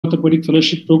Orthopaedic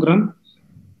Fellowship Program.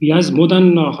 He has more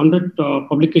than 100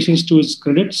 publications to his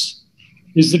credits.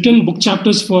 He's written book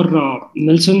chapters for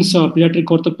Nelson's Pediatric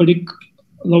Orthopedic,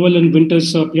 Lowell and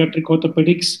Winter's Pediatric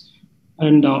Orthopedics,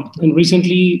 and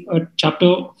recently a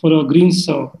chapter for Green's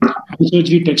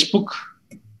surgery textbook.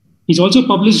 He's also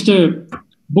published a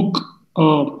book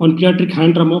on pediatric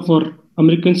hand trauma for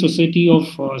American Society of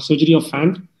Surgery of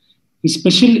Hand. His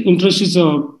special interest is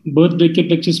birth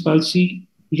brachioplexus palsy,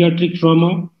 pediatric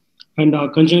trauma, and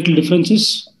congenital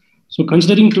differences. So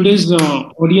considering today's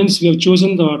audience, we have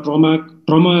chosen the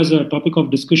trauma as a topic of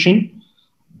discussion.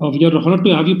 We are honored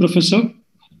to have you, Professor.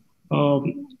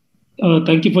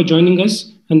 Thank you for joining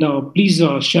us. And please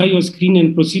share your screen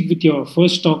and proceed with your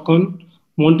first talk on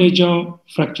Monteja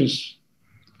fractures.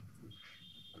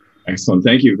 Excellent.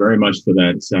 Thank you very much for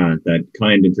that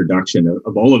kind introduction.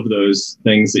 Of all of those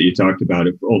things that you talked about,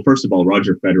 well, first of all,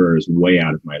 Roger Federer is way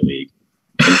out of my league.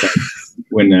 In fact,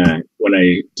 when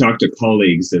I talk to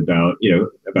colleagues about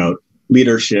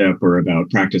leadership or about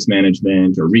practice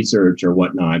management or research or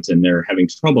whatnot, and they're having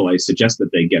trouble, I suggest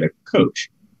that they get a coach.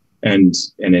 And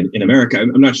in America,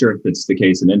 I'm not sure if it's the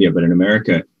case in India, but in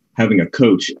America, having a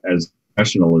coach as a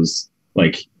professional is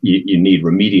like you need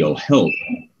remedial help.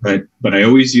 But I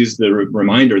always use the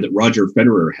reminder that Roger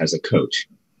Federer has a coach,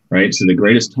 right? So the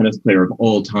greatest tennis player of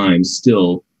all time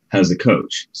still has a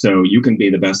coach. So you can be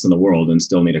the best in the world and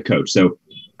still need a coach. So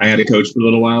I had a coach for a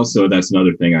little while, so that's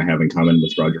another thing I have in common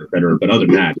with Roger Federer. But other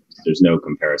than that, there's no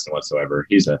comparison whatsoever.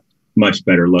 He's a much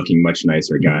better looking, much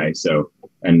nicer guy. So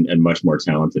and much more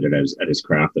talented at his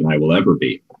craft than I will ever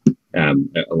be. I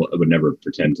would never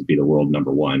pretend to be the world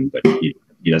number one, but he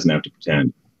doesn't have to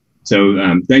pretend. So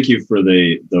thank you for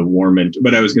the warm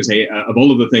but I was going to say, of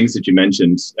all of the things that you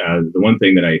mentioned, the one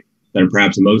thing that I'm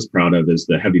perhaps most proud of is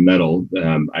the heavy metal.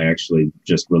 I actually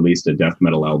just released a death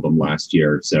metal album last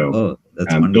year. So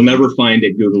you'll never find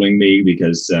it Googling me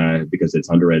because it's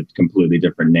under a completely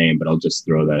different name, but I'll just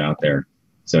throw that out there.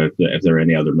 So if there are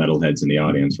any other metalheads in the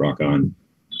audience, rock on.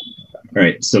 All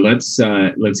right, so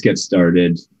let's get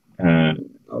started.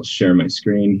 I'll share my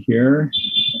screen here.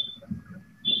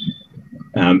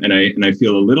 And I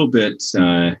feel a little bit,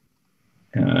 we're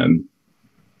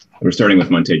starting with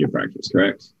Monteja fractures,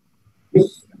 correct?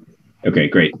 Okay,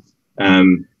 great.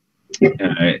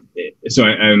 So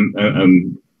I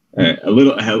have a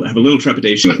little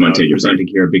trepidation with Monteja presenting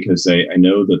here because I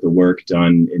know that the work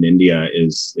done in India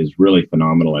is really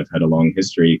phenomenal. I've had a long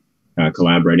history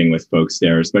collaborating with folks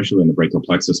there, especially in the brachial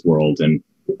plexus world and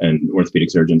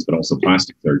orthopedic surgeons, but also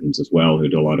plastic surgeons as well, who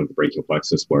do a lot of the brachial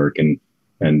plexus work. And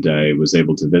I was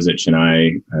able to visit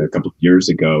Chennai a couple of years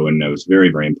ago, and I was very,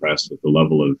 very impressed with the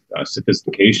level of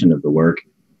sophistication of the work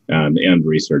and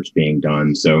research being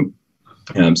done. So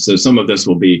some of this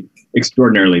will be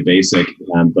extraordinarily basic,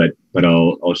 but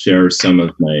I'll share some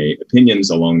of my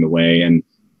opinions along the way. And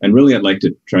really, I'd like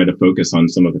to try to focus on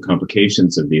some of the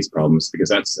complications of these problems, because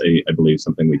that's, I believe,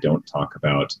 something we don't talk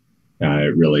about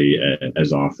really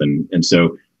as often. And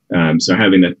so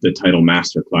having the title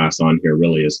Masterclass on here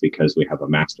really is because we have a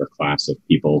masterclass of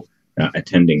people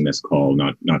attending this call,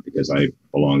 not because I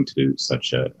belong to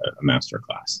such a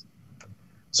masterclass.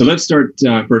 So let's start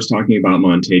first talking about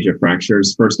Monteja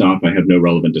fractures. First off, I have no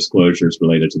relevant disclosures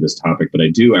related to this topic, but I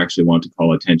do actually want to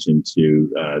call attention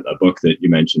to a book that you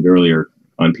mentioned earlier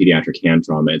on pediatric hand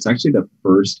trauma. It's actually the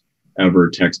first ever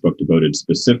textbook devoted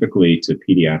specifically to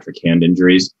pediatric hand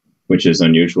injuries, which is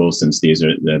unusual since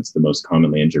that's the most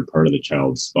commonly injured part of the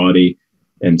child's body.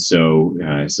 And so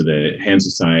the Hand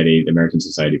Society, the American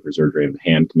Society for Surgery of the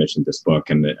Hand, commissioned this book,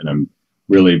 and I'm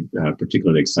really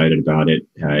particularly excited about it.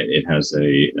 It has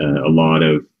a lot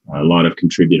of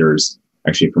contributors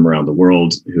actually from around the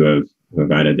world who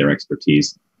have added their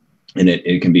expertise, and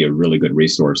it can be a really good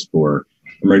resource for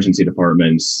emergency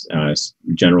departments,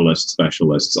 generalists,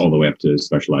 specialists, all the way up to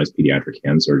specialized pediatric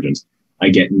hand surgeons. I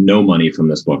get no money from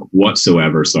this book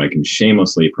whatsoever, so I can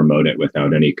shamelessly promote it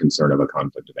without any concern of a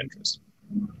conflict of interest.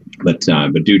 But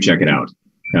do check it out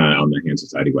on the Hand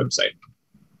Society website.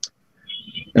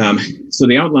 So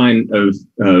the outline of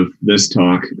this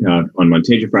talk on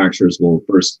Monteja fractures, we'll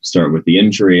first start with the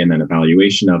injury and then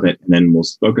evaluation of it, and then we'll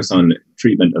focus on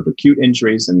treatment of acute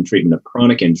injuries and treatment of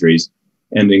chronic injuries,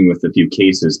 ending with a few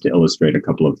cases to illustrate a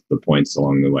couple of the points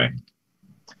along the way.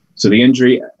 So the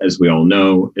injury, as we all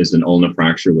know, is an ulna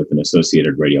fracture with an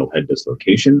associated radial head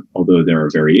dislocation, although there are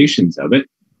variations of it,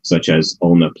 such as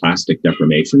ulna plastic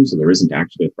deformation, so there isn't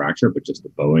actually a fracture, but just a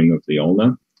bowing of the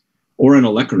ulna, or an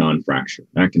olecranon fracture.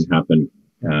 That can happen.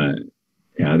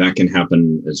 That can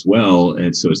happen as well,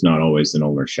 and so it's not always an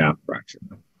ulnar shaft fracture.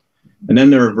 And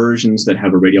then there are versions that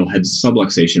have a radial head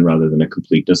subluxation rather than a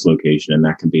complete dislocation, and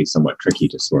that can be somewhat tricky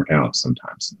to sort out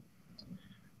sometimes.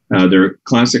 They're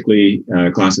classically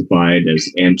classified as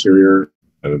anterior,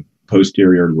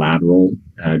 posterior, lateral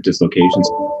dislocations,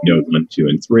 node 1, 2,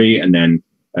 and 3, and then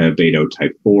Beto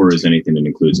type 4 is anything that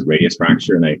includes a radius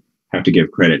fracture. And I have to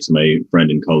give credit to my friend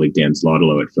and colleague Dan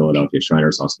Zlotalo at Philadelphia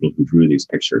Shriners Hospital, who drew these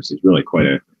pictures. He's really quite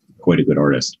a good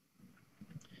artist.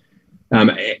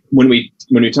 When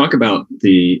we talk about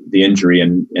the injury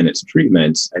and its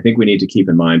treatment, I think we need to keep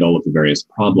in mind all of the various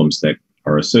problems that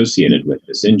are associated with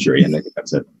this injury, and I think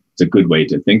it's a good way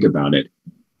to think about it.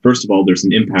 First of all, there's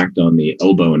an impact on the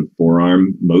elbow and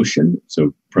forearm motion,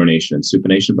 so pronation and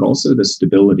supination, but also the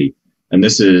stability. And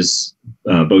this is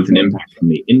both an impact from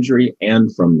the injury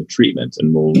and from the treatment,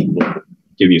 and we'll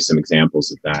give you some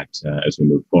examples of that as we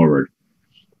move forward.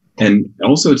 And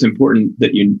also, it's important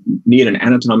that you need an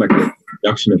anatomic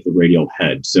reduction of the radial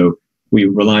head. So we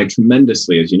rely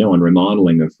tremendously, as you know, on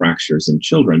remodeling of fractures in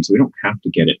children. So we don't have to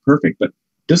get it perfect, but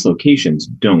dislocations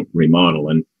don't remodel.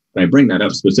 And I bring that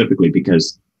up specifically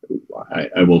because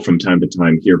I will from time to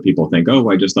time hear people think, oh,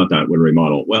 I just thought that would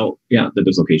remodel. Well, yeah, the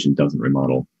dislocation doesn't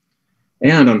remodel.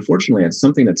 And unfortunately, it's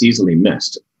something that's easily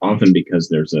missed, often because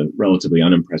there's a relatively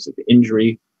unimpressive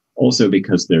injury. Also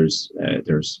because there's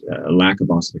a lack of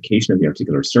ossification of the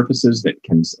articular surfaces that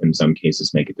can, in some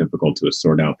cases, make it difficult to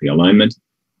sort out the alignment.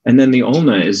 And then the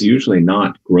ulna is usually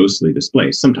not grossly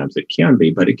displaced. Sometimes it can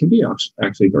be, but it can be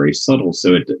actually very subtle,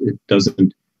 so it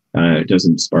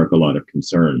doesn't spark a lot of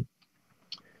concern.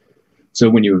 So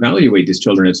when you evaluate these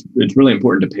children, it's really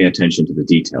important to pay attention to the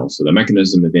details. So the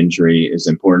mechanism of injury is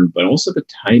important, but also the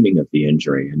timing of the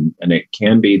injury. And it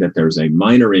can be that there's a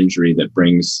minor injury that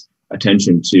brings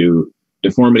attention to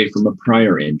deformity from a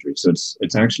prior injury. So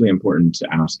it's actually important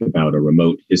to ask about a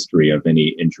remote history of any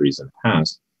injuries in the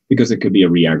past, because it could be a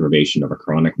re-aggravation of a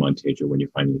chronic montager when you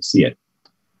finally see it.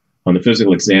 On the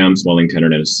physical exam, swelling,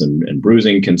 tenderness, and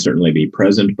bruising can certainly be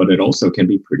present, but it also can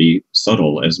be pretty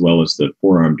subtle, as well as the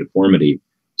forearm deformity.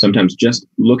 Sometimes just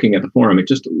looking at the forearm, it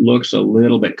just looks a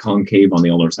little bit concave on the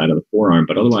ulnar side of the forearm,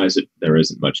 but otherwise there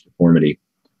isn't much deformity.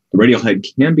 The radial head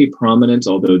can be prominent,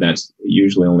 although that's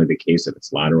usually only the case if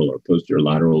it's lateral or posterior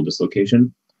lateral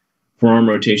dislocation. Forearm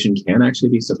rotation can actually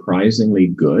be surprisingly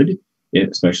good,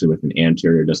 especially with an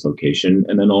anterior dislocation.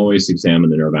 And then always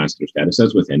examine the neurovascular status,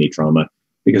 as with any trauma,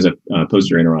 because a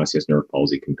posterior interosseous nerve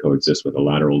palsy can coexist with a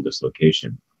lateral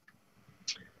dislocation.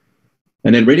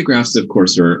 And then radiographs, of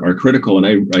course, are critical,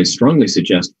 and I strongly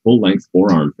suggest full-length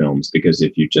forearm films, because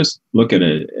if you just look at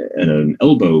an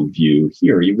elbow view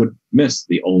here, you would miss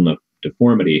the ulna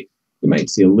deformity. You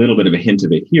might see a little bit of a hint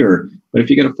of it here, but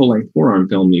if you get a full-length forearm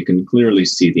film, you can clearly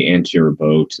see the anterior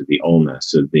bow to the ulna.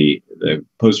 So the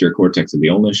posterior cortex of the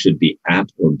ulna should be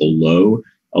at or below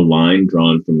a line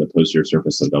drawn from the posterior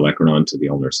surface of the olecranon to the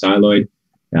ulnar styloid.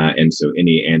 And so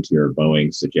any anterior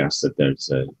bowing suggests that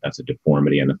that's a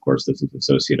deformity. And of course, this is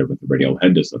associated with the radial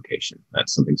head dislocation.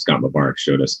 That's something Scott Mubarak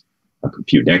showed us a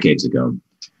few decades ago.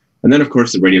 And then, of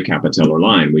course, the radiocapitellar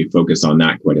line. We focus on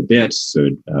that quite a bit. So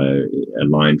a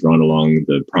line drawn along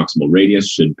the proximal radius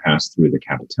should pass through the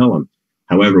capitellum.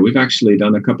 However, we've actually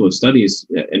done a couple of studies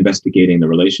investigating the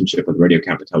relationship of the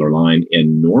radiocapitellar line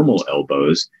in normal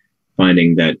elbows,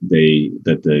 finding that the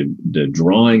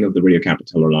drawing of the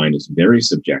radiocapitellar line is very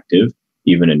subjective,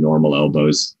 even in normal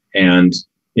elbows, and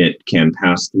it can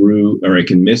pass through, or it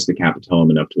can miss the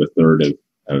capitellum in up to a third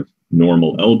of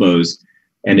normal elbows,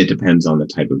 and it depends on the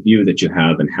type of view that you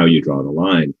have and how you draw the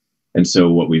line. And so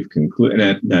what we've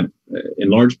concluded that in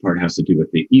large part has to do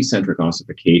with the eccentric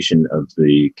ossification of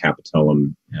the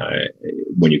capitellum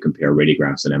when you compare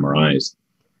radiographs and MRIs.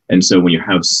 And so when you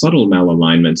have subtle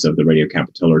malalignments of the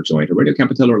radiocapitellar joint, a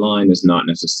radiocapitellar line is not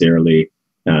necessarily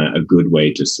a good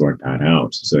way to sort that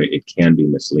out. So it can be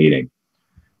misleading.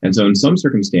 And so in some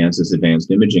circumstances,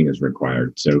 advanced imaging is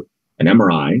required. So an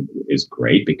MRI is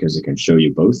great because it can show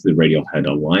you both the radial head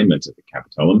alignment of the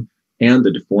capitellum and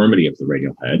the deformity of the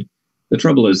radial head. The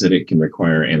trouble is that it can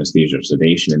require anesthesia or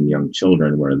sedation in young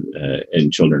children, in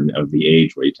children of the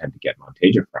age where you tend to get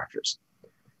montagia fractures.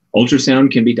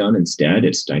 Ultrasound can be done instead.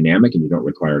 It's dynamic and you don't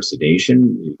require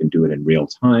sedation. You can do it in real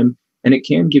time. And it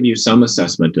can give you some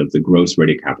assessment of the gross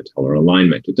radiocapitellar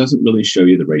alignment. It doesn't really show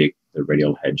you the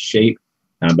radial head shape,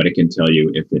 but it can tell you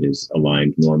if it is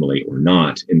aligned normally or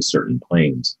not in certain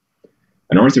planes.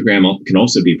 An orthogram can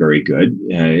also be very good.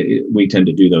 We tend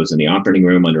to do those in the operating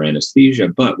room under anesthesia,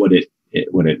 but what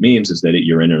it means is that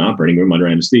you're in an operating room under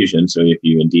anesthesia. And so if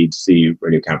you indeed see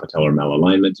radiocapitellar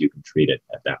malalignment, you can treat it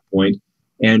at that point.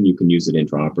 And you can use it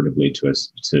intraoperatively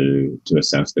to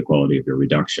assess the quality of your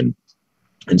reduction.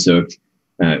 And so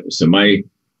So my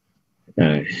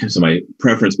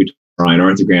preference between MRI and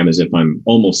arthrogram is if I'm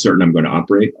almost certain I'm going to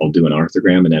operate, I'll do an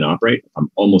arthrogram and then operate. If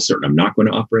I'm almost certain I'm not going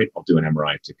to operate, I'll do an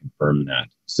MRI to confirm that.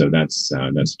 So that's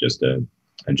just a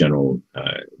general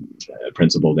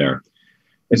principle there.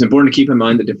 It's important to keep in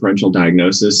mind the differential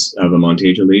diagnosis of a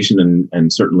Monteggia lesion,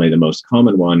 and certainly the most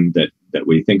common one that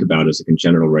we think about is a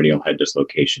congenital radial head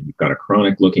dislocation. You've got a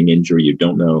chronic looking injury. You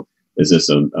don't know, is this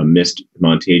a missed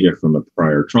Monteggia from a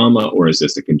prior trauma, or is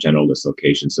this a congenital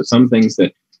dislocation? So some things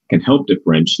that can help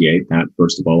differentiate that,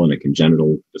 first of all, in a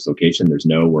congenital dislocation, there's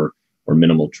no or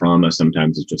minimal trauma.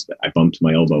 Sometimes it's just that I bumped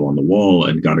my elbow on the wall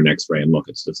and got an x-ray and look,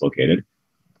 it's dislocated.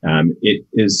 It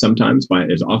is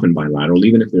often bilateral,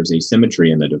 even if there's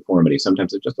asymmetry in the deformity.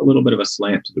 Sometimes it's just a little bit of a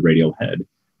slant to the radial head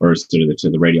or to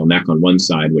the radial neck on one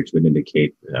side, which would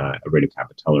indicate a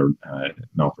radiocapitellar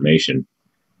malformation.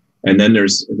 And then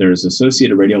there's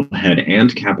associated radial head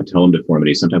and capitellum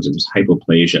deformity. Sometimes there's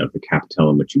hypoplasia of the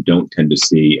capitellum, which you don't tend to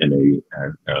see in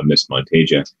a missed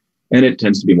Monteggia. And it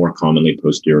tends to be more commonly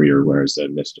posterior, whereas a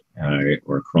missed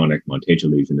or chronic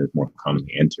Monteggia lesion is more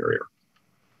commonly anterior.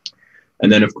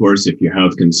 And then, of course, if you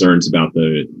have concerns about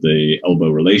the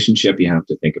elbow relationship, you have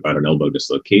to think about an elbow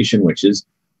dislocation, which is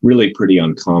really pretty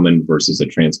uncommon versus a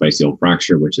transphyseal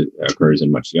fracture, which occurs in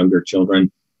much younger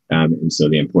children. And so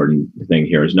the important thing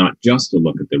here is not just to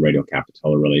look at the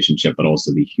radiocapitellar relationship, but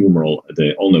also the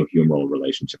ulnohumeral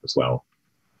relationship as well.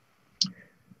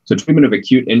 So treatment of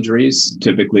acute injuries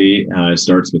typically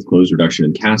starts with closed reduction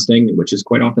and casting, which is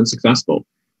quite often successful.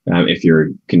 If you're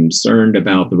concerned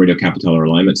about the radiocapitellar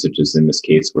alignment, such as in this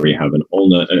case where you have an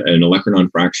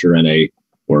olecranon fracture and a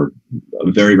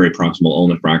very, very proximal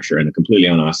ulna fracture and a completely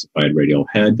unossified radial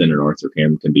head, then an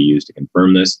arthrogram can be used to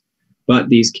confirm this. But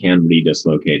these can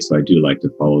redislocate, so I do like to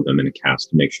follow them in a cast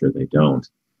to make sure they don't.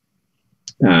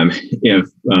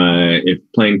 If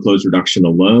plain closed reduction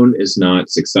alone is not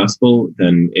successful,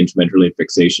 then intraventrally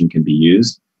fixation can be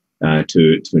used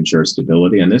to ensure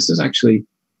stability. And this is actually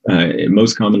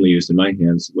most commonly used in my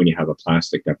hands when you have a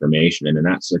plastic deformation. And in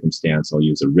that circumstance, I'll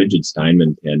use a rigid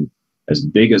Steinmann pin as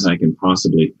big as I can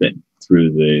possibly fit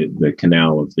through the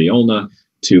canal of the ulna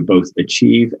to both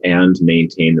achieve and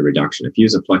maintain the reduction. If you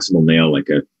use a flexible nail like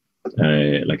a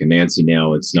Nancy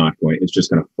nail, it's just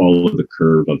going to follow the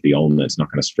curve of the ulna. It's not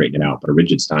going to straighten it out. But a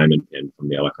rigid Steinmann pin from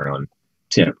the olecranon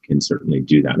tip can certainly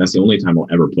do that. And that's the only time I'll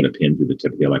ever put a pin through the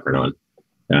tip of the olecranon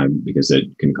because it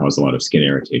can cause a lot of skin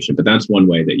irritation. But that's one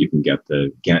way that you can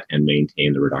get and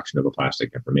maintain the reduction of a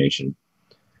plastic deformation.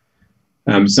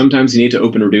 Sometimes you need to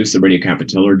open reduce the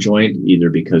radiocapitellar joint, either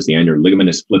because the annular ligament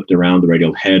is flipped around the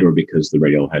radial head or because the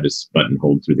radial head is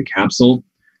buttonholed through the capsule.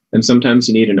 And sometimes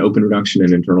you need an open reduction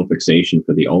and internal fixation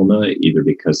for the ulna, either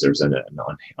because there's an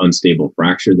unstable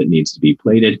fracture that needs to be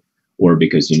plated, or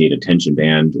because you need a tension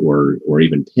band or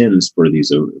even pins for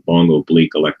these long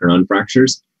oblique olecranon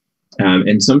fractures.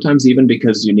 And sometimes even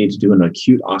because you need to do an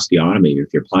acute osteotomy.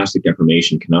 If your plastic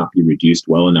deformation cannot be reduced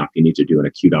well enough, you need to do an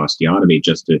acute osteotomy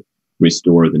just to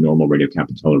restore the normal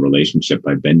radiocapitellar relationship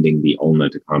by bending the ulna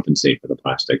to compensate for the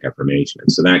plastic deformation.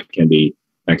 And so that can be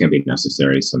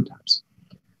necessary sometimes.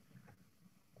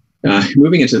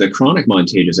 Moving into the chronic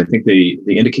Monteggias, I think the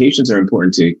indications are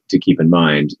important to keep in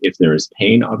mind. If there is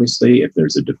pain, obviously, if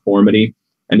there's a deformity,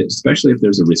 and especially if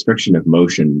there's a restriction of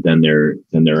motion, then there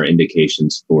are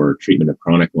indications for treatment of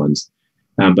chronic ones.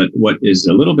 But what is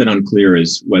a little bit unclear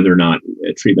is whether or not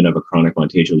a treatment of a chronic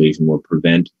Monteggia lesion will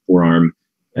prevent forearm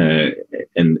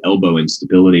and elbow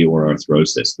instability or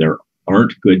arthrosis. There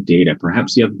aren't good data.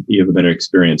 Perhaps you have a better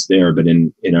experience there, but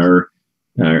in our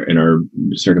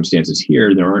circumstances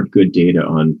here, there aren't good data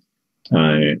on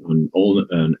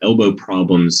elbow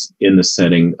problems in the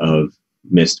setting of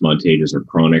missed Monteggias or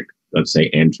chronic, let's say,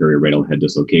 anterior radial head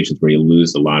dislocations, where you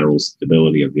lose the lateral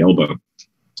stability of the elbow.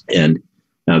 And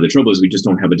the trouble is we just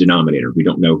don't have a denominator. We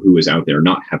don't know who is out there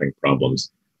not having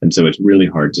problems. And so it's really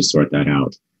hard to sort that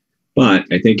out. But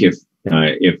I think if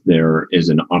there is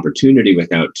an opportunity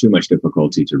without too much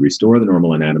difficulty to restore the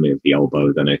normal anatomy of the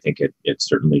elbow, then I think it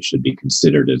certainly should be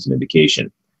considered as an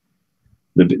indication.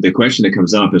 The question that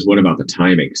comes up is, what about the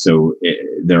timing? So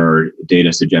there are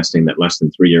data suggesting that less than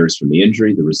 3 years from the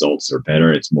injury, the results are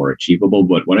better, it's more achievable.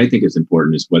 But what I think is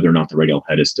important is whether or not the radial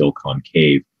head is still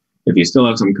concave. If you still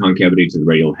have some concavity to the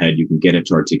radial head, you can get it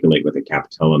to articulate with a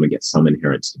capitellum and get some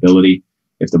inherent stability.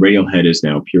 If the radial head is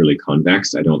now purely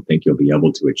convex, I don't think you'll be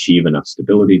able to achieve enough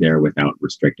stability there without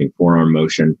restricting forearm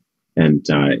motion, and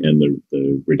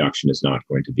the reduction is not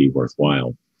going to be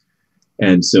worthwhile.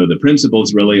 And so the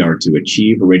principles really are to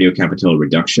achieve a radiocapitellar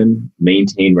reduction,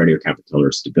 maintain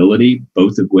radiocapitellar stability,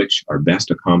 both of which are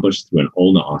best accomplished through an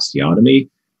ulna osteotomy,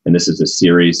 And this is a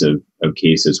series of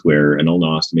cases where an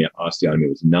ulnar osteotomy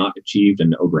was not achieved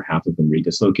and over half of them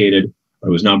redislocated,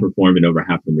 or was not performed and over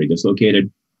half of them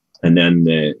redislocated. And then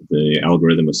the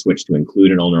algorithm was switched to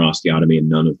include an ulnar osteotomy, and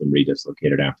none of them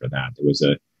redislocated after that. There was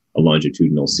a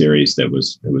longitudinal series that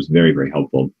was very, very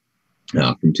helpful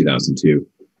from 2002.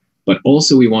 But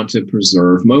also we want to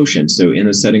preserve motion. So in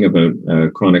the setting of a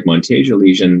chronic Monteggia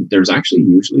lesion, there's actually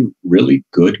usually really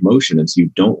good motion. And so you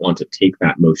don't want to take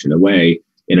that motion away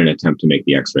in an attempt to make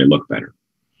the x-ray look better.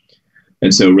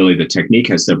 And so really the technique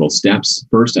has several steps.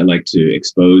 First, I like to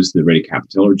expose the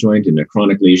radiocapitellar joint. In a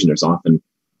chronic lesion, there's often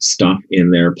stuff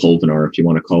in there, pulvinar, if you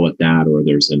want to call it that, or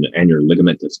there's an annular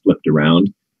ligament that's flipped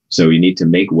around. So you need to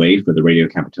make way for the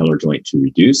radiocapitellar joint to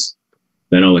reduce.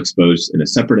 Then I'll expose in a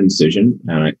separate incision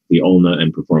the ulna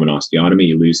and perform an osteotomy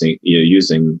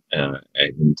using an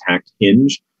intact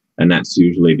hinge. And that's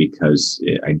usually because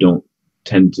I don't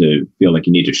tend to feel like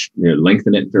you need to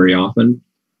lengthen it very often.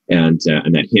 And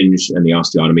that hinge and the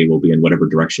osteotomy will be in whatever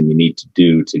direction you need to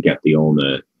do to get the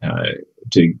ulna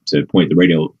to point the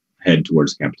radial head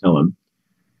towards the capitellum.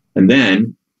 And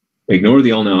then ignore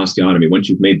the ulna osteotomy. Once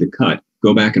you've made the cut,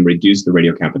 go back and reduce the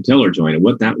radiocapitellar joint. And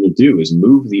what that will do is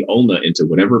move the ulna into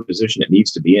whatever position it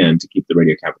needs to be in to keep the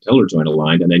radiocapitellar joint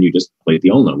aligned. And then you just plate the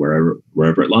ulna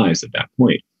wherever it lies at that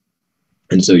point.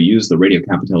 And so use the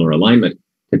radiocapitellar alignment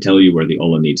to tell you where the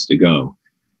ulna needs to go.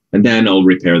 And then I'll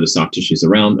repair the soft tissues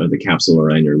around the capsule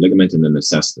or annular ligament and then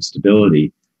assess the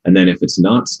stability. And then if it's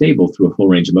not stable through a full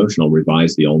range of motion, I'll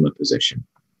revise the ulna position.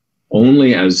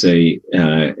 Only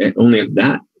if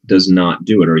that does not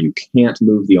do it, or you can't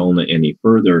move the ulna any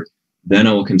further, then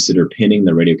I will consider pinning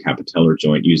the radiocapitellar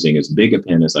joint using as big a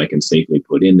pin as I can safely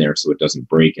put in there so it doesn't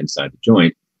break inside the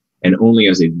joint. And only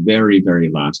as a very, very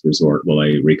last resort will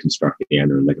I reconstruct the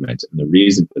annular ligament. And the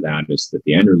reason for that is that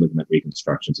the annular ligament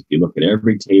reconstructions, if you look at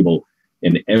every table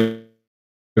in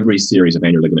every series of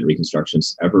annular ligament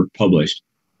reconstructions ever published,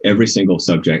 every single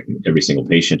subject, every single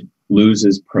patient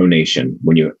loses pronation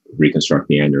when you reconstruct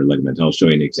the annular ligament. I'll show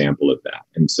you an example of that.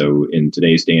 And so in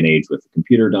today's day and age with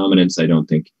computer dominance, I don't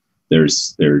think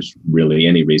there's really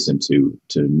any reason to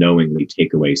knowingly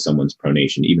take away someone's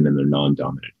pronation, even in their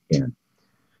non-dominant hand.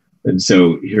 And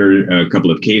so here are a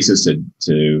couple of cases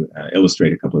to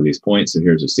illustrate a couple of these points. So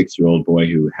here's a 6-year-old boy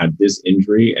who had this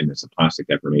injury, and it's a plastic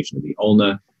deformation of the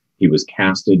ulna. He was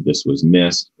casted, this was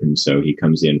missed, and so he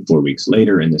comes in 4 weeks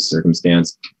later in this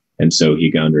circumstance. And so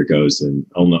he undergoes an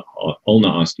ulna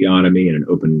osteotomy and an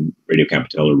open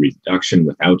radiocapitellar reduction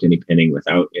without any pinning,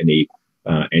 without any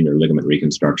annular ligament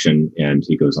reconstruction, and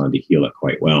he goes on to heal it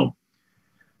quite well.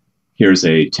 Here's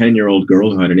a 10-year-old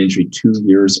girl who had an injury 2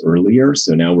 years earlier.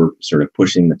 So now we're sort of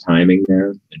pushing the timing there,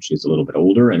 and she's a little bit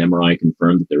older. An MRI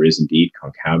confirmed that there is indeed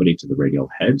concavity to the radial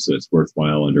head, so it's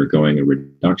worthwhile undergoing a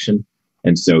reduction.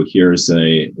 And so here's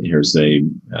an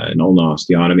ulna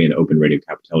osteotomy and open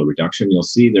radiocapitellar reduction. You'll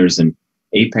see there's an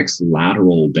apex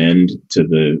lateral bend to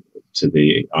the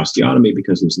osteotomy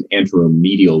because there's an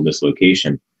anteromedial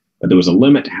dislocation. But there was a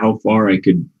limit to how far I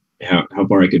could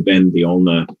bend the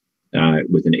ulna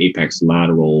with an apex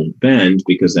lateral bend,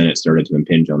 because then it started to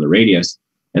impinge on the radius.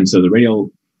 And so the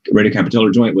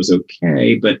radiocapitellar joint was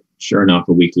okay, but sure enough,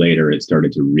 a week later, it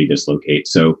started to redislocate.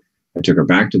 So I took her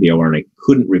back to the OR and I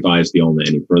couldn't revise the ulna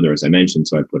any further, as I mentioned.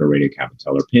 So I put a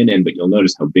radiocapitellar pin in, but you'll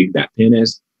notice how big that pin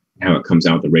is, how it comes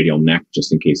out the radial neck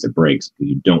just in case it breaks, because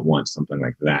you don't want something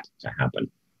like that to happen,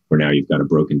 where now you've got a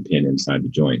broken pin inside the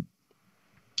joint.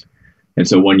 And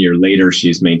so 1 year later,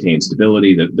 she's maintained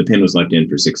stability. The pin was left in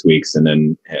for 6 weeks, and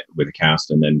then with a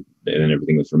cast, and then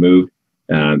everything was removed.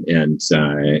 And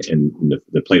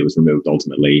the plate was removed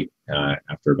ultimately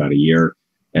after about a year.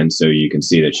 And so you can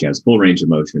see that she has full range of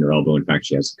motion in her elbow. In fact,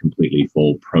 she has completely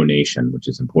full pronation, which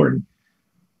is important.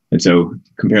 And so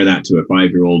compare that to a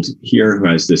 5-year-old here who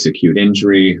has this acute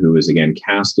injury, who is again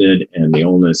casted, and the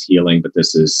ulna is healing, but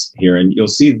this is here. And you'll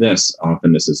see this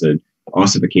often. This is an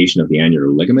ossification of the annular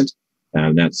ligament.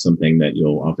 And that's something that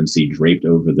you'll often see draped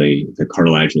over the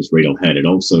cartilaginous radial head. It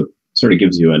also sort of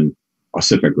gives you an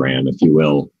ossifigram, if you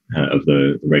will, of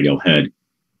the radial head.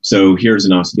 So here's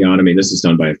an osteotomy. This is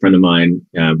done by a friend of mine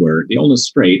where the ulna is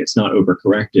straight. It's not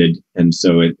overcorrected. And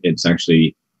so it's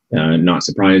actually not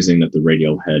surprising that the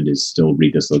radial head is still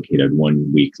redislocated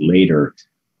 1 week later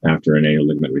after an annular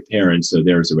ligament repair. And so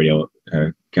there's a radial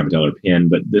capitellar pin.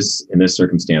 But in this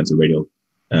circumstance, an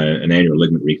annular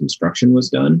ligament reconstruction was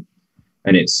done.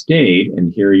 And it stayed,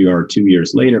 and here you are 2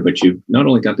 years later, but you've not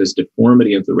only got this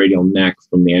deformity of the radial neck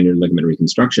from the annular ligament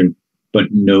reconstruction,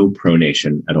 but no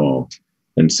pronation at all.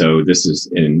 And so this is,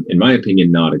 in my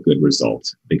opinion, not a good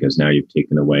result, because now you've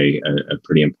taken away a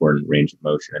pretty important range of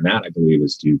motion. And that, I believe,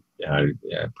 is due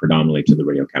predominantly to the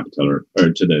radiocapitellar,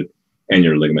 or to the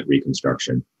annular ligament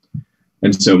reconstruction.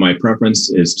 And so my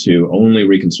preference is to only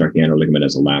reconstruct the annular ligament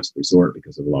as a last resort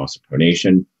because of loss of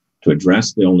pronation, to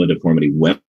address the ulnar deformity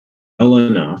well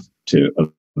enough to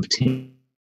obtain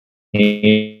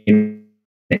and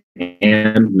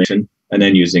mission, and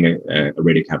then using a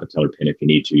radiocapitellar pin if you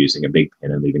need to, using a big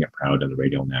pin and leaving it proud on the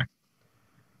radial neck.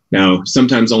 Now,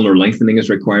 sometimes ulnar lengthening is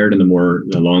required in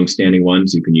the long-standing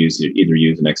ones. You can either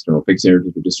use an external fixator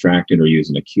to be distracted, or use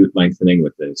an acute lengthening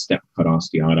with a step-cut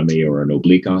osteotomy or an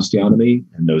oblique osteotomy,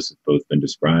 and those have both been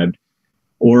described.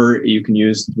 Or you can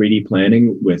use 3D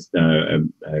planning with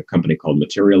a company called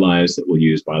Materialize that will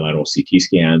use bilateral CT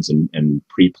scans and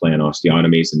pre-plan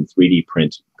osteotomies and 3D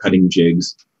print cutting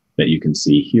jigs that you can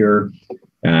see here,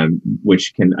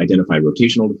 which can identify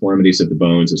rotational deformities of the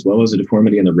bones, as well as a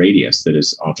deformity in the radius that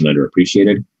is often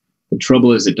underappreciated. The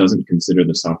trouble is it doesn't consider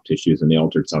the soft tissues and the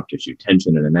altered soft tissue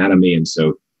tension and anatomy. And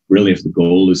so really, if the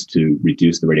goal is to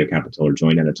reduce the radiocapitellar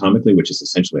joint anatomically, which is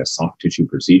essentially a soft tissue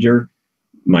procedure,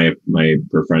 my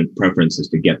preference is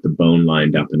to get the bone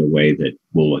lined up in a way that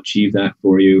will achieve that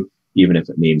for you, even if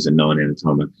it means a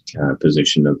non-anatomic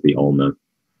position of the ulna,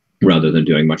 rather than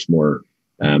doing much more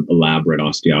elaborate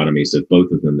osteotomies of both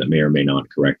of them that may or may not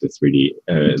correct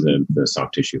the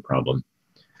soft tissue problem.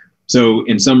 So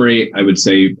in summary, I would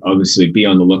say, obviously, be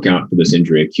on the lookout for this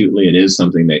injury acutely. It is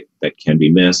something that can be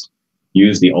missed.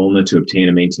 Use the ulna to obtain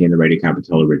and maintain the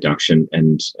radiocapitellar reduction,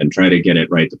 and try to get it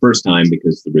right the first time,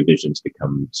 because the revisions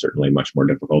become certainly much more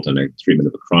difficult, and a treatment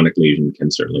of a chronic lesion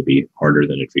can certainly be harder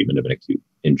than a treatment of an acute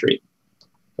injury.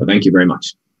 So thank you very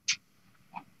much.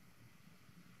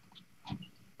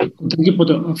 Thank you for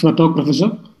the talk,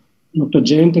 Professor. Dr.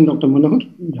 Jayant and Dr. Manohar,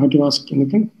 you have to ask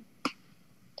anything?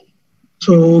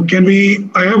 So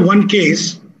I have one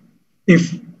case,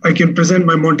 if I can present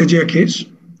my Monteggia case,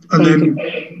 and then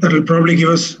that will probably give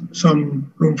us some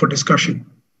room for discussion.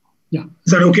 Yeah.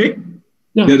 Is that okay?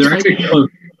 Yeah.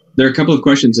 There are a couple of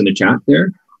questions in the chat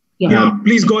there. Yeah,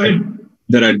 please go ahead.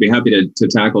 That I'd be happy to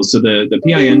tackle. So the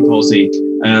PIN palsy,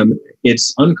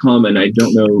 it's uncommon. I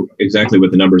don't know exactly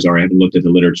what the numbers are. I haven't looked at the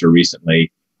literature recently.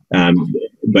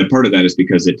 But part of that is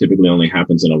because it typically only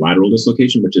happens in a lateral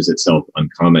dislocation, which is itself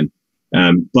uncommon.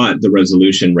 But the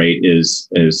resolution rate is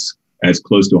as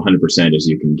close to 100% as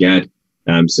you can get.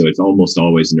 So it's almost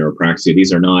always neuropraxia.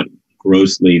 These are not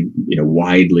grossly,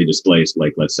 widely displaced,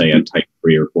 like, let's say, a type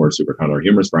 3 or 4 supracondylar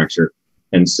humerus fracture.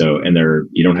 And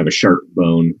you don't have a sharp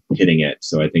bone hitting it.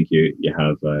 So I think you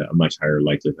have a much higher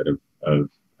likelihood of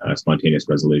spontaneous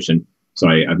resolution. So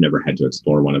I've never had to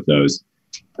explore one of those.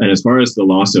 And as far as the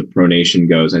loss of pronation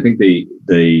goes, I think the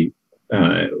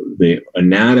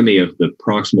anatomy of the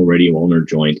proximal radioulnar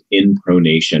joint in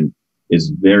pronation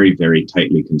is very, very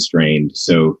tightly constrained.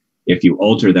 So if you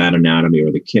alter that anatomy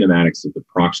or the kinematics of the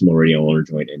proximal radioulnar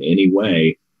joint in any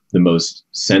way, the most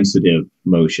sensitive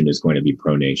motion is going to be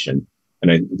pronation.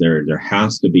 And there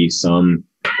has to be some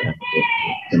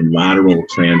lateral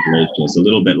translation. It's a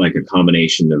little bit like a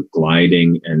combination of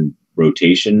gliding and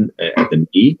rotation at the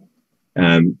knee.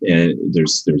 And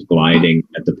there's gliding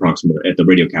at the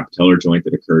radiocapitellar joint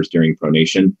that occurs during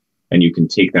pronation, and you can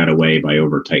take that away by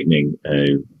over tightening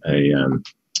a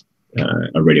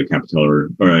radiocapitellar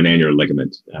or an annular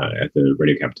ligament at the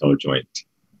radiocapitellar joint.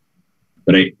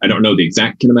 But I don't know the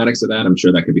exact kinematics of that. I'm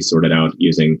sure that could be sorted out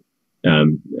using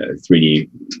 3D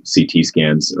CT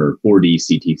scans or 4D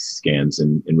CT scans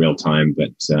in real time. But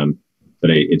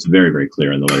it's very, very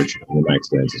clear in the literature and in my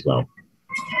experience as well.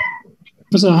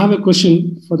 Professor, I have a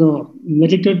question for the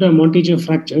neglected Monteggia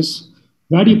fractures.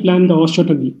 Where do you plan the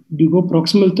osteotomy? Do you go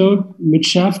proximal third,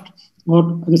 mid-shaft,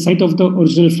 or at the site of the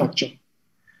original fracture?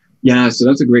 Yeah, so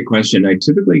that's a great question. I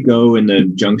typically go in the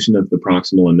junction of the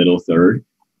proximal and middle third.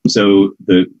 So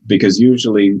because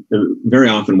usually, very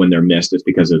often when they're missed, it's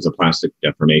because there's a plastic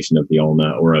deformation of the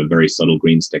ulna or a very subtle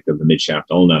green stick of the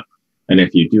mid-shaft ulna. And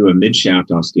if you do a mid-shaft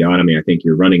osteotomy, I think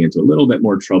you're running into a little bit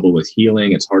more trouble with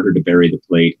healing. It's harder to bury the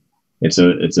plate. It's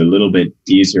a little bit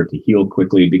easier to heal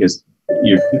quickly because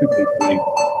you're typically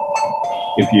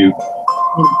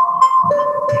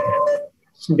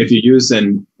if you use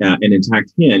an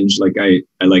intact hinge, like I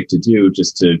like to do,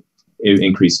 just to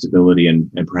increase stability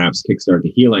and perhaps kickstart the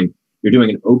healing, you're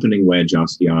doing an opening wedge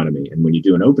osteotomy. And when you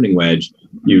do an opening wedge,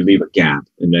 you leave a gap.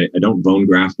 And I don't bone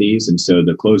graft these. And so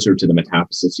the closer to the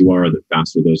metaphysis you are, the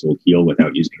faster those will heal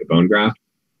without using a bone graft.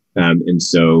 And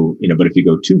so, but if you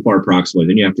go too far proximally,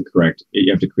 then you have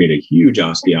to create a huge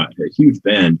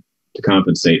bend to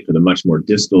compensate for the much more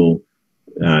distal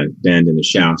bend in the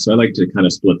shaft. So I like to kind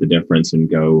of split the difference and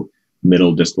go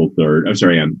middle distal third. I'm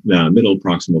sorry, middle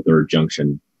proximal third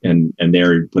junction, and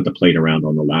there put the plate around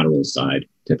on the lateral side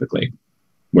typically,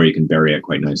 where you can bury it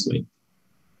quite nicely.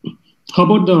 How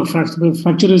about the fracture? The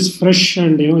fracture is fresh,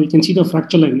 and you can see the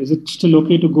fracture line. Is it still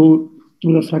okay to go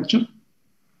to the fracture?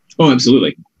 Oh,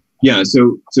 absolutely. Yeah.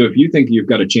 So if you think you've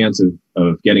got a chance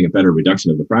of getting a better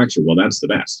reduction of the fracture, well, that's the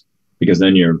best, because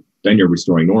then you're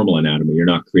restoring normal anatomy. You're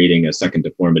not creating a second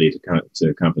deformity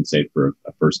to compensate for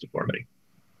a first deformity.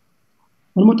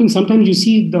 One more thing, sometimes you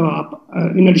see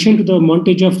in addition to the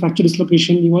montage of fracture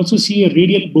dislocation, you also see a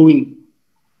radial bowing.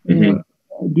 Mm-hmm.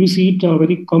 Do you see it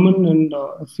very common? And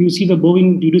if you see the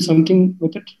bowing, do you do something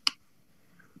with it?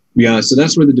 Yeah, so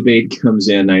that's where the debate comes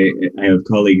in. I have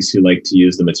colleagues who like to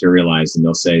use the materialized, and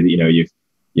they'll say that,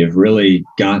 you've really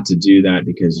got to do that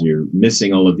because you're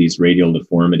missing all of these radial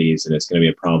deformities and it's going to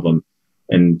be a problem.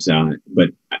 And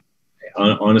but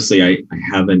honestly,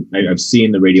 I've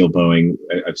seen the radial bowing.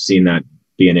 I've seen that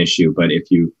be an issue. But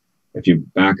if you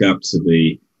back up to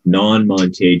the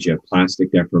non-Monteggia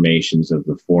plastic deformations of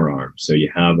the forearm, so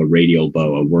you have a radial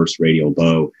bow, a worse radial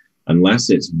bow, unless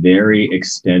it's very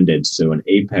extended, so an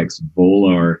apex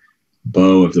volar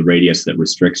bow of the radius that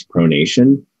restricts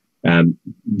pronation,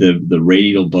 the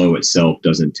radial bow itself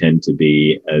doesn't tend to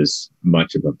be as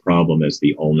much of a problem as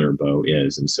the ulnar bow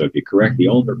is. And so if you correct the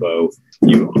ulnar bow,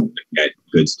 you get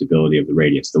good stability of the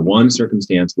radius. The one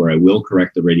circumstance where I will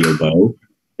correct the radial bow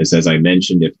is, as I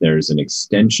mentioned, if there's an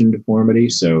extension deformity.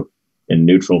 So in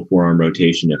neutral forearm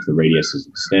rotation, if the radius is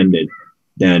extended,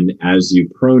 then as you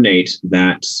pronate,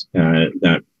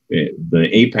 the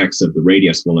apex of the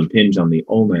radius will impinge on the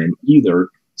ulna and either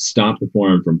stop the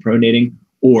forearm from pronating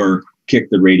or kick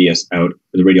the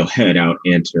radial head out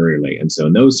anteriorly. And so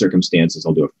in those circumstances,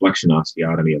 I'll do a flexion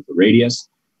osteotomy of the radius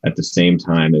at the same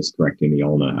time as correcting the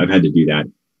ulna. I've had to do that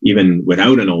even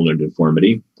without an ulnar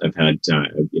deformity. I've had,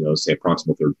 say a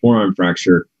proximal third forearm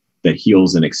fracture that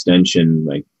heals an extension,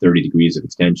 like 30 degrees of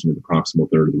extension of the proximal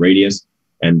third of the radius,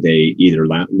 and they either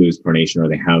lose pronation or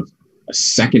they have a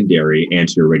secondary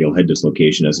anterior radial head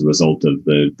dislocation as a result of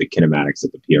the kinematics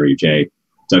of the PRUJ.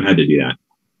 So I've had to do that.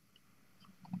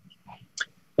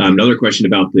 Another question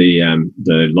about the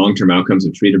long-term outcomes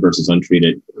of treated versus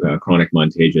untreated chronic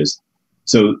Monteggias.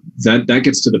 So that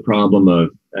gets to the problem of,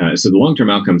 so the long-term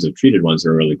outcomes of treated ones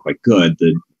are really quite good.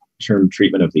 The term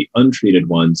treatment of the untreated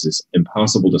ones is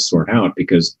impossible to sort out,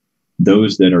 because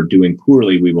those that are doing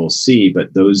poorly we will see,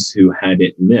 but those who had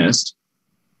it missed,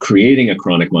 creating a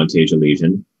chronic Monteggia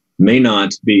lesion, may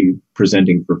not be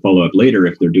presenting for follow-up later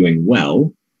if they're doing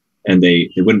well, and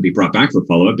they wouldn't be brought back for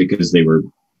follow-up because their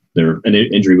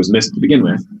injury was missed to begin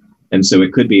with. And so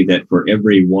it could be that for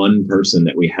every one person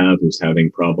that we have who's having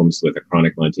problems with a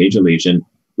chronic Monteggia lesion,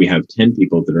 we have 10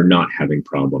 people that are not having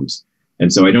problems.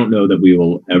 And so I don't know that we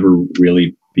will ever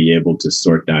really be able to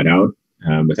sort that out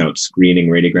without screening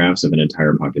radiographs of an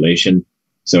entire population.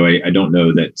 So I don't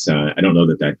know that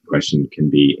that question can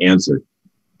be answered.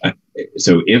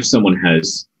 So if someone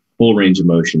has full range of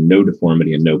motion, no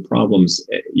deformity, and no problems,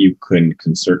 you can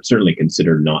certainly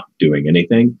consider not doing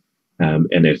anything.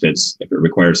 And if it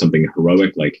requires something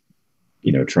heroic, like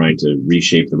trying to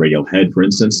reshape the radial head, for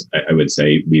instance, I would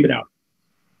say leave it out.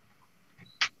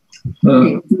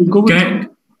 Go with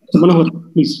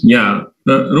Manohar, please. Yeah,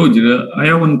 Roj, I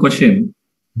have one question.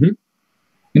 Mm-hmm.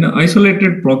 In an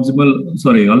isolated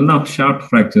ulnar shaft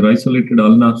fracture,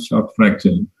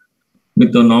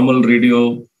 with a normal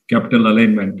radiocapital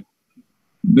alignment,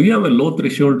 do you have a low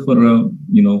threshold for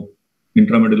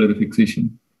intramedullary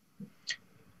fixation?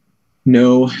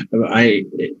 No, I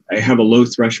have a low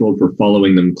threshold for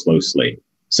following them closely.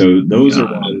 So those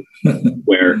are ones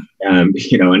where, and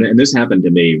this happened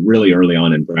to me really early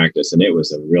on in practice, and it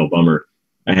was a real bummer.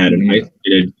 I had an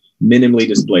isolated, minimally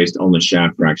displaced ulnar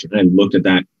shaft fracture. And I looked at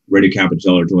that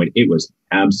radiocapitellar joint. It was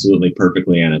absolutely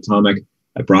perfectly anatomic.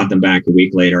 I brought them back a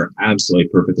week later, absolutely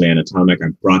perfectly anatomic.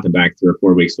 I brought them back 3 or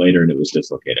 4 weeks later, and it was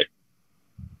dislocated.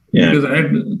 Yeah. Because I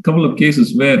had a couple of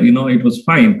cases where, it was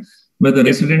fine, where the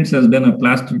residents has done a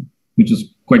plaster, which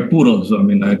is quite poor also. I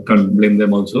mean, I can't blame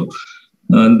them also.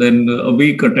 And then a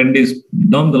week or 10 days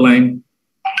down the line,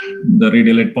 the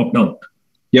radial head popped out.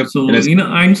 Yep. So in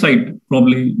hindsight,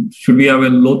 probably should we have a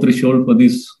low threshold for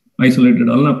these isolated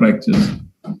ulnar fractures?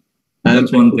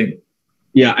 That's one thing.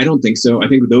 Yeah, I don't think so. I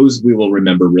think those we will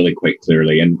remember really quite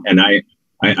clearly. And I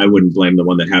wouldn't blame the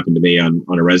one that happened to me on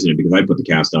a resident, because I put the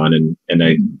cast on and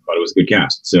I thought it was a good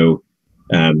cast. So,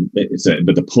 but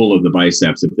the pull of the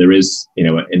biceps, if there is,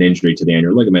 an injury to the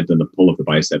annular ligament, then the pull of the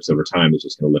biceps over time is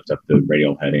just going to lift up the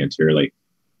radial head anteriorly.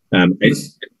 I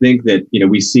think that,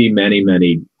 we see many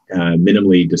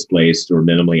minimally displaced or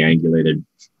minimally angulated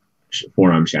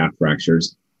forearm shaft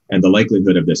fractures. And the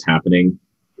likelihood of this happening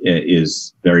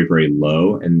is very, very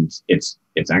low. And it's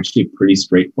actually pretty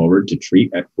straightforward to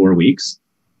treat at 4 weeks.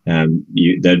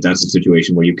 That's a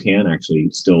situation where you can actually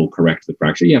still correct the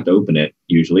fracture. You have to open it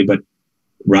usually, but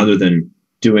rather than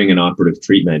doing an operative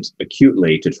treatment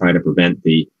acutely to try to prevent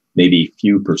the maybe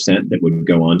few percent that would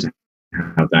go on to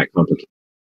have that complication,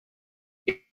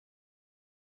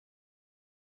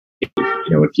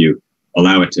 if you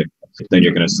allow it to, then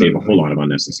you're going to save a whole lot of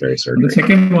unnecessary surgery. The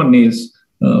second one is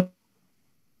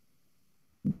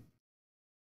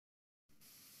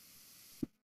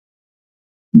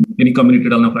any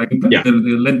comminuted ulnar fracture. Yeah. The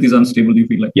length is unstable. You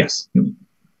feel like yes, and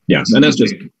that's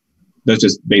just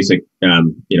basic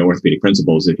orthopedic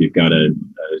principles. If you've got a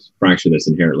fracture that's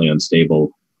inherently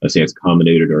unstable, let's say it's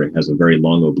comminuted or it has a very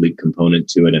long oblique component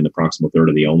to it in the proximal third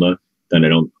of the ulna, then I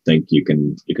don't think you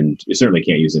certainly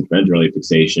can't use interventional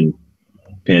fixation.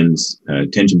 Pins,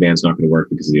 tension band's not going to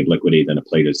work because of the obliquity. Then a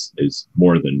plate is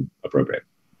more than appropriate.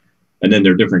 And then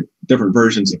there are different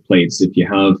versions of plates. If you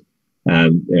have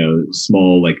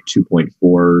small, like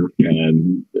 2.4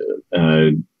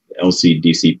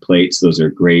 LC-DC plates, those are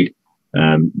great.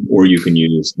 Or you can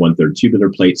use 1/3 tubular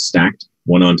plates stacked,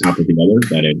 one on top of the other.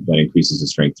 That increases the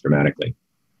strength dramatically.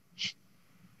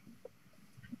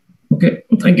 Okay,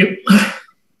 well, thank you.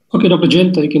 Okay, Dr.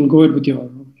 Jayant, I can go ahead with your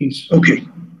piece. Okay.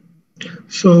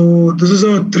 So this is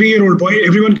a 3-year-old boy.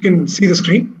 Everyone can see the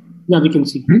screen? Yeah, we can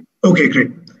see. Okay,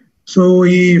 great. So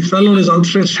he fell on his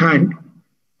outstretched hand.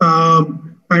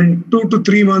 And 2 to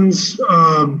 3 months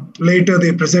later,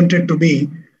 they presented to me.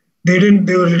 They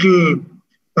were a little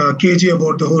cagey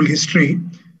about the whole history,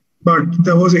 but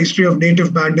there was a history of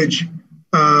native bandage.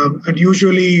 And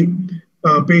usually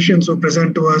patients who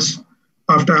present to us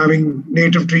after having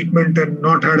native treatment and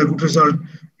not had a good result,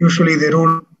 usually they're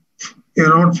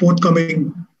not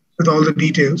forthcoming with all the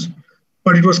details.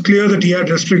 But it was clear that he had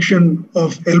restriction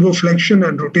of elbow flexion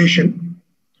and rotation.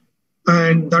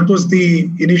 And that was the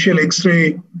initial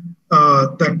X-ray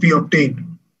that we obtained.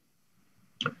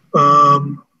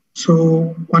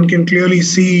 So one can clearly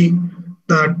see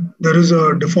that there is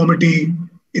a deformity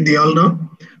in the ulna.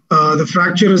 The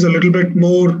fracture is a little bit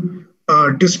more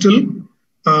distal,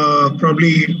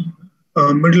 probably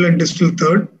middle and distal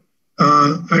third.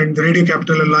 And the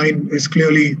radiocapitellar line is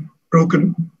clearly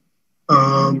broken.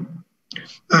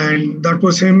 And that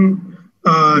was him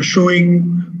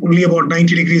showing only about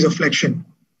 90 degrees of flexion.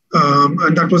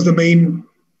 And that was the main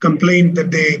complaint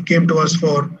that they came to us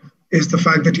for, is the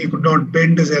fact that he could not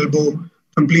bend his elbow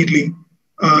completely.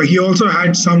 He also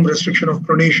had some restriction of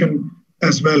pronation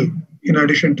as well, in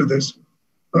addition to this.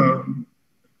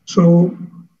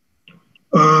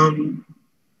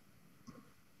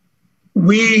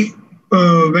 We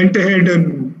went ahead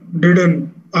and did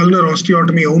an ulnar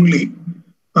osteotomy only.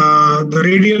 The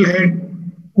radial head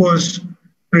was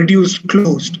reduced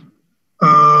closed.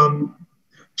 I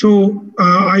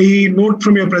note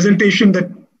from your presentation that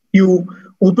you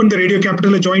opened the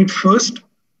radiocapitellar joint first,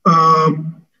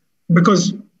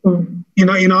 because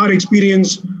in our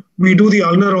experience, we do the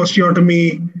ulnar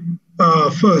osteotomy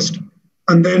first,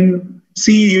 and then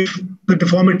see if the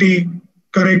deformity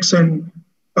corrects and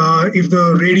if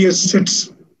the radius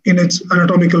sits in its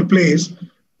anatomical place,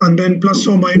 and then plus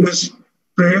or minus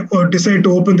or decide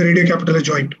to open the radiocapitellar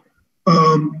joint.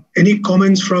 Any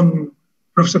comments from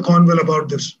Professor Cornwell about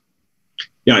this?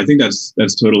 Yeah, I think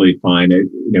that's totally fine.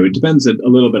 It depends a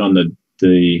little bit on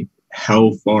the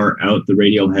how far out the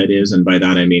radial head is, and by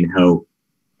that I mean how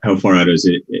far out is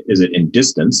it in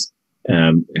distance?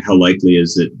 How likely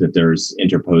is it that there's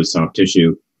interposed soft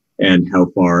tissue, and how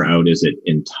far out is it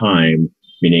in time?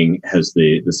 Meaning, has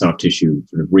the soft tissue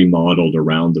sort of remodeled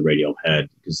around the radial head?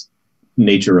 Because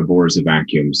nature abhors a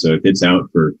vacuum. So if it's out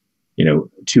for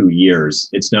 2 years,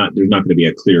 there's not going to be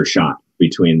a clear shot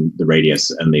between the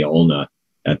radius and the ulna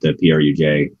at the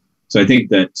PRUJ. So I think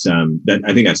that's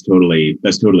totally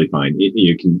fine.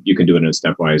 You can do it in a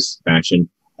stepwise fashion.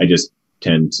 I just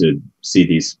tend to see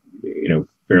these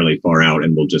fairly far out,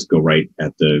 and we'll just go right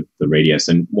at the radius.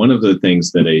 And one of the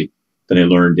things that I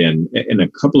learned in a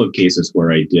couple of cases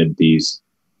where I did these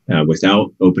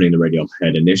without opening the radial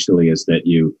head initially is that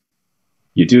you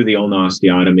do the ulnar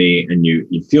osteotomy and you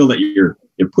feel that you're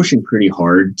pushing pretty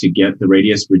hard to get the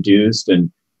radius reduced,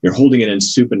 and you're holding it in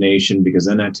supination because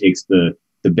then that takes the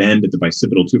bend at the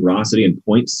bicipital tuberosity and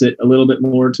points it a little bit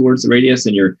more towards the radius,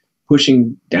 and you're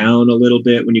pushing down a little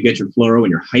bit when you get your fluoro,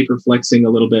 and you're hyperflexing a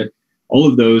little bit. All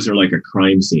of those are like a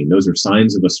crime scene. Those are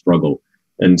signs of a struggle.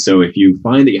 And so if you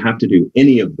find that you have to do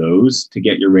any of those to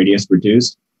get your radius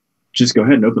reduced, just go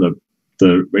ahead and open the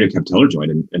the radiocapitellar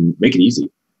joint and make it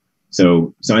easy.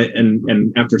 So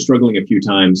and after struggling a few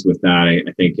times with that,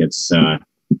 I think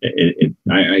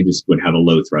I just would have a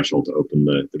low threshold to open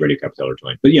the radiocapitellar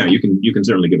joint. But yeah, you can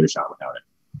certainly give it a shot without it.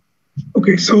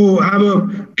 Okay, so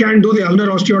can do the ulnar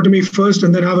osteotomy first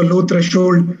and then have a low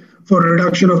threshold for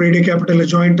reduction of radiocapitellar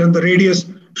joint, and the radius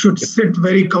should sit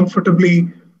very comfortably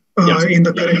in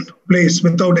the correct place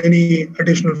without any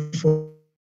additional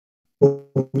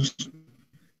force.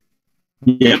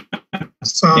 Yeah.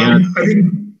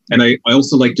 I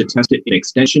also like to test it in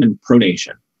extension and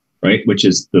pronation, right? Which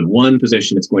is the one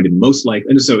position it's going to most likely,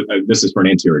 and so this is for an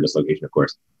anterior dislocation, of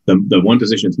course. The one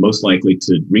position it's most likely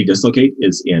to redislocate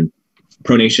is in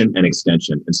pronation and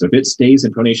extension. And so if it stays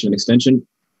in pronation and extension,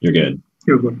 you're good.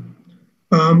 You're good.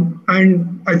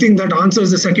 And I think that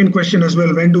answers the second question as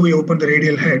well. When do we open the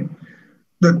radial head?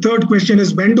 The third question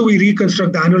is, when do we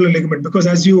reconstruct the annular ligament? Because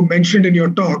as you mentioned in your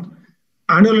talk,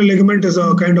 annular ligament is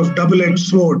a kind of double-edged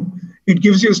sword. It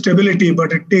gives you stability,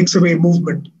 but it takes away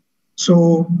movement.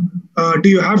 So do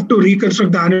you have to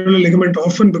reconstruct the annular ligament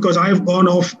often? Because I have gone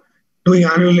off doing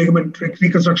annular ligament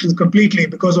reconstructions completely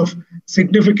because of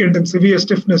significant and severe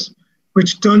stiffness,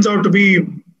 which turns out to be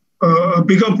a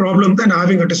bigger problem than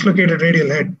having a dislocated radial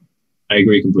head. I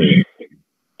agree completely.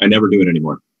 I never do it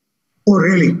anymore. Oh,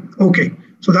 really? Okay.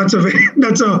 So that's a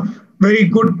very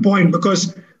good point,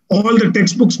 because all the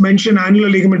textbooks mention annular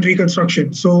ligament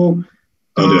reconstruction. So,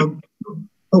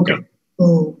 okay.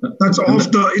 So that's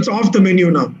it's off the menu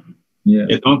now. Yeah,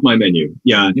 it's off my menu.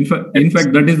 Yeah. In fact,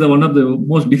 that is one of the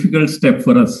most difficult step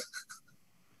for us.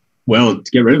 Well,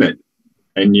 to get rid of it,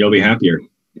 and you'll be happier.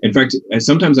 In fact,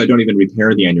 sometimes I don't even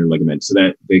repair the annular ligament. So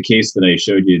that the case that I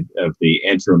showed you of the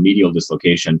anteromedial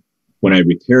dislocation, when I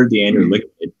repaired the annular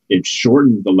ligament, it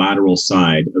shortened the lateral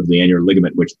side of the annular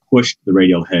ligament, which pushed the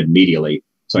radial head medially.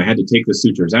 So I had to take the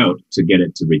sutures out to get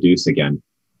it to reduce again.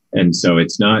 And so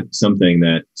it's not something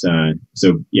that,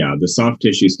 the soft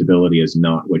tissue stability is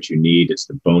not what you need. It's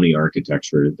the bony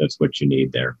architecture that's what you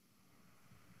need there.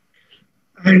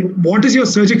 And what is your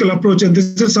surgical approach? And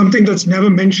this is something that's never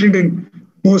mentioned in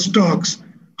most talks.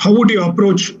 How would you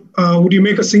approach? Would you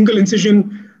make a single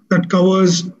incision that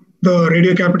covers the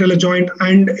radiocapitellar joint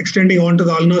and extending onto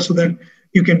the ulnar so that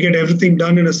you can get everything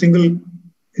done in a single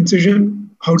incision?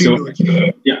 How do you do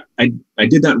it? Yeah, I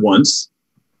did that once,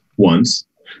 and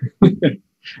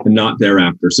not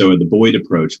thereafter. So the Boyd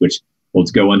approach, which will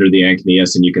go under the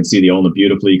anconeus, and you can see the ulna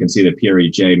beautifully, you can see the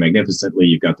PREJ magnificently,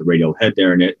 you've got the radial head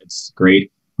there, and it's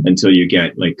great until you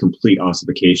get like complete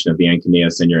ossification of the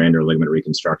anconeus and your annular ligament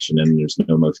reconstruction, and there's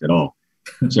no motion at all.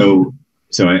 So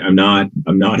I'm not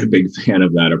a big fan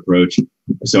of that approach.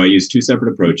 So I use two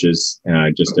separate approaches,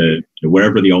 just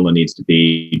wherever the ulna needs to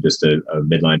be, just a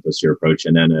midline posterior approach,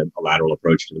 and then a lateral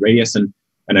approach to the radius. And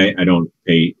I don't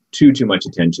pay too much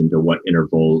attention to what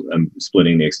interval I'm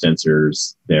splitting the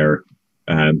extensors there.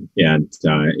 And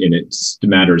it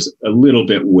matters a little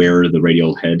bit where the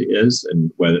radial head is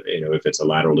and whether, if it's a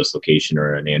lateral dislocation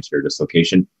or an anterior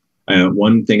dislocation.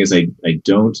 One thing is I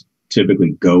don't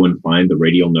typically go and find the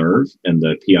radial nerve and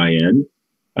the PIN.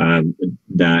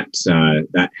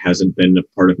 That hasn't been a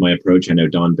part of my approach. I know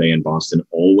Don Bay in Boston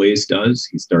always does.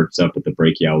 He starts up at the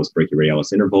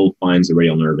brachioradialis interval, finds the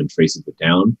radial nerve and traces it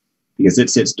down because it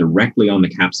sits directly on the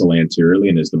capsule anteriorly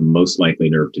and is the most likely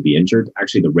nerve to be injured.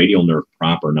 Actually, the radial nerve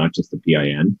proper, not just the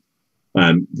PIN.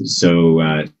 So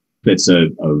it's a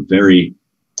very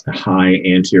high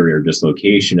anterior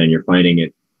dislocation and you're finding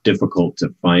it difficult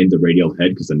to find the radial head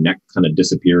because the neck kind of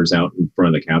disappears out in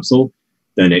front of the capsule,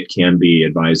 then it can be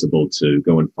advisable to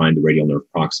go and find the radial nerve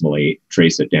proximally,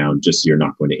 trace it down, just so you're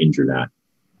not going to injure that.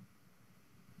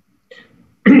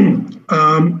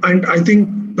 And I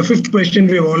think the fifth question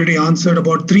we have already answered.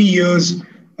 About 3 years,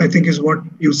 I think is what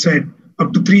you said.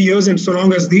 Up to 3 years, and so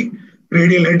long as the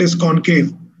radial head is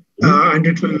concave, and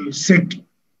it will sit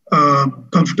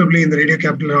comfortably in the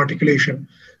radiocapitellar articulation.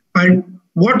 And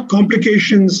what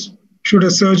complications should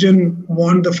a surgeon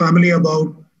warn the family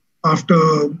about after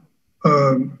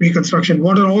reconstruction?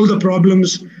 What are all the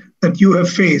problems that you have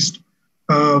faced,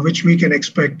 which we can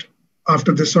expect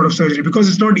after this sort of surgery? Because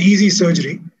it's not easy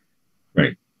surgery.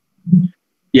 Right.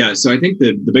 Yeah. So I think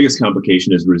the biggest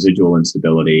complication is residual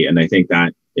instability. And I think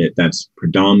that's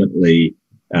predominantly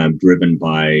driven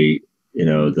by,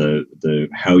 the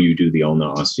how you do the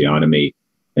ulna osteotomy.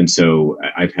 And so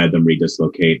I've had them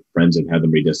redislocate, friends have had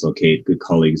them redislocate, good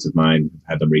colleagues of mine have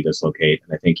had them redislocate.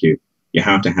 And I think you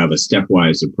have to have a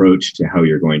stepwise approach to how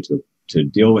you're going to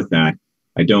deal with that.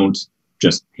 I don't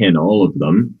just pin all of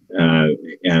them,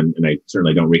 and I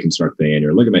certainly don't reconstruct the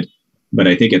annular ligament, but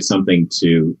I think it's something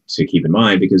to keep in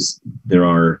mind because there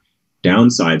are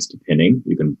downsides to pinning.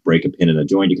 You can break a pin in a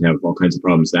joint. You can have all kinds of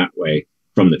problems that way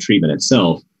from the treatment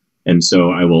itself. And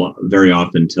so I will very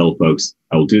often tell folks,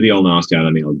 I will do the ulnar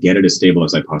osteotomy. I'll get it as stable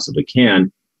as I possibly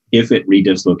can. If it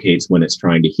redislocates when it's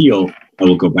trying to heal, I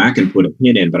will go back and put a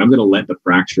pin in, but I'm going to let the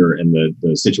fracture and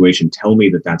the situation tell me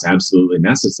that that's absolutely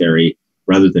necessary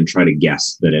rather than try to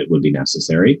guess that it would be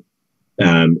necessary.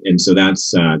 And so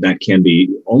that can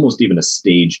be almost even a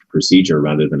staged procedure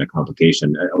rather than a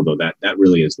complication, although that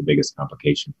really is the biggest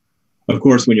complication. Of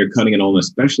course, when you're cutting an ulna,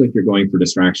 especially if you're going for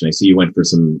distraction, I see you went for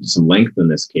some length in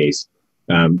this case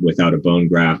without a bone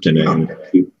graft and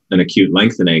an acute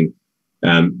lengthening.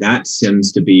 That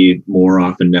tends to be more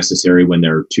often necessary when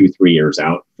they're 2-3 years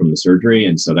out from the surgery.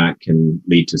 And so that can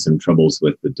lead to some troubles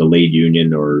with the delayed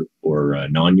union or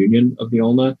non-union of the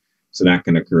ulna. So that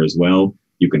can occur as well.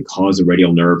 You can cause a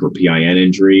radial nerve or PIN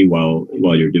injury while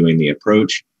you're doing the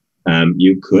approach.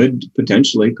 You could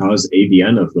potentially cause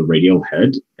AVN of the radial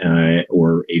head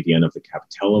or AVN of the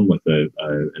capitellum with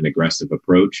an aggressive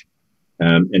approach.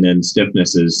 And then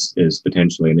stiffness is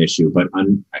potentially an issue. But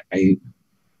I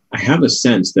have a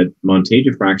sense that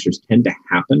Monteggia fractures tend to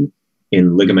happen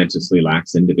in ligamentously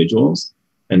lax individuals.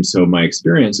 And so my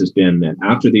experience has been that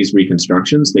after these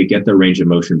reconstructions, they get their range of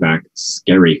motion back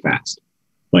scary fast.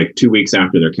 Like 2 weeks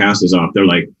after their cast is off, they're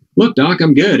like, look, doc,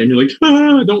 I'm good. And you're like,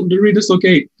 don't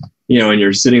redislocate. And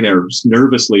you're sitting there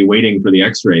nervously waiting for the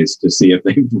x-rays to see if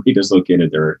they've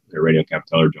redislocated their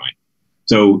radiocapitellar joint.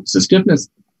 So stiffness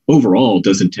overall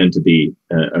doesn't tend to be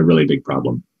a really big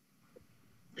problem.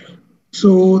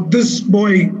 So this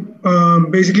boy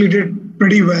basically did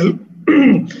pretty well.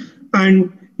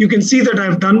 And you can see that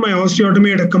I've done my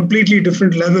osteotomy at a completely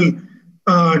different level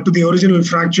to the original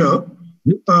fracture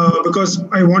because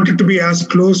I wanted to be as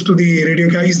close to the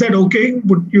radiocapitellar. Is that okay?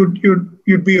 Would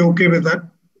you'd be okay with that?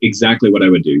 Exactly what I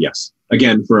would do, yes.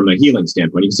 Again, from a healing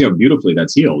standpoint, you can see how beautifully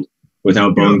that's healed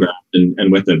without bone graft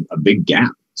and with a big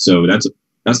gap. So that's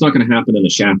not going to happen in the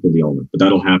shaft of the ulna, but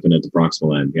that'll happen at the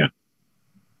proximal end, yeah.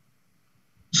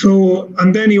 So,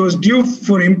 and then he was due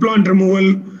for implant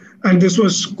removal, and this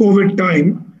was COVID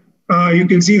time. You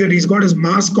can see that he's got his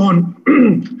mask on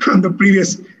the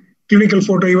previous clinical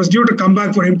photo. He was due to come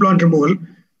back for implant removal,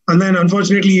 and then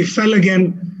unfortunately he fell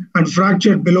again and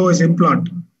fractured below his implant.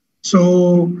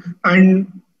 So,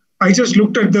 and I just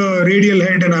looked at the radial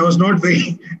head and I was not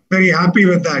very, very happy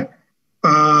with that.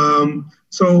 I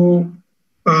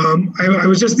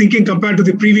was just thinking compared to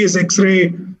the previous X-ray,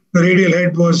 the radial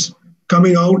head was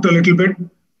coming out a little bit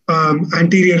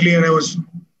anteriorly, and I was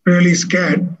really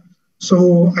scared.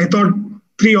 So I thought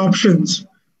 3 options: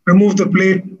 remove the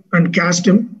plate and cast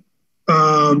him,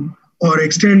 or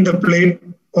extend the plate,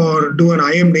 or do an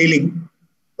IM nailing.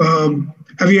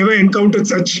 Have you ever encountered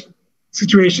such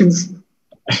situations?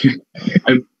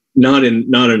 Not in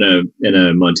a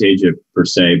Monteggia per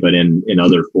se, but in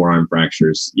other forearm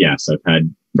fractures, yes, I've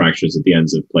had fractures at the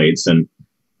ends of plates, and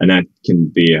that can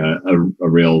be a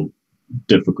real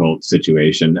difficult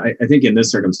situation. I think in this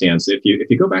circumstance, if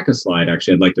you go back a slide,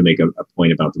 actually, I'd like to make a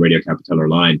point about the radiocapitellar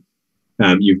line.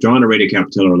 You've drawn a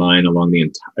radiocapitellar line along the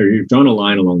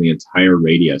entire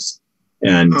radius,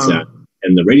 and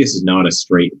the radius is not a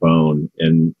straight bone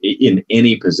in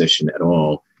any position at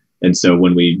all. And so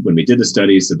when we did the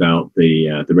studies about the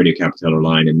radiocapitellar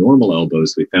line in normal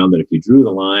elbows, we found that if you drew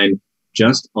the line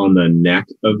just on the neck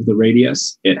of the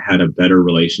radius, it had a better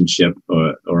relationship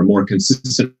or a more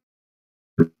consistent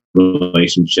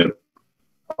relationship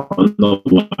on the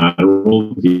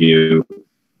lateral view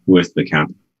with the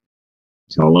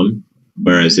capitellum.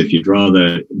 Whereas if you draw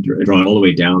it all the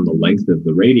way down the length of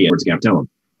the radius towards the capitellum,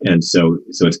 and so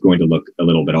it's going to look a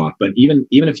little bit off. But even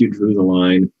if you drew the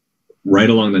line right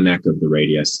along the neck of the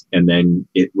radius, and then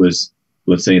it was,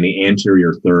 let's say, in the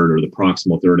anterior third or the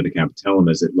proximal third of the capitellum,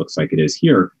 as it looks like it is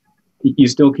here, you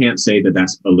still can't say that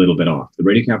that's a little bit off. The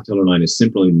radiocapitellar line is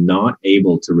simply not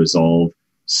able to resolve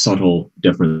subtle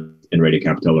difference in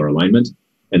radiocapitellar alignment.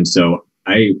 And so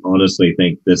I honestly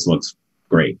think this looks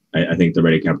great. I think the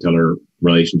radiocapitellar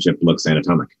relationship looks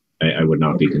anatomic. I would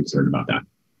not be concerned about that.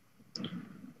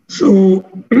 So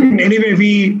anyway,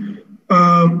 we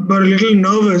were a little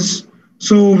nervous.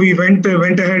 So we went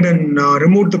ahead and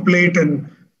removed the plate and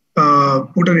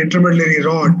put an intramedullary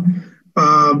rod.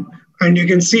 And you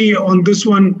can see on this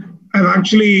one, I've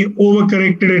actually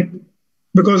overcorrected it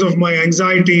because of my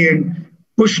anxiety and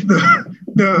pushed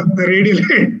the radial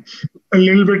head a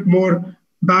little bit more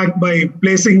back by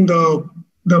placing the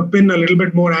pin a little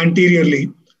bit more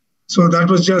anteriorly. So that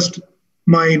was just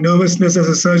my nervousness as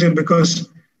a surgeon because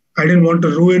I didn't want to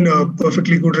ruin a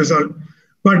perfectly good result.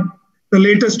 But the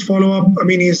latest follow-up, I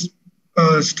mean, is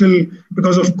still,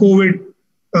 because of COVID,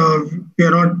 we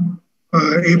are not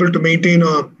able to maintain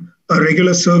a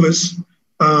regular service.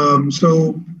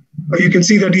 So you can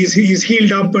see that he's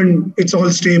healed up and it's all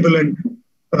stable, and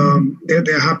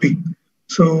they're happy.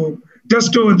 So this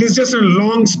is just a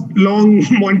long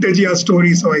Monteggia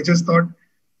story. So I just thought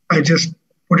I just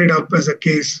put it up as a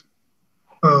case.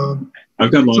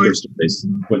 I've got longer stories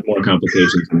with more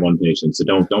complications than one patient, so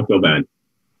don't feel bad.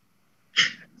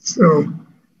 So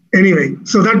anyway,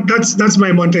 so that's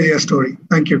my Monteggia story.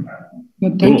 Thank you.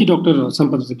 Thank you, Dr.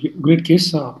 Sampath. It's a great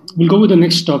case. We'll go with the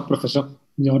next talk, Professor.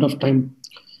 We're out of time.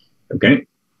 Okay.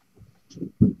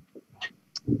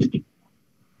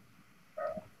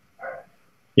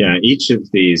 Yeah, each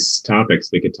of these topics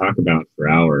we could talk about for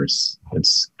hours.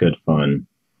 It's good fun.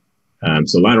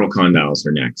 So lateral condyles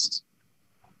are next.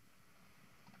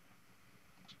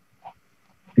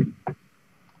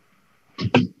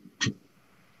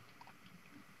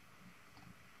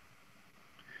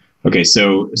 Okay,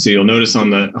 so you'll notice on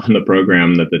the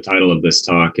program that the title of this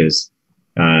talk is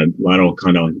lateral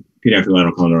condyle, pediatric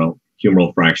lateral condyle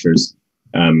humeral fractures.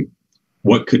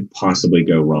 What could possibly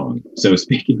go wrong? So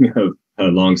speaking of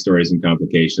long stories and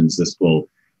complications, this will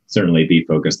certainly be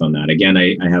focused on that. Again,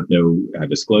 I have no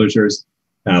disclosures.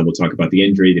 We'll talk about the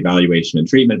injury, the evaluation, and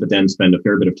treatment, but then spend a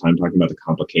fair bit of time talking about the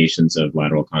complications of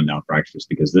lateral condyle fractures,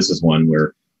 because this is one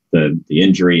where the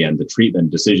injury and the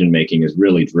treatment decision-making is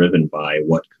really driven by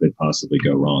what could possibly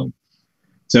go wrong.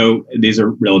 So these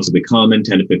are relatively common,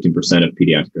 10 to 15% of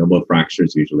pediatric elbow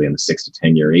fractures, usually in the 6 to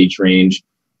 10 year age range,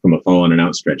 from a fall on an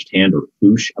outstretched hand or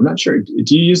foosh. I'm not sure.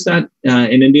 Do you use that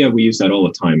in India? We use that all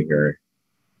the time here.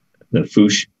 The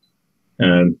foosh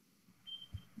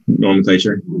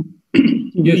nomenclature.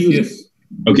 Yes.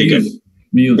 Okay, good.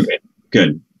 We use. Okay,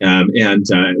 good. And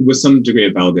with some degree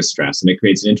of valgus stress, and it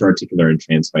creates an interarticular and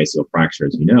transphyseal fracture,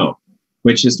 as you know,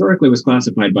 which historically was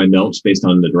classified by Milch based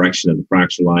on the direction of the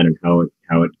fracture line and how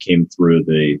it came through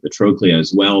the trochlea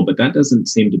as well. But that doesn't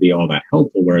seem to be all that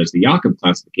helpful, whereas the Jakob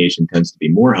classification tends to be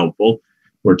more helpful,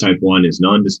 where type 1 is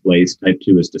non-displaced, type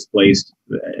 2 is displaced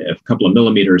a couple of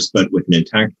millimeters, but with an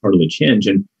intact cartilage hinge.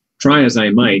 And try as I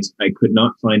might, I could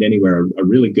not find anywhere a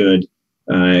really good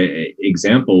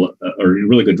example or a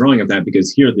really good drawing of that,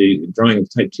 because here the drawing of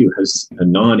type 2 has a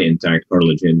non-intact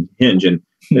cartilage hinge, and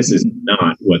this is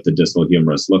not what the distal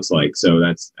humerus looks like. So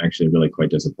that's actually really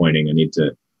quite disappointing. I need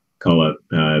to call up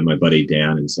my buddy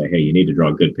Dan and say, hey, you need to draw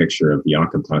a good picture of the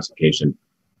Jakob classification.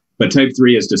 But type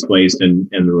 3 is displaced, and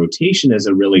the rotation is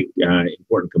a really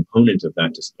important component of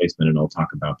that displacement, and I'll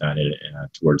talk about that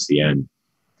towards the end.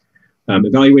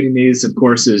 Evaluating these, of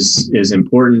course, is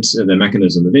important. The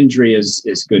mechanism of injury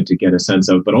is good to get a sense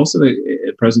of, but also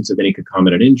the presence of any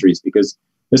concomitant injuries, because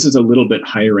this is a little bit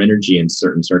higher energy in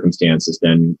certain circumstances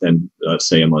than let's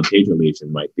say, a Monteggia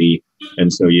lesion might be.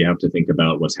 And so you have to think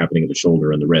about what's happening at the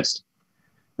shoulder and the wrist.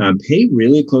 Pay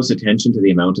really close attention to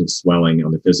the amount of swelling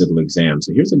on the physical exam.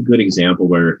 So here's a good example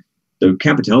where the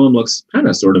capitellum looks kind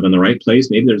of sort of in the right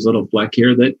place. Maybe there's a little fleck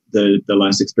here that the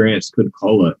less experienced could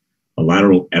call a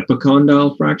lateral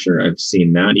epicondyle fracture. I've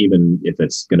seen that, even if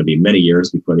it's going to be many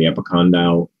years before the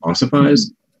epicondyle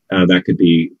ossifies, that could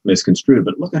be misconstrued.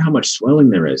 But look at how much swelling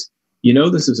there is. You know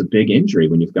this is a big injury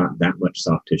when you've got that much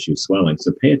soft tissue swelling.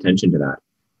 So pay attention to that.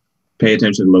 Pay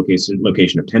attention to the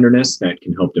location of tenderness. That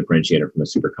can help differentiate it from a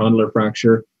supracondylar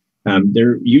fracture.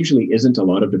 There usually isn't a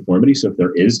lot of deformity. So if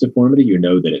there is deformity, you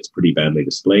know that it's pretty badly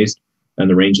displaced. And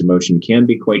the range of motion can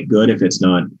be quite good if it's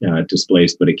not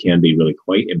displaced, but it can be really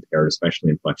quite impaired, especially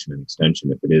in flexion and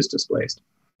extension if it is displaced.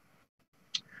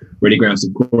 Radiographs,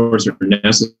 of course, are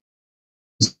necessary,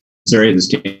 the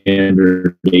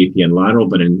standard AP and lateral,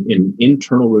 but in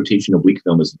internal rotation of weak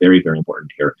film is very, very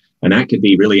important here. And that could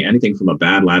be really anything from a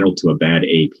bad lateral to a bad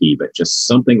AP, but just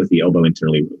something with the elbow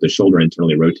internally, the shoulder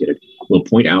internally rotated will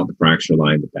point out the fracture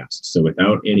line the best. So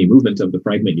without any movement of the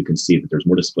fragment, you can see that there's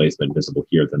more displacement visible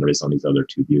here than there is on these other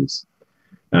two views.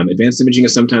 Advanced imaging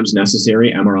is sometimes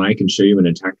necessary. MRI can show you an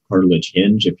intact cartilage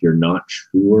hinge if you're not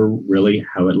sure really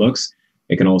how it looks.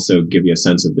 It can also give you a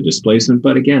sense of the displacement,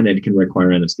 but again, it can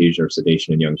require anesthesia or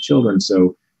sedation in young children.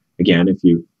 So again, if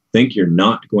you think you're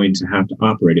not going to have to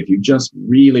operate, if you just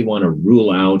really want to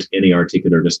rule out any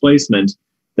articular displacement,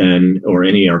 then, or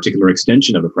any articular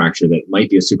extension of a fracture that might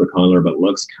be a supracondylar but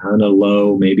looks kind of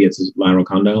low, maybe it's a lateral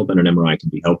condyle, then an MRI can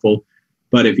be helpful.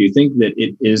 But if you think that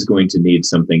it is going to need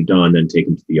something done, then take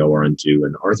them to the OR and do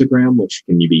an arthrogram, which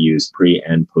can be used pre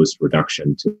and post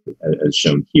reduction, as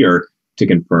shown here, to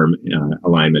confirm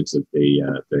alignments of the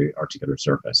articular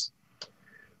surface.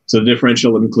 So the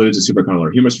differential includes a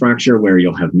supracondylar humerus fracture where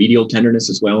you'll have medial tenderness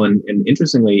as well. And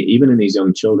interestingly, even in these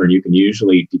young children, you can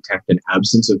usually detect an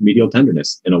absence of medial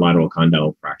tenderness in a lateral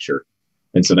condyle fracture.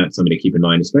 And so that's something to keep in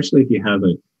mind, especially if you have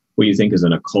what you think is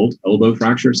an occult elbow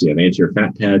fracture. So you have anterior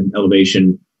fat pad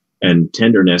elevation and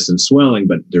tenderness and swelling,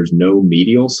 but there's no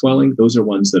medial swelling. Those are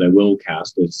ones that I will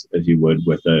cast as you would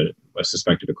with a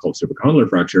suspected occult supracondylar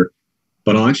fracture.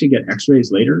 But I'll actually get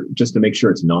x-rays later just to make sure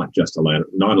it's not just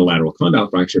not a lateral condyle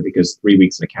fracture, because 3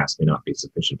 weeks in a cast may not be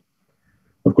sufficient.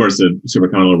 Of course, the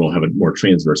supracondylar will have a more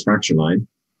transverse fracture line.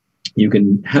 You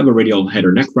can have a radial head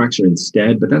or neck fracture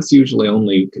instead, but that's usually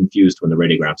only confused when the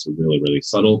radiographs are really, really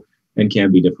subtle and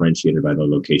can be differentiated by the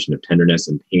location of tenderness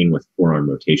and pain with forearm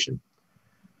rotation.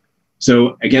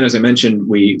 So again, as I mentioned,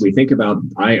 we think about,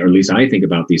 or at least I think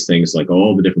about these things like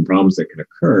all the different problems that can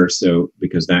occur. So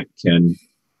because that can,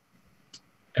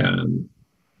 I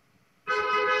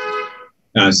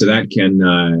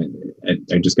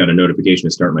just got a notification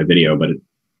to start my video, but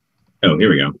oh, here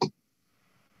we go.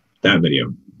 That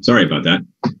video. Sorry about that.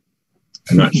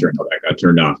 I'm not sure how that got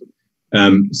turned off.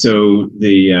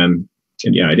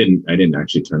 Yeah, I didn't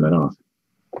actually turn that off.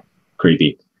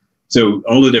 Creepy. So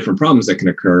all the different problems that can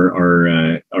occur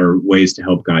are ways to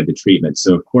help guide the treatment.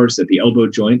 So of course, at the elbow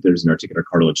joint, there's an articular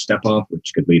cartilage step-off,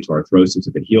 which could lead to arthrosis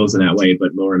if it heals in that way.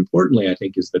 But more importantly, I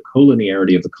think, is the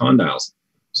collinearity of the condyles.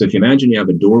 So if you imagine you have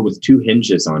a door with 2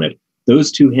 hinges on it,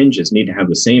 those 2 hinges need to have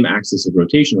the same axis of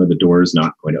rotation, or the door is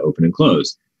not going to open and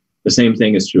close. The same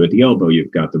thing is true at the elbow.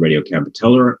 You've got the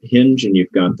radiocapitellar hinge and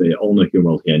you've got the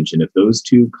ulnohumeral hinge. And if those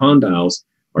 2 condyles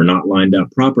are not lined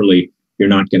up properly, you're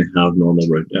not going to have normal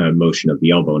motion of the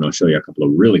elbow. And I'll show you a couple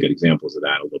of really good examples of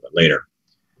that a little bit later.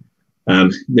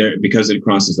 Because it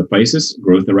crosses the physis,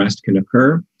 growth arrest can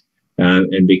occur.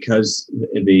 And because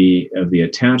of the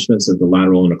attachments of the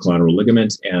lateral and collateral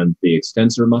ligament and the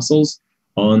extensor muscles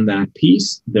on that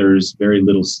piece, there's very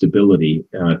little stability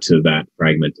to that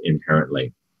fragment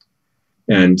inherently.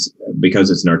 And because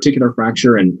it's an articular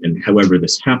fracture, and however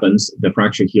this happens, the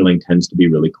fracture healing tends to be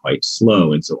really quite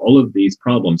slow. And so all of these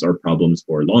problems are problems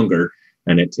for longer,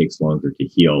 and it takes longer to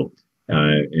heal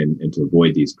and to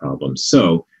avoid these problems.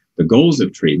 So the goals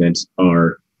of treatment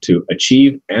are to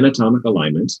achieve anatomic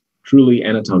alignment, truly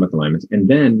anatomic alignment, and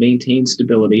then maintain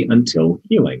stability until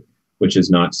healing, which is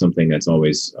not something that's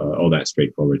always all that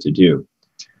straightforward to do.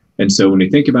 And so when we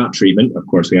think about treatment, of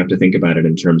course, we have to think about it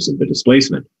in terms of the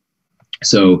displacement.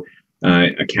 So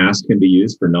a cast can be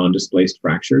used for non-displaced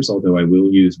fractures, although I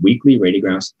will use weekly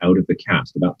radiographs out of the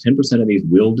cast. About 10% of these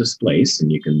will displace,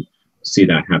 and you can see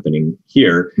that happening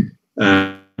here.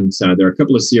 And so there are a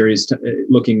couple of series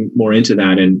looking more into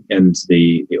that, and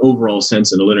the overall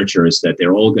sense in the literature is that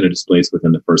they're all going to displace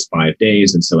within the first 5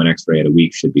 days, and so an x-ray at a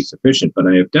week should be sufficient. But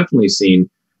I have definitely seen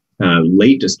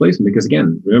late displacement because,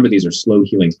 again, remember, these are slow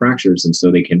healing fractures, and so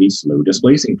they can be slow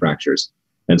displacing fractures.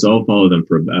 And so I'll follow them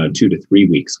for 2 to 3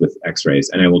 weeks with x-rays.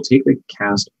 And I will take the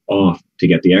cast off to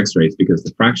get the x-rays because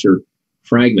the fracture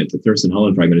fragment, the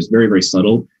Thurston-Holland fragment, is very, very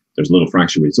subtle. There's a little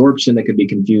fracture resorption that could be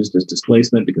confused as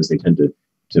displacement because they tend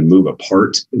to move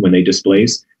apart when they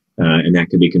displace. And that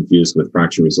can be confused with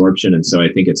fracture resorption. And so I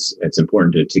think it's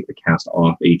important to take the cast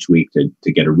off each week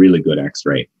to get a really good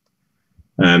x-ray.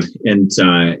 And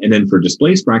then for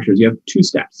displaced fractures, you have 2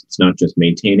 steps. It's not just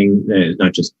maintaining,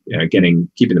 not just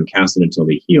keeping them casted until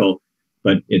they heal,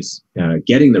 but it's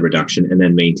getting the reduction and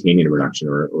then maintaining the reduction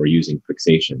or using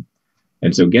fixation.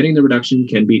 And so getting the reduction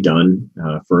can be done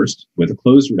first with a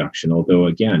closed reduction, although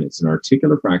again, it's an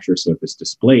articular fracture. So if it's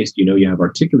displaced, you have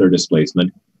articular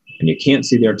displacement and you can't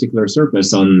see the articular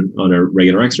surface on a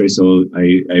regular x-ray. So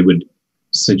I would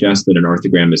suggest that an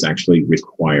arthrogram is actually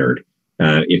required.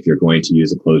 If you're going to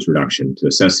use a closed reduction to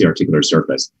assess the articular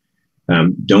surface.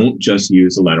 Don't just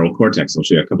use the lateral cortex. I'll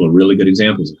show you a couple of really good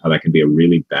examples of how that can be a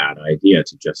really bad idea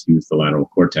to just use the lateral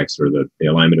cortex or the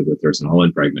alignment of the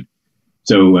Thurston-Holland fragment.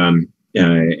 So, and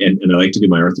I like to do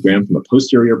my arthrogram from a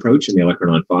posterior approach in the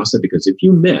olecranon fossa, because if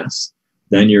you miss,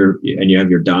 then you have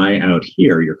your dye out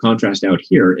here, your contrast out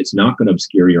here, it's not going to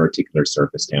obscure your articular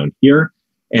surface down here.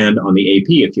 And on the AP,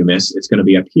 if you miss, it's going to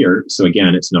be up here. So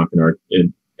again, it's not going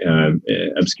to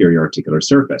obscure your articular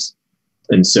surface.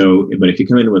 And so, but if you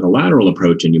come in with a lateral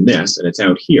approach and you miss and it's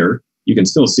out here, you can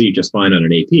still see just fine on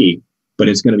an AP, but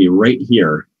it's going to be right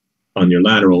here on your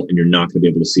lateral and you're not going to be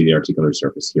able to see the articular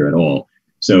surface here at all.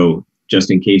 So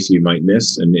just in case you might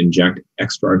miss and inject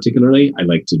extra articularly, I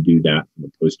like to do that from a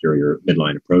posterior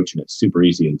midline approach, and it's super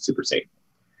easy and super safe.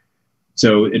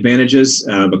 So advantages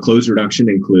of a closed reduction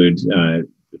include,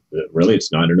 really,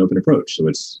 it's not an open approach. So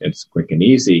it's quick and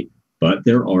easy. But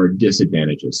there are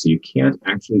disadvantages. So you can't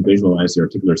actually visualize the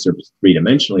articular surface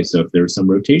 3-dimensionally. So if there's some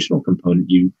rotational component,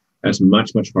 that's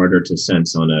much, much harder to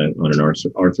sense on an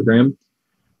arthrogram.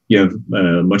 You have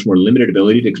much more limited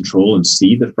ability to control and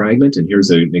see the fragment. And here's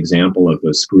an example of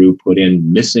a screw put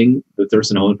in missing the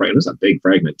Thurston Holland fragment. It's a big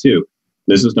fragment too.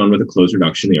 This was done with a closed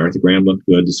reduction. The arthrogram looked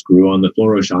good. The screw on the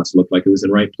fluoro shots looked like it was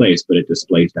in the right place, but it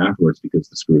displaced afterwards because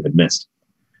the screw had missed.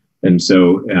 And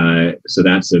so,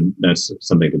 that's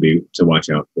something to watch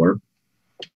out for.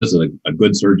 This is a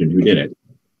good surgeon who did it,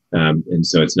 and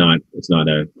so it's not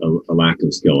a lack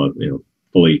of skill of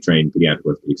fully trained pediatric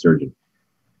orthopedic surgeon.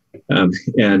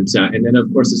 And then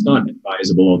of course it's not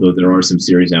advisable, although there are some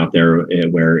series out there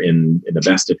where in the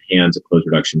best of hands a closed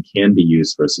reduction can be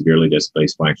used for a severely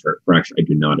displaced fracture. I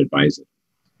do not advise it.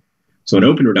 So an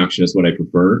open reduction is what I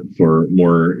prefer for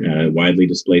more widely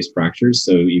displaced fractures.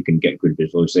 So you can get good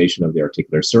visualization of the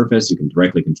articular surface. You can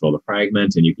directly control the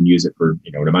fragment, and you can use it for,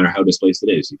 no matter how displaced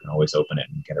it is, you can always open it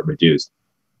and get it reduced.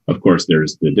 Of course,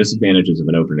 there's the disadvantages of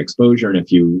an open exposure. And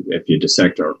if you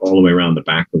dissect all the way around the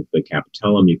back of the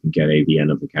capitellum, you can get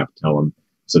AVN of the capitellum.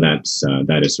 So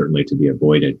that is certainly to be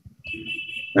avoided.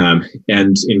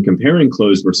 And in comparing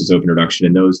closed versus open reduction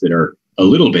in those that are a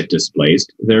little bit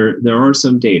displaced, there are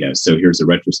some data. So here's a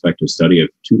retrospective study of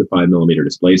 2 to 5 millimeter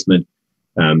displacement,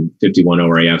 51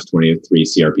 ORIFs, 23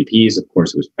 CRPPs. Of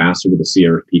course, it was faster with the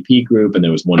CRPP group, and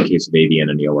there was one case of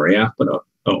AVN in the ORIF,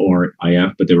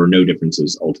 but there were no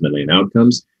differences ultimately in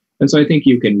outcomes. And so I think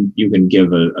you can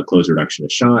give a closed reduction a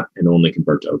shot and only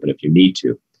convert to open if you need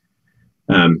to.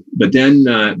 But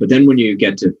then when you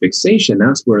get to fixation,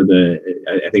 that's where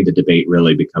I think the debate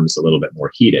really becomes a little bit more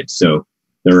heated. So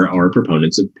there are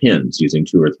proponents of pins, using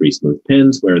 2 or 3 smooth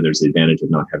pins, where there's the advantage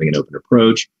of not having an open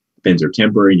approach. Pins are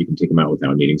temporary, and you can take them out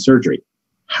without needing surgery.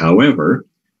 However,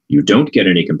 you don't get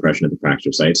any compression at the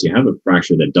fracture sites. You have a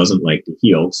fracture that doesn't like to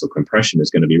heal, so compression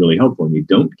is going to be really helpful, and you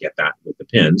don't get that with the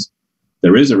pins.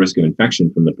 There is a risk of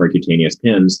infection from the percutaneous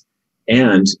pins,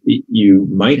 and you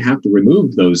might have to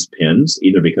remove those pins,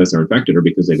 either because they're infected or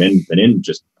because they've been in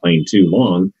just plain too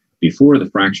long before the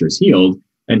fracture is healed.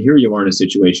 And here you are in a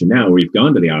situation now where you've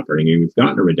gone to the operating room, you've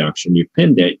gotten a reduction, you've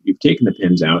pinned it, you've taken the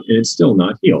pins out, and it's still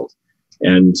not healed.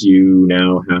 And you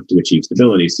now have to achieve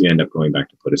stability, so you end up going back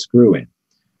to put a screw in.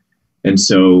 And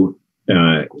so so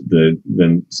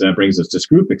that brings us to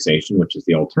screw fixation, which is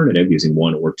the alternative, using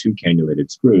 1 or 2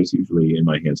 cannulated screws, usually in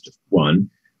my hands just 1,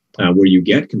 where you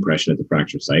get compression at the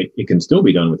fracture site. It can still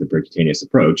be done with a percutaneous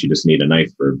approach. You just need a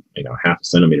knife for half a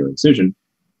centimeter incision.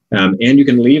 And you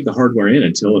can leave the hardware in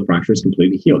until the fracture is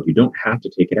completely healed. You don't have to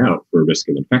take it out for risk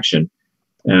of infection.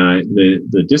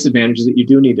 The disadvantage is that you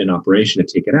do need an operation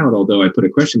to take it out, although I put a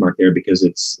question mark there because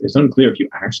it's unclear if you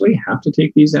actually have to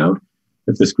take these out.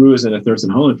 If the screw is in a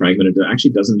Thurston Holland fragment, it actually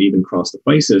doesn't even cross the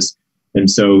physis. And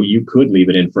so you could leave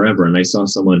it in forever. And I saw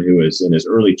someone who was in his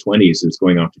early 20s who was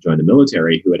going off to join the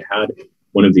military who had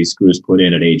one of these screws put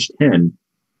in at age 10,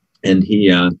 and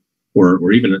he,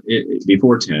 or even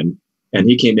before 10, and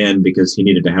he came in because he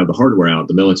needed to have the hardware out.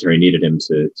 The military needed him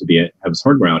to have his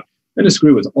hardware out. And the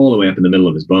screw was all the way up in the middle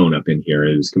of his bone up in here.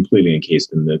 It was completely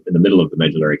encased in the middle of the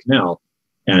medullary canal.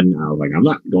 And I was like, I'm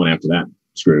not going after that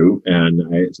screw, and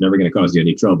it's never going to cause you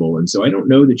any trouble. And so I don't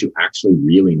know that you actually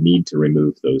really need to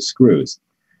remove those screws.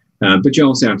 But you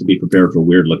also have to be prepared for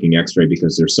weird looking x-ray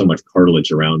because there's so much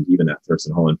cartilage around even that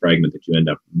Thurston Holland fragment that you end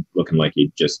up looking like you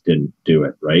just didn't do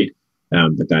it, right?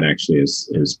 But that actually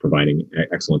is providing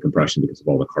excellent compression because of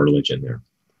all the cartilage in there.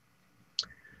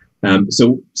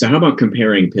 So how about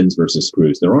comparing pins versus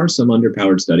screws? There are some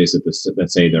underpowered studies that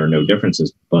say there are no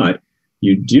differences, but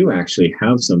you do actually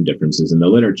have some differences in the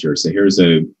literature. So here's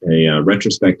a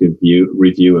retrospective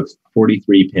review of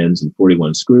 43 pins and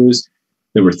 41 screws.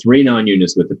 There were 3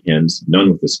 non-units with the pins,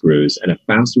 none with the screws, and a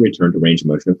faster return to range of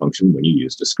motion and function when you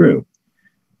used a screw.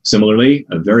 Similarly,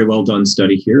 a very well done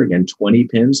study here, again, 20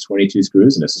 pins, 22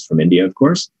 screws, and this is from India, of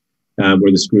course,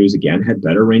 where the screws, again, had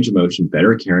better range of motion,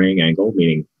 better carrying angle,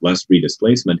 meaning less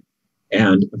redisplacement,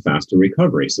 and a faster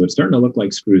recovery. So it's starting to look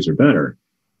like screws are better.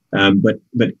 But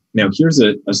now here's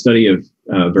a study of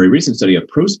a very recent study, a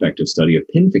prospective study of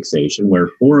pin fixation, where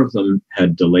 4 of them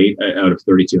had delayed, out of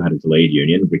 32 had a delayed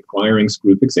union, requiring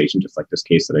screw fixation, just like this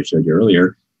case that I showed you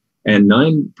earlier. And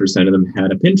 9% of them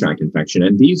had a pin tract infection,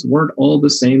 and these weren't all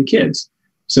the same kids.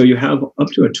 So you have up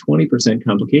to a 20%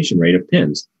 complication rate of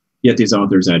pins. Yet these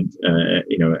authors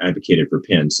advocated for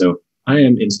pins. So I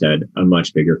am instead a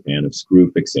much bigger fan of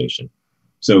screw fixation.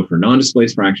 So for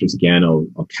non-displaced fractures, again, I'll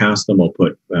cast them. I'll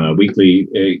put get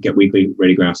weekly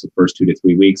radiographs the first 2 to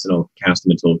 3 weeks, and I'll cast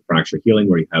them until fracture healing,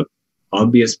 where you have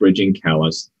obvious bridging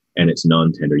callus and it's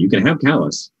non-tender. You can have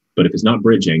callus, but if it's not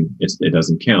bridging, it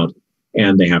doesn't count.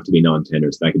 And they have to be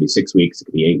non-tender. So that could be 6 weeks, it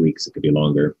could be 8 weeks, it could be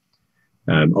longer.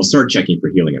 I'll start checking for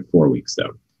healing at 4 weeks,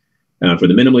 though. For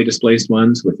the minimally displaced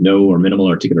ones with no or minimal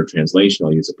articular translation,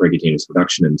 I'll use a percutaneous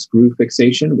reduction and screw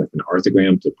fixation with an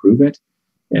arthrogram to prove it.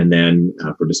 And then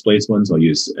for displaced ones, I'll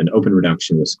use an open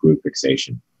reduction with screw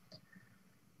fixation.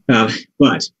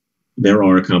 But there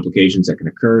are complications that can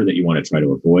occur that you want to try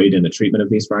to avoid in the treatment of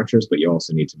these fractures, but you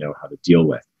also need to know how to deal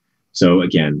with. So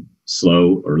again,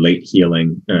 slow or late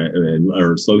healing,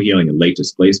 or slow healing and late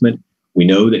displacement. We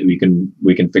know that we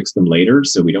can fix them later,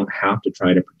 so we don't have to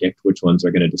try to predict which ones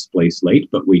are going to displace late,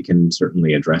 but we can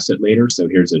certainly address it later. So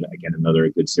here's again another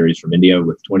good series from India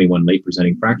with 21 late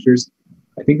presenting fractures.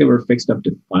 I think they were fixed up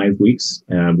to 5 weeks,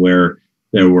 where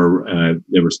there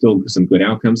were still some good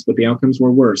outcomes, but the outcomes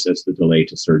were worse as the delay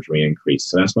to surgery increased.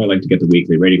 So that's why I like to get the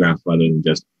weekly radiographs rather than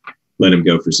just let them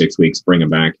go for 6 weeks, bring them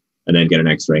back, and then get an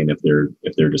X-ray. And if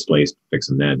they're displaced, fix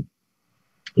them then.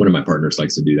 One of my partners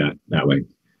likes to do that way.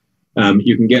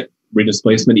 You can get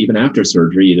redisplacement even after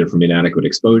surgery, either from inadequate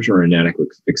exposure or inadequate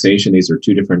fixation. These are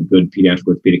two different good pediatric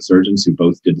orthopedic surgeons who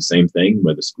both did the same thing,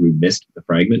 where the screw missed the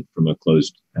fragment from a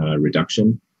closed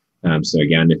reduction. So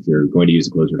again, if you're going to use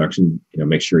a closed reduction,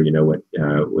 make sure you know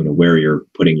where you're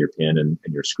putting your pin and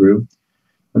your screw.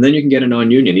 And then you can get a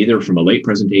non-union either from a late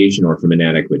presentation or from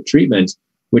inadequate treatment,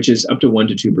 which is up to 1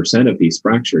 to 2% of these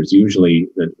fractures, usually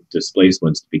the displaced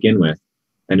ones to begin with.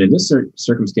 And in this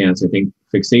circumstance, I think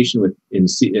fixation with in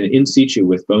situ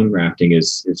with bone grafting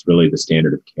is really the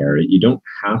standard of care. You don't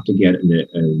have to get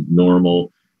a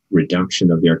normal reduction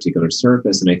of the articular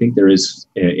surface. And I think there is,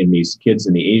 in these kids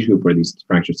in the age group where these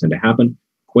fractures tend to happen,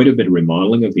 quite a bit of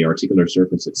remodeling of the articular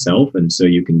surface itself. And so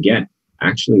you can get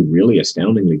actually really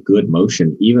astoundingly good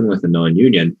motion, even with a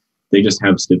non-union. They just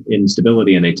have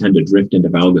instability and they tend to drift into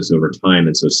valgus over time.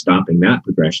 And so stopping that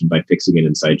progression by fixing it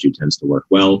in situ tends to work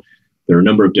well. There are a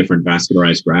number of different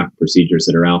vascularized graft procedures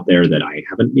that are out there that I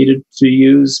haven't needed to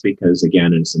use because,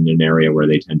 again, it's in an area where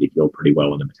they tend to heal pretty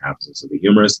well in the metaphysis of the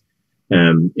humerus.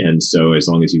 And so as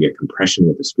long as you get compression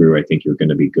with the screw, I think you're going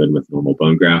to be good with normal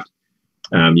bone graft.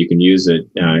 You can use it,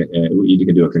 you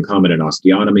can do a concomitant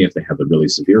osteotomy if they have a really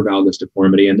severe valgus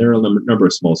deformity. And there are a number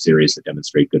of small series that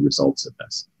demonstrate good results of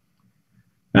this.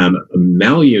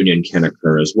 Malunion can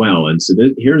occur as well. And so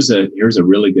here's a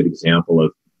really good example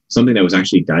of something that was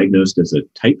actually diagnosed as a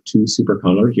type 2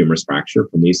 supracondylar humerus fracture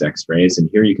from these x-rays. And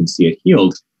here you can see it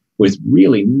healed with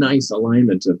really nice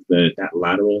alignment of that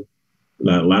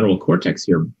lateral cortex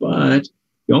here. But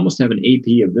you almost have an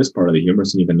AP of this part of the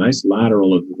humerus, and you have a nice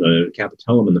lateral of the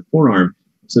capitellum in the forearm.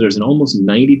 So there's an almost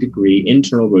 90-degree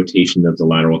internal rotation of the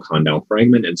lateral condyle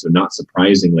fragment. And so not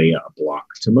surprisingly, a block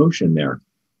to motion there.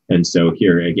 And so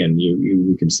here, again,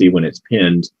 you can see when it's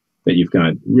pinned that you've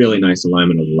got really nice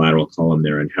alignment of the lateral column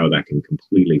there and how that can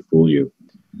completely fool you.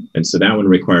 And so that one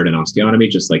required an osteotomy,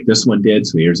 just like this one did.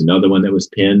 So here's another one that was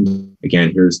pinned.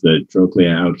 Again, here's the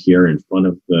trochlea out here in front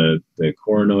of the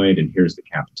coronoid, and here's the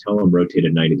capitellum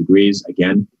rotated 90 degrees.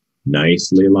 Again,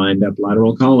 nicely lined up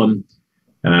lateral column.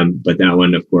 But that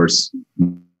one, of course,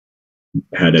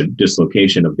 had a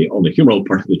dislocation of the humeral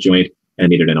part of the joint and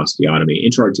needed an osteotomy,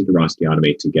 intra-articular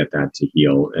osteotomy, to get that to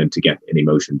heal and to get any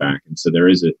motion back. And so there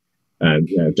is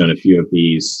I've done a few of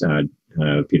these.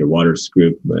 Peter Waters'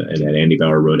 group that Andy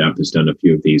Bauer wrote up has done a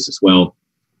few of these as well.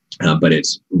 But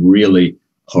it's really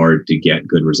hard to get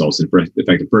good results. In fact,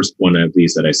 the first one of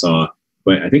these that I saw,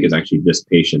 but I think it's actually this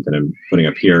patient that I'm putting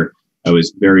up here. I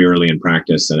was very early in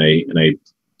practice, and I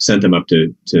sent them up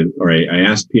I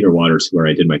asked Peter Waters, where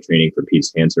I did my training for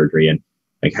Pete's hand surgery, and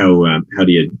like how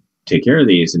do you take care of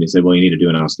these? And he said, well, you need to do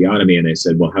an osteotomy. And I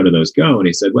said, well, how do those go? And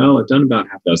he said, well, I've done about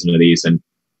half a dozen of these, and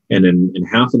in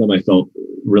half of them I felt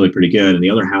really pretty good, and the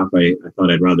other half I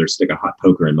thought I'd rather stick a hot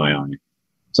poker in my eye.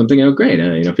 So I'm thinking, oh great,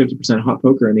 50% hot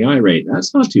poker in the eye rate,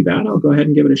 that's not too bad. I'll go ahead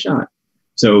and give it a shot.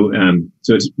 So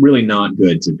it's really not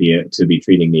good to be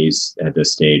treating these at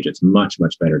this stage. It's much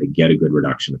better to get a good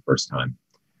reduction the first time.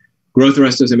 Growth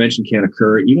arrest, as I mentioned, can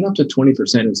occur even up to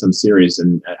 20% in some series,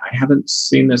 and I haven't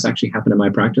seen this actually happen in my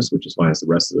practice, which is why the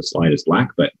rest of the slide is black.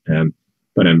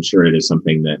 But I'm sure it is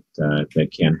something that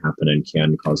can happen and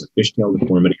can cause a fishtail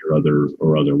deformity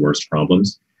or other worse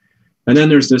problems. And then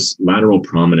there's this lateral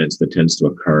prominence that tends to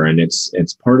occur, and it's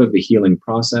part of the healing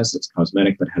process. It's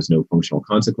cosmetic, but has no functional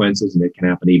consequences, and it can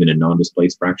happen even in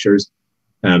non-displaced fractures.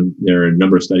 There are a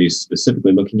number of studies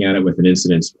specifically looking at it with an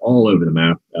incidence all over the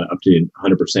map, up to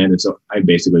 100%. And so I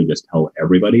basically just tell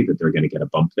everybody that they're going to get a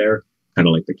bump there, kind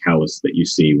of like the callus that you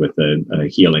see with a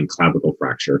healing clavicle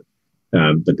fracture,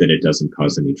 but that it doesn't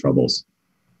cause any troubles.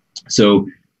 So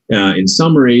in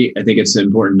summary, I think it's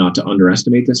important not to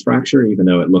underestimate this fracture, even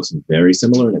though it looks very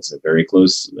similar and it's a very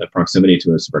close proximity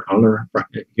to a supracondylar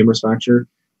humerus fracture.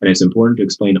 And it's important to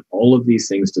explain all of these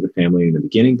things to the family in the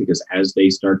beginning, because as they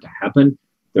start to happen,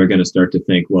 they're going to start to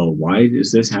think, well, why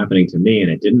is this happening to me?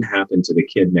 And it didn't happen to the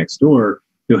kid next door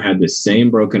who had the same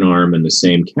broken arm and the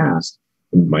same cast,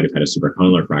 who might have had a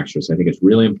supracondylar fracture. So I think it's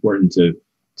really important to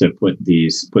put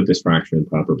this fracture in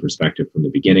proper perspective from the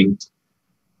beginning.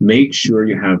 Make sure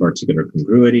you have articular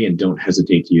congruity and don't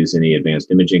hesitate to use any advanced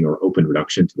imaging or open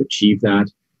reduction to achieve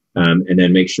that. And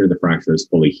then make sure the fracture is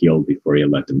fully healed before you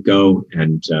let them go.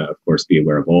 And of course, be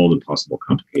aware of all the possible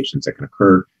complications that can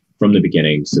occur from the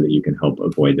beginning so that you can help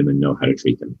avoid them and know how to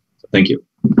treat them. So thank you.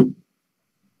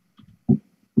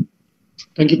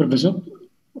 Thank you, Professor.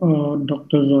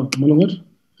 Dr. Manohar?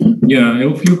 Yeah, I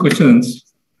have a few questions.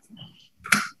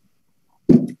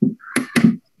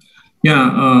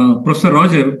 Yeah, Professor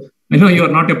Roger, I know you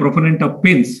are not a proponent of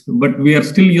pins, but we are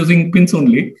still using pins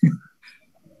only.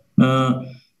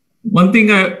 One thing,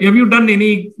 have you done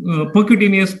any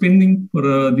percutaneous pinning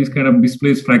for these kind of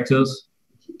displaced fractures?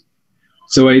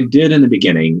 So I did in the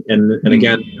beginning, and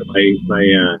again,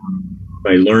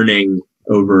 my learning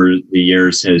over the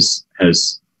years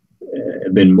has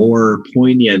been more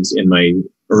poignant in my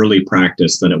early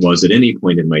practice than it was at any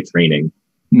point in my training.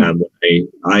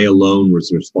 I alone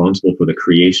was responsible for the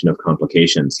creation of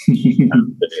complications.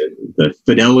 The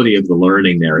fidelity of the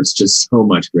learning there is just so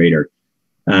much greater.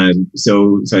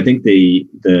 So I think the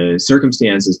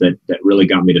circumstances that really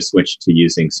got me to switch to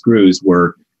using screws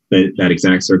were that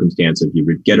exact circumstance of you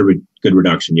get a good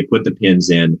reduction, you put the pins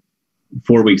in,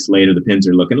 4 weeks later, the pins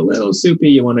are looking a little soupy,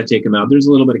 you want to take them out. There's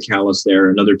a little bit of callus there.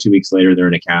 Another 2 weeks later, they're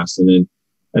in a cast, and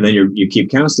then you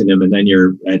keep casting them, and then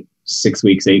you're at 6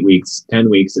 weeks, 8 weeks, 10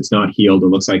 weeks, it's not healed. It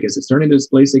looks like, is it starting to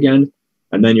displace again?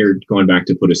 And then you're going back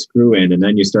to put a screw in, and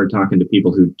then you start talking to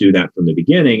people who do that from the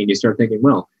beginning, and you start thinking,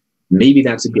 well, maybe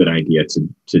that's a good idea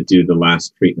to do the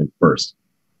last treatment first.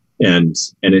 And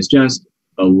it's just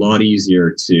a lot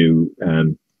easier to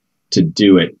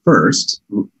do it first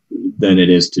than it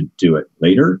is to do it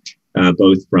later,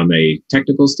 both from a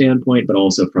technical standpoint, but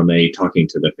also from a talking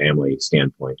to the family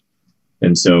standpoint.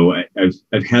 And so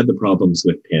I've had the problems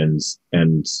with pins,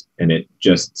 and it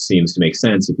just seems to make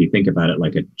sense if you think about it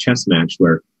like a chess match,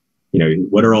 where, you know,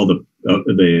 what are all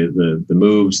the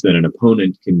moves that an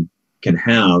opponent can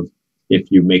have if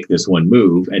you make this one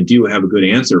move, and do you have a good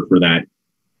answer for that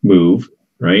move,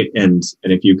 right? And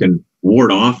if you can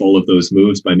ward off all of those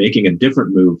moves by making a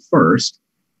different move first,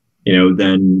 you know,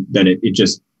 then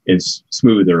it's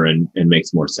smoother and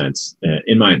makes more sense,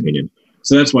 in my opinion.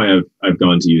 So that's why I've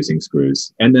gone to using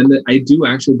screws. And then I do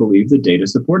actually believe the data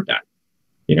support that.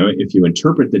 You know, if you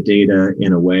interpret the data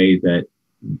in a way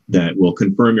that will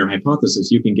confirm your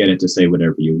hypothesis, you can get it to say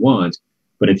whatever you want.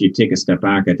 But if you take a step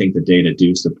back, I think the data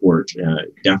do support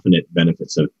definite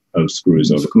benefits of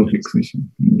screws over screw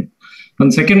fixation. Yeah.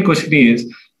 And second question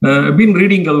is, I've been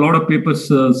reading a lot of papers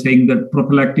saying that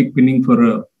prophylactic pinning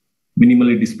for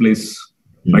minimally displaced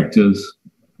fractures.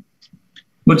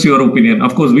 What's your opinion?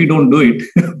 Of course, we don't do it.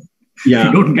 Yeah,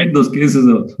 we don't get those cases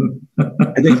of.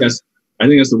 I think that's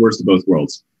the worst of both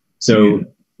worlds. So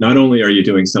not only are you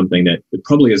doing something that it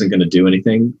probably isn't going to do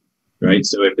anything, right?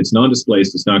 So if it's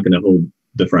non-displaced, it's not going to hold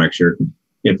the fracture.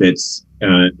 If it's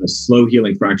a slow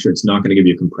healing fracture, it's not going to give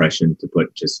you compression to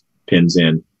put just pins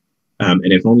in.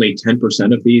 And if only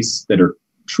 10% of these that are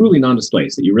truly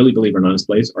non-displaced, that you really believe are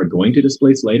non-displaced, are going to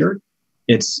displace later,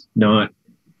 it's not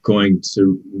going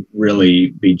to really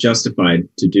be justified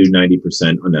to do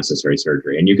 90% unnecessary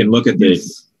surgery. And you can look at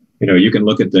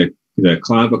the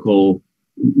clavicle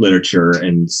literature,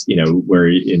 and, you know, where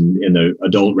in the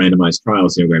adult randomized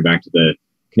trials, you know, going back to the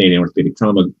Canadian Orthopaedic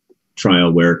Trauma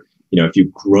trial, where, you know, if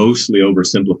you grossly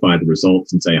oversimplify the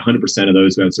results and say 100% of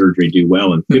those who have surgery do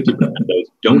well and 50% of those who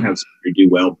don't have surgery do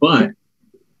well, but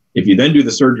if you then do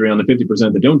the surgery on the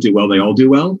 50% that don't do well, they all do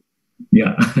well.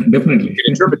 Yeah, definitely. You can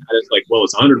interpret that as like, well,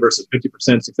 it's 100 versus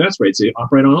 50% success rate, so you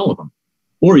operate on all of them.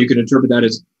 Or you could interpret that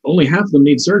as only half of them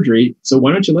need surgery, so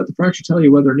why don't you let the fracture tell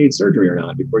you whether it needs surgery or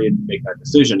not before you make that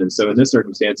decision? And so in this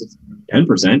circumstance, it's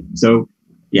 10%. So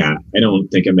yeah, I don't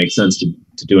think it makes sense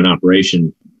to do an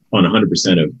operation on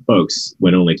 100% of folks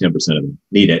when only 10% of them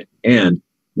need it, and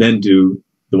then do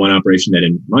the one operation that,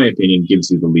 in my opinion,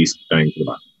 gives you the least bang for the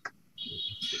buck.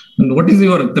 And what is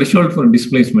your threshold for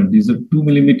displacement? Is it 2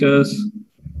 millimeters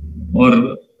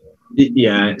or?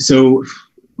 Yeah, so.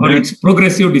 Or it's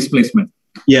progressive displacement?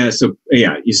 Yeah, so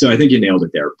I think you nailed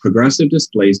it there. Progressive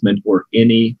displacement or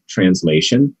any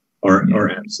translation are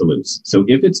absolutes. So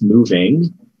if it's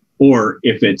moving or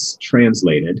if it's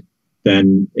translated,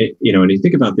 then, and you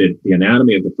think about the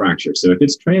anatomy of the fracture. So if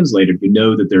it's translated, you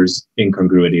know that there's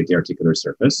incongruity at the articular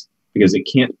surface because it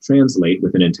can't translate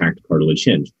with an intact cartilage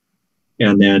hinge.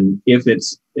 And then if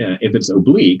it's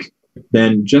oblique,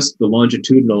 then just the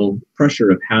longitudinal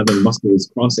pressure of having muscles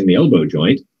crossing the elbow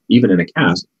joint, even in a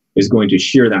cast, is going to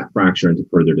shear that fracture into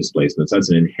further displacement. So that's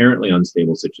an inherently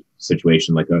unstable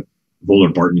situation, like a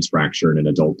volar Barton's fracture in an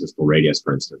adult distal radius,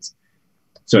 for instance.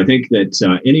 So I think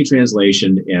that any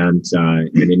translation and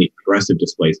any progressive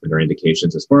displacement are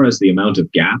indications. As far as the amount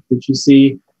of gap that you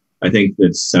see, I think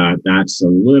that's a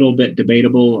little bit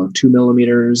debatable. 2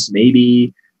 millimeters,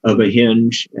 maybe, of a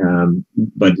hinge,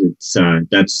 but it's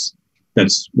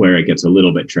that's where it gets a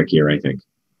little bit trickier, I think.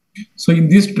 So in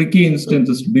these tricky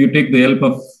instances, do you take the help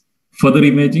of further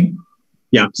imaging?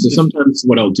 Yeah. So sometimes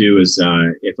what I'll do is,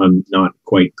 if I'm not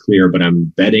quite clear, but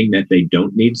I'm betting that they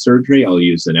don't need surgery, I'll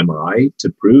use an MRI to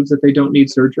prove that they don't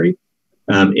need surgery.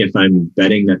 If I'm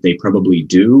betting that they probably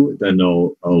do, then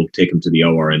I'll take them to the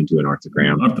OR and do an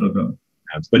arthrogram.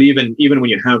 But even when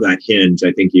you have that hinge,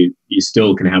 I think you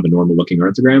still can have a normal looking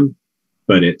arthrogram.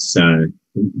 But so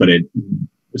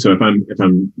if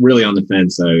I'm really on the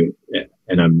fence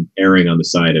and I'm erring on the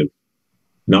side of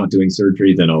not doing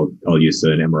surgery, then I'll use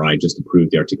an MRI just to prove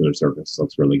the articular surface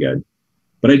looks really good.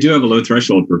 But I do have a low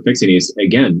threshold for fixing these,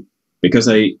 again, because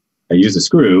I use a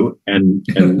screw and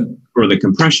for the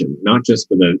compression, not just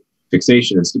for the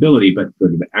fixation and stability, but for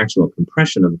the actual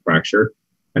compression of the fracture.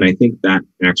 And I think that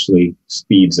actually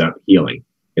speeds up healing.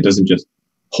 It doesn't just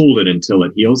hold it until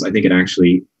it heals. I think it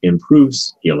actually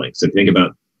improves healing. So think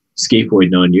about scaphoid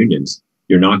non-unions.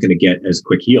 You're not going to get as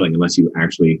quick healing unless you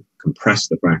actually compress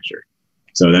the fracture.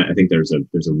 So that, I think there's a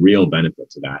real benefit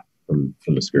to that from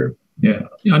the screw. Yeah,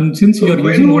 and since you're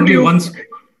using only once.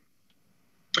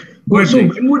 So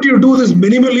when would you do this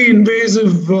minimally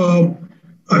invasive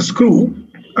screw,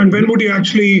 and when would you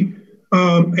actually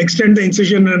extend the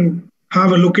incision and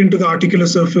have a look into the articular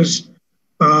surface?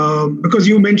 Because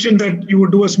you mentioned that you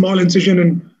would do a small incision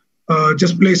and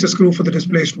just place a screw for the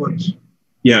displaced ones.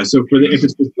 Yeah, so if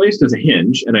it's displaced as a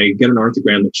hinge, and I get an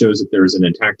arthrogram that shows that there's an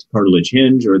intact cartilage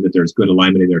hinge or that there's good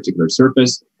alignment of the articular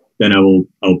surface, then I'll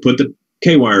put the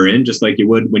K-wire in just like you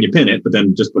would when you pin it, but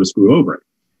then just put a screw over it,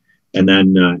 and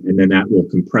then that will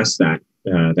compress that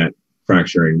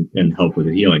fracture and help with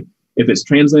the healing. If it's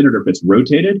translated or if it's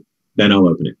rotated, then I'll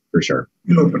open it for sure.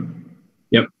 You'll open.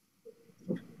 Yep.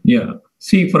 Yeah.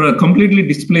 See, for a completely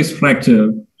displaced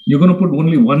fracture, you're going to put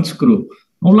only one screw.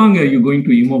 How long are you going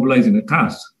to immobilize in a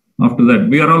cast after that?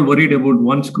 We are all worried about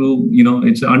one screw.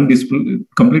 It's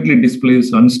completely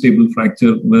displaced, unstable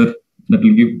fracture where that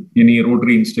will give any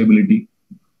rotary instability.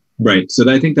 Right. So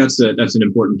I think that's an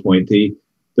important point. The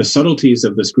subtleties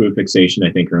of the screw fixation,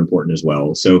 I think, are important as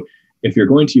well. So if you're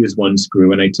going to use one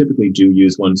screw, and I typically do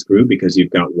use one screw because you've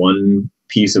got one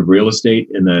piece of real estate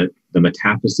in the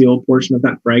metaphyseal portion of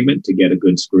that fragment to get a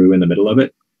good screw in the middle of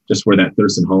it, just where that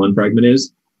Thurston-Holland fragment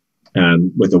is.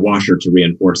 With a washer to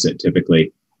reinforce it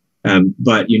typically.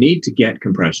 But you need to get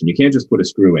compression. You can't just put a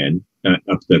screw in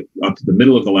up to the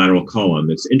middle of the lateral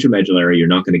column. It's intramedullary. You're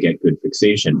not going to get good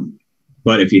fixation.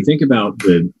 But if you think about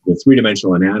the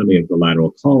three-dimensional anatomy of the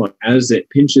lateral column, as it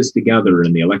pinches together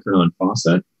in the olecranon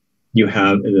fossa, you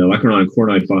have the olecranon and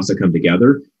coronoid fossa come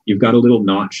together. You've got a little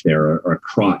notch there, or a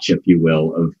crotch, if you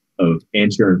will, of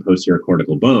anterior and posterior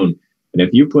cortical bone. And if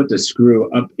you put the screw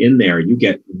up in there, you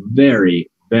get very,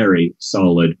 very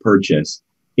solid purchase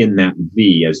in that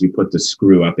V as you put the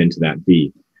screw up into that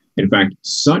V. In fact,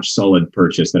 such solid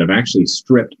purchase that I've actually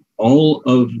stripped all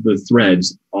of the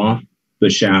threads off the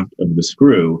shaft of the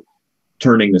screw,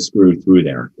 turning the screw through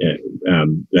there.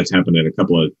 That's happened a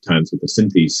couple of times with the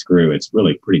Synthes screw. It's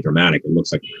really pretty dramatic. It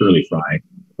looks like a curly fry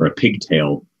or a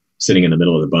pigtail sitting in the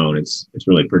middle of the bone. It's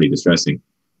really pretty distressing.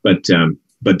 But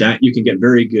that you can get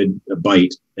very good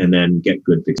bite and then get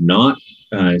good fix. Not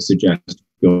suggest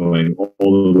going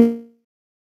all the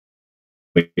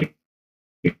way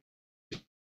to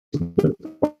the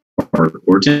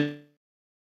cortex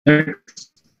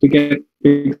to get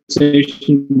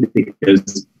fixation,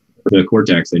 because for the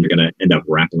cortex, then you're going to end up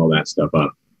wrapping all that stuff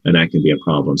up, and that can be a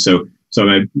problem. So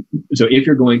if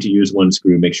you're going to use one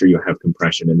screw, make sure you have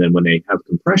compression, and then when they have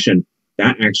compression,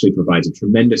 that actually provides a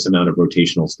tremendous amount of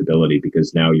rotational stability,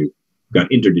 because now you've got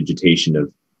interdigitation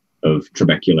of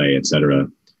trabeculae, et cetera.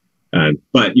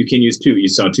 But you can use two. You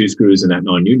saw two screws in that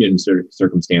non-union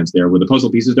circumstance there, where the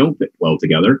puzzle pieces don't fit well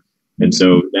together. And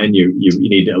so then you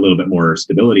need a little bit more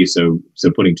stability. So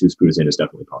putting two screws in is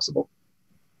definitely possible.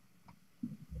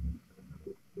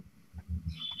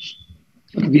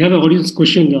 We have an audience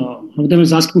question. One of them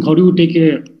is asking, how do you take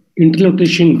a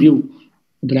interlocution view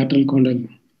of the lateral condyle?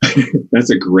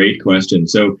 That's a great question.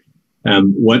 So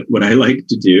what I like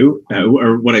to do,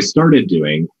 or what I started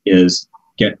doing, is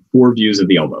get 4 views of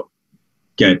the elbow.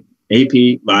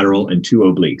 AP, lateral, and 2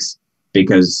 obliques,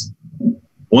 because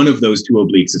one of those 2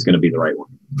 obliques is going to be the right one.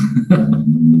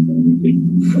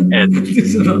 And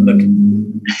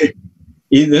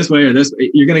this way or this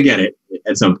way, you're going to get it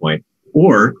at some point.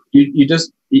 Or you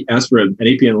just ask for an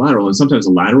AP and lateral, and sometimes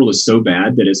the lateral is so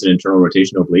bad that it's an internal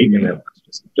rotation oblique, and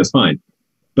that's just fine.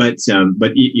 But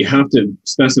you have to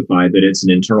specify that it's an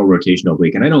internal rotation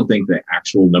oblique, and I don't think the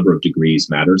actual number of degrees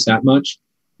matters that much.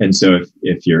 And so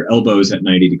if your elbow's at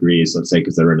 90 degrees, let's say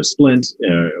because they're in a splint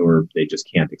or they just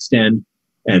can't extend,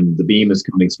 and the beam is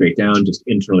coming straight down, just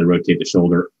internally rotate the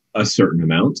shoulder a certain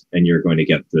amount, and you're going to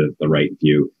get the right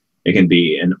view. It can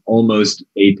be an almost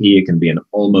AP, it can be an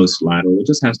almost lateral. It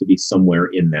just has to be somewhere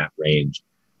in that range.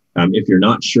 If you're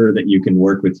not sure that you can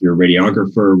work with your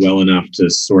radiographer well enough to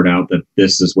sort out that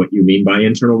this is what you mean by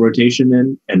internal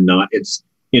rotation and not its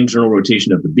internal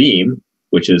rotation of the beam,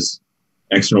 which is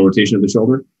external rotation of the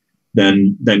shoulder,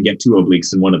 then get 2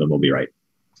 obliques and one of them will be right.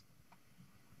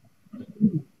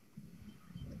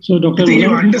 So, Dr. I think you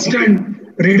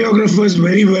understand radiographers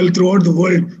very well throughout the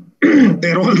world.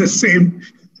 They're all the same.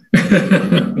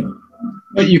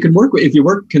 But you can work with, if you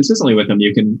work consistently with them,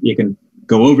 you can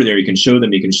go over there, you can show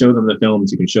them the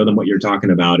films, you can show them what you're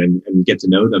talking about and get to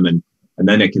know them. And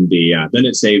then it can be, then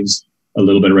it saves a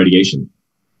little bit of radiation.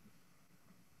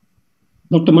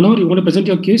 Dr. Manohar, you want to present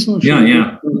your case? Or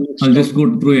yeah. I'll just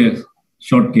go through a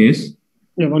short case.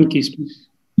 Yeah, one case, please.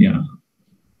 Yeah.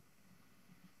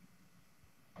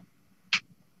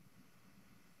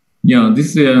 Yeah,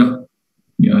 this I'll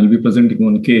be presenting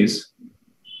one case.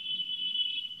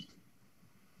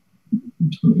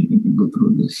 So let me go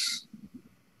through this.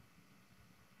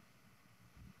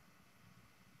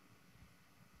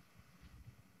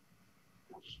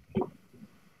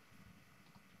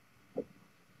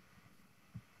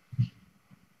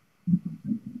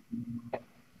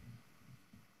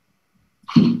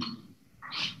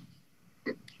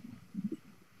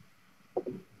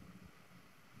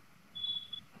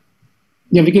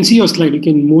 Yeah, we can see your slide. You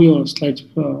can move your slides,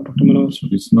 Dr. Manohar. So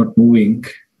it's not moving.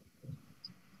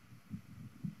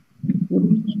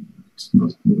 It's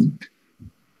not moving.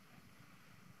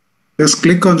 Just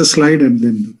click on the slide and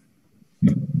then.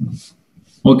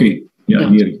 Okay. Yeah,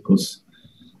 here it goes.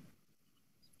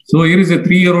 So here is a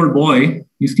 3-year-old boy.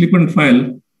 He slipped and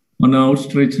fell on an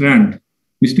outstretched hand.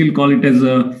 We still call it as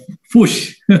a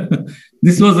fush.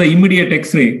 This was an immediate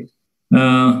X-ray.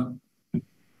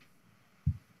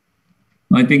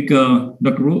 I think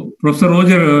Professor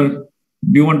Roger, do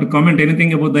you want to comment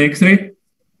anything about the X-ray?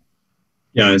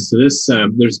 Yeah, so this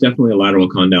there's definitely a lateral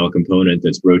condyle component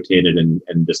that's rotated and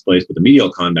displaced, but the medial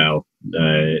condyle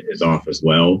is off as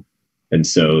well. And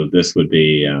so this would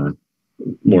be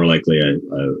more likely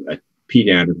a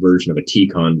pediatric version of a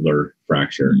T-condylar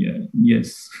fracture. Yeah,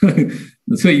 yes.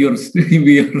 So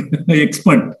we are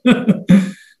expert.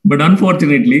 But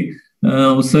unfortunately,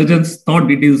 surgeons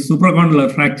thought it is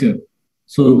supracondylar fracture.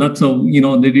 So that's how,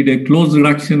 they did a closed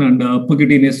reduction and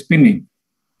percutaneous spinning.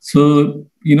 So,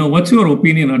 what's your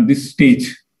opinion at this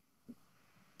stage?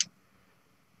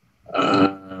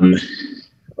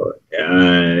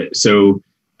 So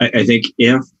I think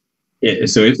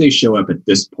if they show up at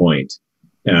this point,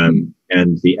 and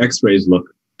the X-rays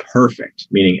look perfect,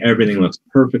 meaning everything looks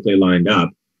perfectly lined up,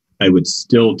 I would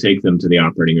still take them to the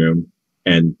operating room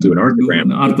and do an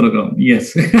arthrogram.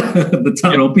 Yes, that's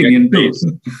our opinion too.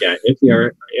 Yeah, if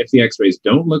the X-rays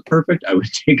don't look perfect, I would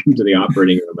take them to the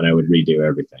operating room and I would redo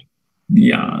everything.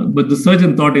 Yeah, but the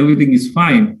surgeon thought everything is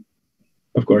fine.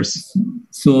 Of course.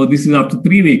 So this is after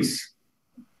 3 weeks.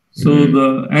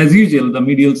 So as usual, the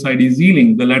medial side is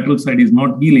healing, the lateral side is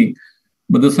not healing.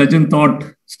 But the surgeon thought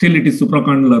still it is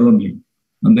supracondylar only.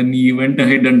 And then he went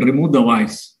ahead and removed the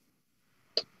vise.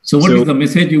 So what is the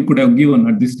message you could have given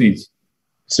at this stage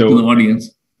to the audience?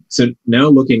 So now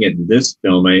looking at this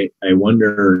film, I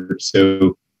wonder,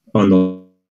 so on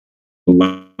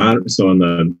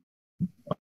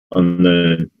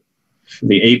the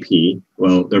AP,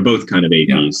 well, they're both kind of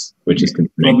APs, which is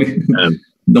concerning.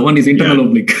 The one is internal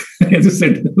oblique, as you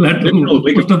said, lateral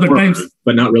oblique most of the times,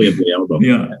 but not really the elbow.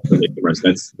 Yeah,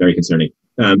 that's very concerning.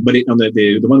 But on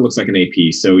the one looks like an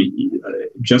AP. So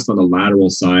just on the lateral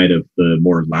side of the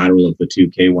more lateral of the 2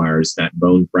 K wires, that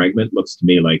bone fragment looks to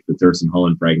me like the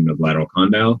Thurston-Holland fragment of lateral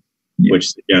condyle,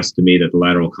 which suggests to me that the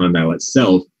lateral condyle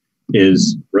itself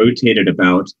is rotated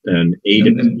about an A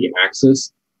to B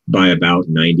axis by about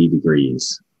 90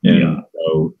 degrees. And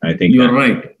so I think you're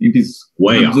right. It is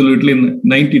absolutely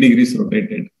 90 degrees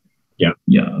rotated. Yeah.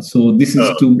 Yeah. So this is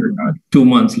 2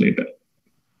 months later.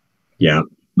 Yeah.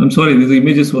 I'm sorry, these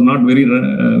images were not very,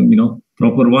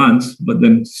 proper ones, but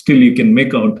then still you can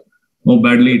make out how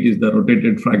badly it is the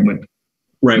rotated fragment.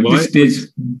 Right. Well, this stage.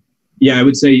 I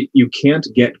would say you can't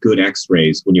get good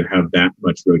x-rays when you have that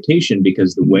much rotation,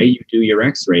 because the way you do your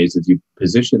x-rays is you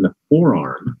position the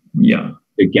forearm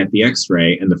to get the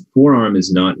x-ray, and the forearm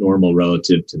is not normal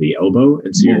relative to the elbow.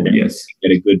 And so you're going to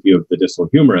get a good view of the distal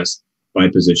humerus by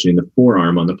positioning the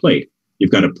forearm on the plate. You've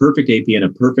got a perfect AP and a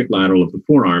perfect lateral of the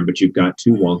forearm, but you've got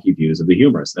two wonky views of the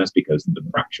humerus. That's because the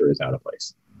fracture is out of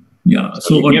place. Yeah.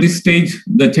 So at this stage,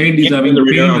 the child is having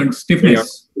pain and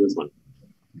stiffness.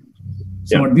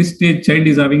 So at this stage, child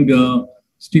is having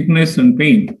stiffness and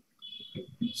pain.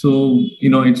 So,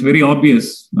 it's very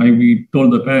obvious. We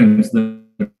told the parents that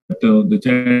the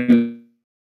child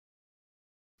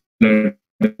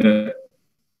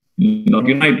not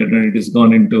united, and it is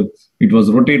gone into, it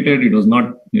was rotated, it was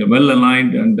not well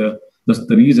aligned, and that's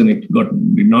the reason it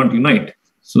did not unite.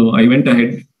 So I went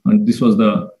ahead, and this was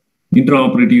the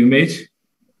intraoperative image.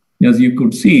 As you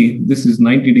could see, this is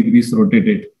 90 degrees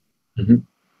rotated.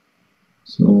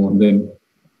 So then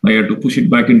I had to push it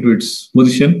back into its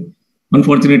position.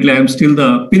 Unfortunately, I am still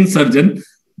the pin surgeon.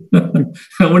 I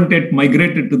haven't yet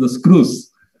migrated to the screws.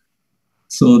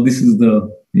 So this is the,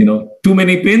 too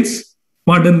many pins.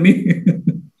 Pardon me.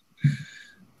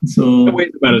 So it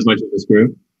weighs about as much as the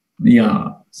screw. Yeah.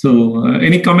 So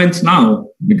any comments now?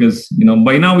 Because,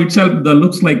 by now itself, the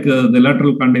looks like the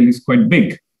lateral condyle is quite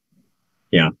big.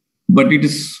 Yeah. But it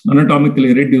is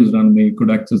anatomically reduced, and you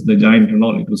could access the joint and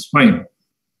all. It was fine.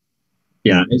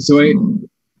 Yeah. And so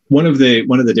one of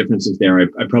the differences there,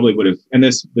 I probably would have, and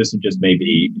this just may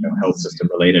be health system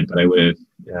related, but I would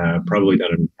have probably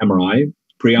done an MRI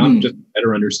pre-op just to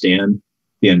better understand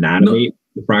the anatomy of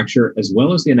the fracture, as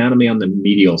well as the anatomy on the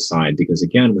medial side. Because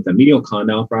again, with a medial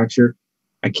condyle fracture,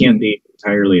 I can't be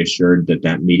entirely assured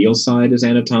that medial side is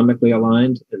anatomically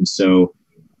aligned. And so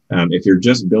if you're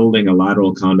just building a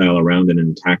lateral condyle around an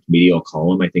intact medial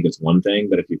column, I think it's one thing.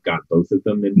 But if you've got both of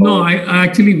them involved... No,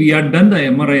 we had done the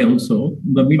MRI also.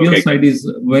 The medial side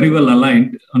is very well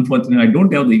aligned. Unfortunately, I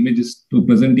don't have the images to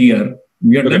present here.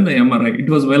 We had done the MRI. It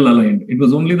was well aligned. It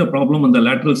was only the problem on the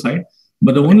lateral side.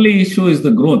 But the only issue is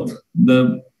the growth.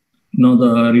 The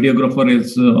radiographer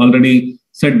has already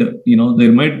said,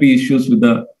 there might be issues with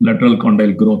the lateral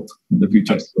condyle growth in the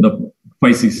future, the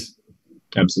physis.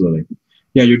 Absolutely.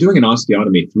 Yeah, you're doing an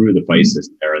osteotomy through the physis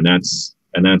there, and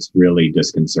that's really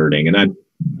disconcerting. And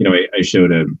I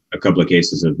showed a couple of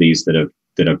cases of these that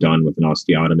I've done with an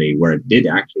osteotomy where it did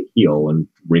actually heal and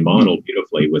remodel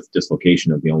beautifully with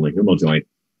dislocation of the ulnar humeral joint.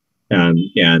 And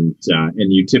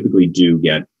you typically do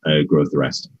get a growth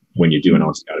arrest when you do an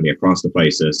osteotomy across the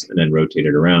physis and then rotate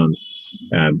it around.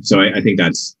 So I think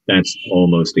that's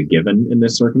almost a given in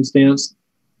this circumstance.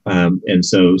 And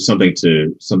so something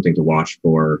to watch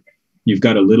for. You've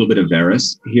got a little bit of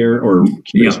varus here, or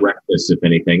cutis rectus, if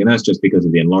anything, and that's just because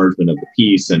of the enlargement of the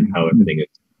piece and how everything is.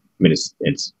 I mean,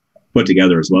 it's put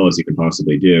together as well as you can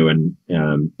possibly do, and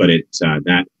but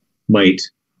that might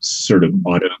sort of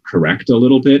auto-correct a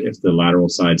little bit if the lateral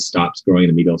side stops growing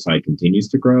and the medial side continues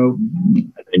to grow,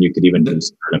 and you could even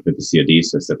concern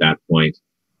epiphysiodesis at that point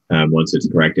once it's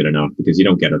corrected enough, because you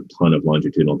don't get a ton of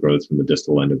longitudinal growth from the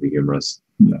distal end of the humerus,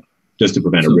 just to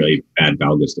prevent a really bad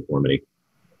valgus deformity.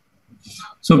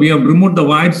 So we have removed the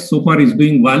wires. So far it's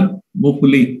doing well.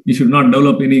 Hopefully you should not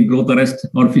develop any growth arrest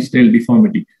or fishtail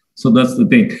deformity. So that's the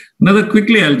thing.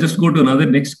 Quickly, I'll just go to another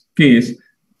next case.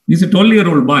 This is a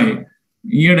 12-year-old boy.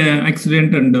 He had an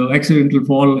accident and accidental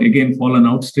fall, again fall on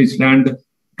outstretched hand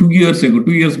 2 years ago.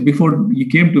 2 years before he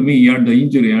came to me, he had the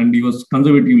injury and he was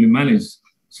conservatively managed.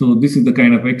 So this is the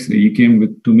kind of X-ray he came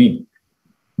with to me.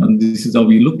 And this is how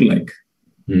he looked like.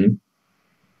 Mm-hmm.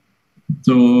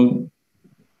 So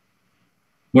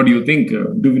what do you think?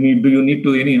 Do you need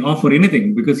to offer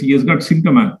anything? Because he has got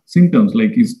symptoms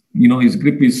like his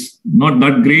grip is not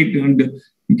that great, and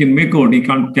he can make out he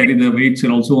can't carry the weights,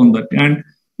 and also on that hand,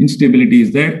 instability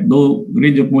is there, though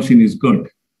range of motion is good.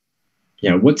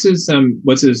 Yeah, what's his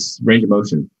range of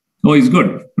motion? Oh, he's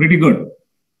good, pretty good.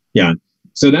 Yeah,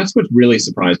 so that's what really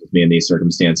surprises me in these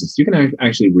circumstances. You can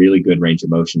actually really good range of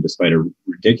motion despite a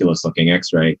ridiculous looking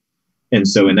X-ray. And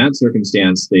so in that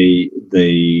circumstance,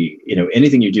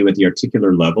 anything you do at the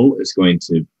articular level is going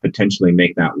to potentially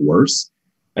make that worse.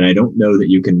 And I don't know that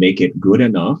you can make it good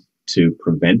enough to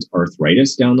prevent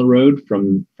arthritis down the road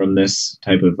from this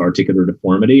type of articular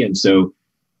deformity. And so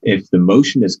if the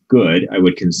motion is good, I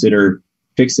would consider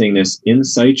fixing this in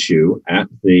situ at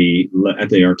the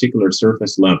articular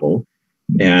surface level.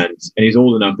 And he's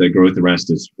old enough that growth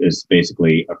arrest is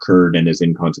basically occurred and is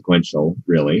inconsequential,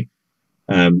 really.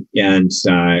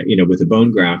 With a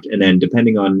bone graft, and then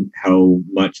depending on how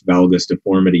much valgus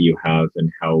deformity you have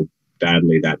and how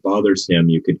badly that bothers him,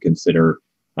 you could consider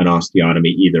an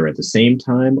osteotomy either at the same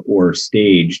time or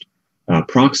staged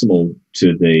proximal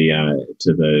to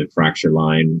the fracture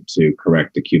line to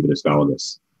correct the cubitus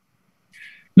valgus.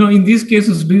 Now, in these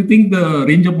cases, do you think the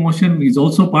range of motion is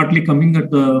also partly coming at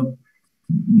the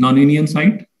non-union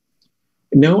site?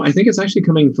 No, I think it's actually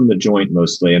coming from the joint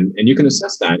mostly, and you can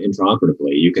assess that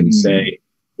intraoperatively. You can say,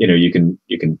 you can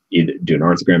either do an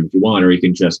arthrogram if you want, or you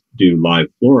can just do live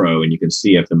fluoro, and you can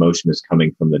see if the motion is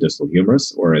coming from the distal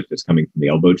humerus or if it's coming from the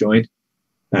elbow joint.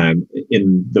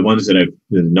 In the ones the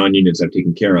non-unions I've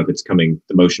taken care of,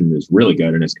 the motion is really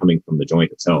good, and it's coming from the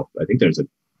joint itself. I think there's a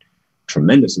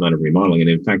tremendous amount of remodeling. And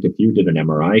in fact, if you did an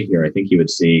MRI here, I think you would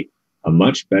see a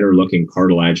much better looking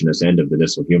cartilaginous end of the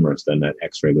distal humerus than that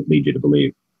X-ray would lead you to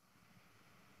believe.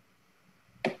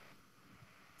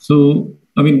 So,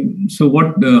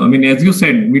 as you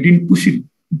said, we didn't push it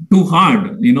too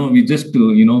hard. We just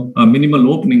do, a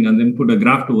minimal opening and then put a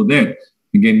graft over there.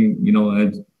 Again,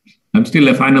 I'm still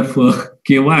a fan of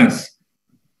KOAS.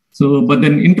 So, but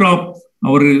then intra-op,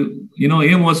 our,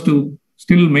 aim was to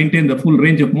still maintain the full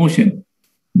range of motion.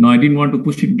 I didn't want to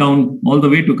push it down all the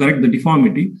way to correct the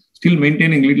deformity, still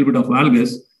maintaining a little bit of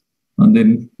valgus. And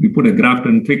then we put a graft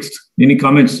and fixed. Any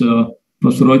comments,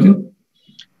 Professor Roger?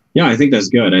 Yeah, I think that's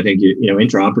good. I think,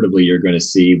 intraoperatively, you're going to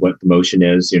see what the motion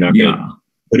is. You're not going to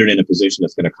put it in a position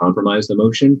that's going to compromise the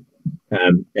motion.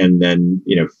 And then,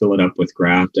 fill it up with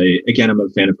graft. I'm a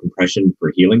fan of compression for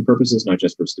healing purposes, not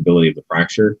just for stability of the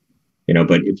fracture.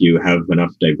 But if you have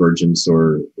enough divergence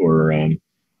or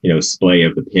splay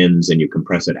of the pins and you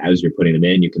compress it as you're putting them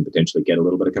in, you can potentially get a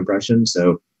little bit of compression.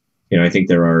 So, I think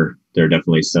there are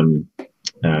definitely some,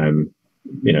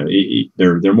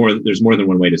 there's more than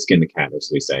one way to skin the cat, as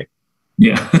we say.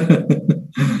 Yeah.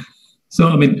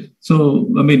 So,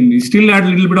 we still had a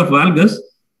little bit of valgus,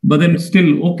 but then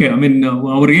still, okay.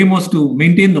 Our aim was to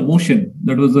maintain the motion.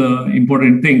 That was an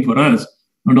important thing for us,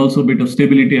 and also a bit of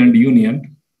stability and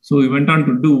union. So we went on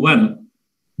to do well.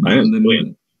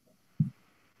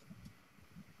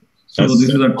 So this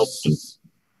is at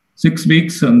 6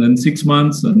 weeks and then 6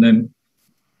 months. And then,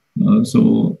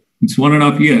 so it's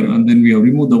 1.5 years. And then we have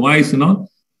removed the vice and all.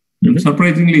 Mm-hmm.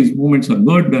 Surprisingly, his movements are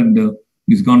good and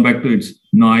he's gone back to its.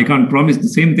 I can't promise the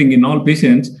same thing in all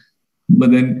patients.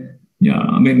 But then,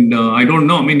 I don't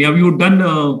know. Have you done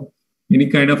any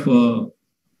kind of,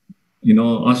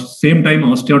 same time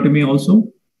osteotomy also?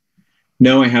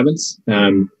 No, I haven't.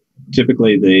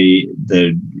 Typically, the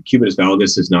cubitus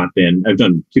valgus has not been. I've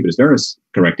done cubitus varus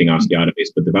correcting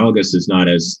osteotomies, but the valgus is not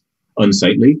as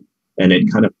unsightly, and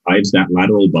it kind of hides that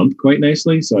lateral bump quite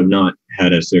nicely. So I've not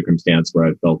had a circumstance where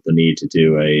I've felt the need to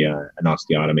do an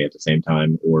osteotomy at the same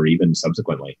time, or even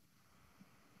subsequently.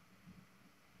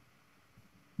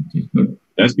 Okay, good.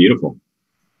 That's beautiful.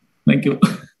 Thank you.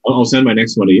 I'll send my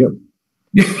next one to you.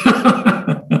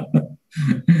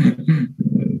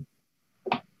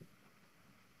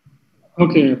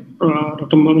 Okay,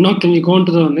 Dr. Mamna, can you go on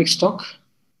to the next talk?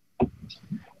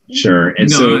 Sure.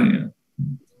 And Sure.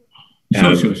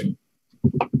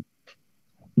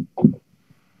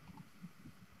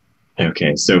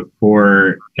 Okay, so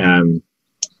for the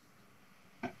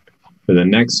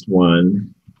next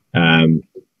one, I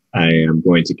am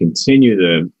going to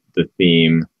continue the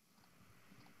theme.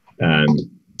 I'm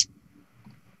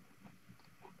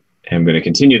going to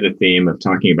continue the theme of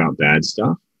talking about bad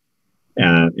stuff.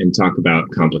 And talk about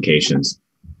complications.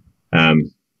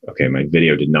 Okay, my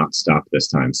video did not stop this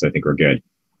time, so I think we're good.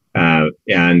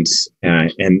 And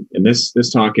this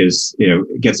talk is,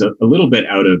 gets a little bit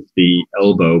out of the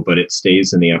elbow, but it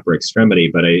stays in the upper extremity.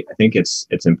 But I think it's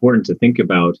important to think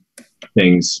about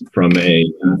things from a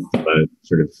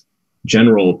sort of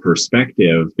general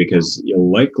perspective, because you'll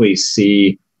likely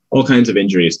see all kinds of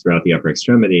injuries throughout the upper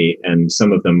extremity, and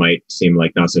some of them might seem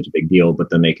like not such a big deal, but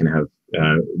then they can have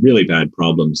really bad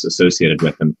problems associated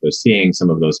with them. So seeing some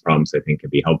of those problems, I think, can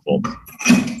be helpful. Back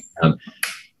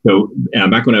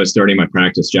when I was starting my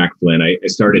practice, Jack Flynn, I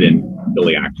started in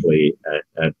Philly, actually,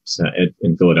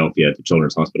 in Philadelphia, at the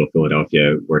Children's Hospital of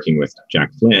Philadelphia, working with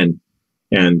Jack Flynn.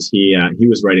 And he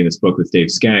was writing this book with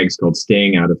Dave Skaggs called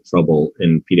Staying Out of Trouble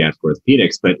in Pediatric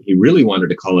Orthopedics, but he really wanted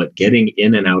to call it Getting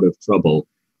In and Out of Trouble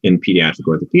in Pediatric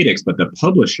Orthopedics. But the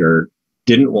publisher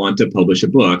didn't want to publish a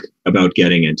book about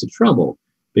getting into trouble,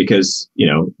 because,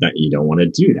 that you don't want to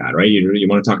do that, right? You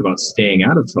want to talk about staying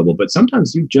out of trouble, but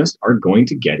sometimes you just are going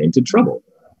to get into trouble,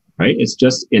 right? It's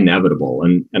just inevitable.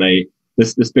 And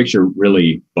this picture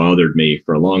really bothered me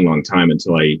for a long, long time,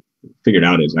 until I figured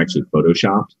out it was actually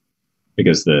photoshopped,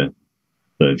 because the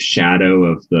shadow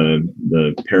of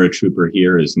the paratrooper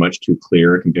here is much too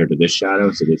clear compared to this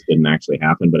shadow. So this didn't actually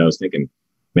happen. But I was thinking,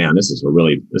 man, this is a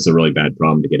really bad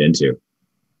problem to get into.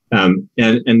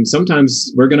 And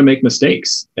sometimes we're going to make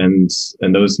mistakes, and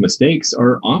those mistakes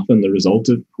are often the result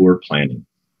of poor planning.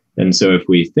 And so if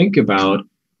we think about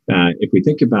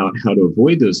how to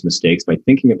avoid those mistakes by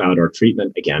thinking about our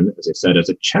treatment, again, as I said, as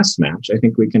a chess match, I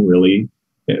think we can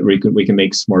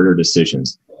make smarter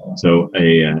decisions. So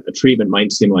a treatment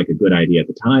might seem like a good idea at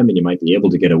the time, and you might be able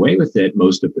to get away with it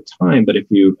most of the time. But if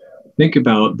you think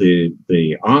about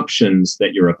the options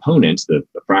that your opponent, the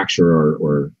fracture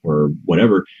or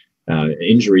whatever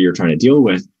injury you're trying to deal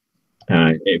with,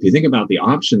 if you think about the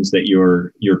options that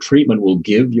your treatment will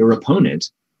give your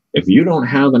opponent, if you don't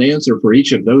have an answer for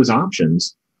each of those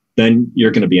options, then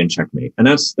you're going to be in checkmate. And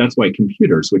that's why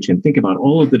computers, which can think about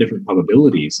all of the different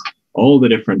probabilities, all the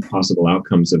different possible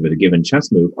outcomes of a given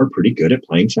chess move, are pretty good at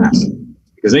playing chess,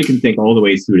 because they can think all the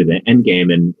way through to the end game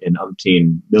in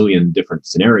umpteen million different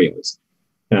scenarios.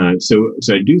 So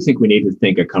I do think we need to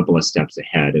think a couple of steps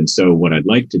ahead. And so what I'd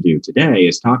like to do today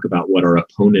is talk about what our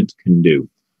opponent can do.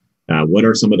 What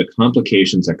are some of the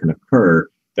complications that can occur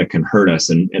that can hurt us,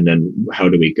 and then how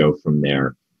do we go from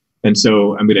there? And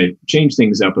so I'm going to change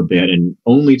things up a bit and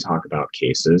only talk about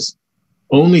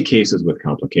only cases with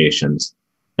complications.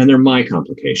 And they're my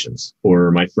complications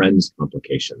or my friends'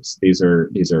 complications. These are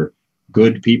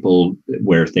good people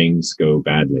where things go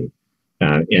badly.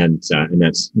 And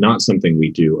that's not something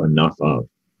we do enough of.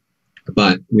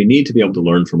 But we need to be able to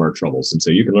learn from our troubles. And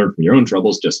so you can learn from your own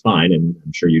troubles just fine, and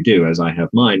I'm sure you do, as I have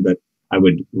mine. But I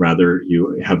would rather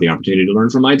you have the opportunity to learn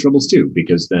from my troubles too,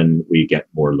 because then we get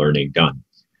more learning done.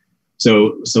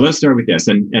 So let's start with this.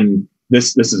 And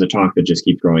this is a talk that just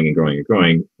keeps growing and growing and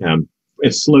growing.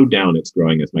 It's slowed down its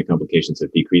growing as my complications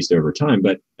have decreased over time.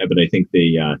 But I think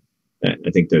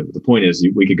the point is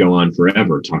we could go on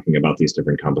forever talking about these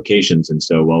different complications. And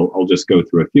so I'll just go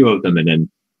through a few of them, and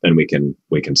then we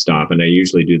can stop. And I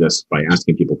usually do this by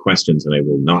asking people questions, and I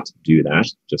will not do that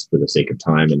just for the sake of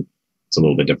time. And it's a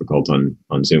little bit difficult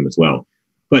on Zoom as well.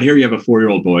 But here you have a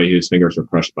 4-year-old boy whose fingers were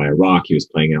crushed by a rock. He was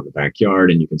playing out in the backyard,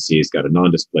 and you can see he's got a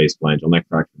non-displaced phalangeal neck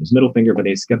fracture in his middle finger, but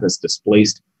he's got this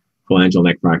displaced phalangeal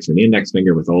neck fracture in the index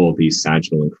finger with all of these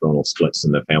sagittal and coronal splits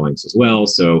in the phalanx as well.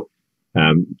 So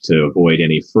to avoid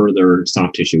any further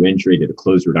soft tissue injury, did a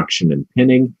closed reduction and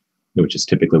pinning, which is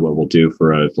typically what we'll do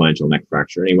for a phalangeal neck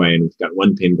fracture anyway. And we've got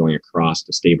one pin going across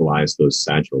to stabilize those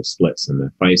sagittal splits in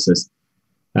the physis.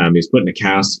 He's put in a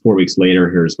cast 4 weeks later.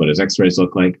 Here's what his x-rays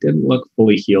look like. Didn't look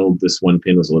fully healed. This one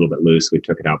pin was a little bit loose. We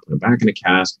took it out, put him back in a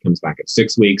cast, comes back at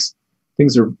 6 weeks.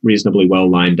 Things are reasonably well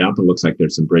lined up. It looks like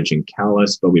there's some bridging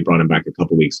callus, but we brought him back a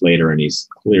couple weeks later, and he's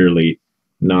clearly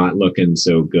not looking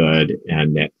so good.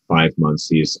 And at 5 months,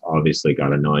 he's obviously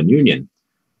got a non-union.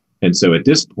 And so at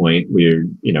this point,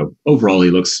 overall, he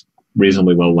looks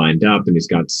reasonably well lined up, and he's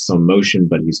got some motion,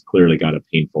 but he's clearly got a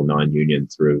painful non-union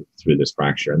through this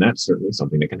fracture. And that's certainly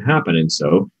something that can happen. And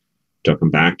so took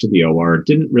him back to the OR,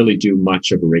 didn't really do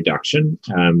much of a reduction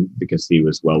because he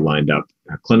was well lined up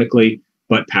clinically,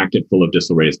 but packed it full of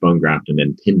distal radius bone graft and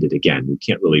then pinned it again. You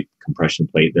can't really compression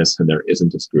plate this, and there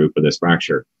isn't a screw for this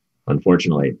fracture,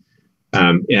 unfortunately.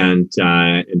 And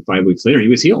 5 weeks later, he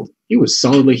was healed. He was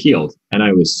solidly healed. And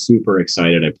I was super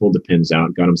excited. I pulled the pins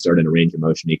out, got him started in a range of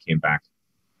motion. He came back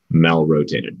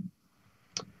mal-rotated.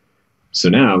 So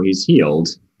now he's healed,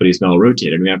 but he's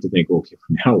mal-rotated. And we have to think, okay,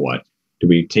 now what? Do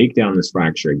we take down this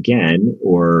fracture again,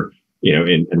 or,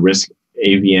 and risk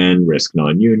AVN, risk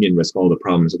non-union, risk all the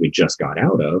problems that we just got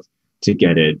out of to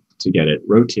get it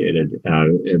rotated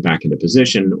back into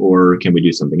position, or can we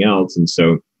do something else? And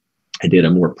so I did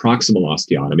a more proximal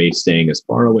osteotomy, staying as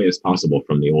far away as possible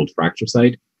from the old fracture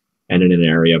site, and in an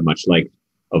area much like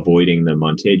avoiding the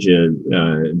Monteggia,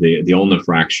 the ulna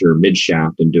fracture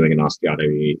mid-shaft, and doing an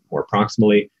osteotomy more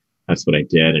proximally. That's what I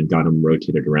did, and got him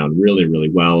rotated around really, really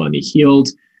well, and he healed,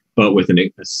 but with a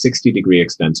 60-degree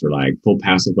extensor lag, full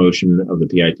passive motion of the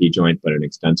PIP joint, but an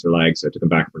extensor lag. So I took him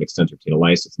back for an extensor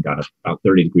tenolysis and got about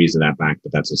 30 degrees of that back,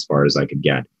 but that's as far as I could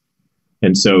get.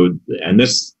 And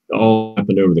this all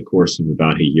happened over the course of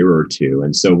about a year or two.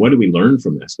 And so what do we learn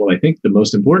from this? Well, I think the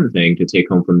most important thing to take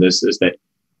home from this is that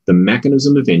the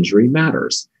mechanism of injury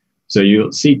matters. So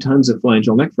you'll see tons of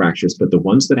phalangeal neck fractures, but the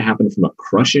ones that happen from a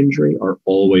crush injury are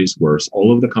always worse.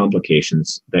 All of the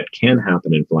complications that can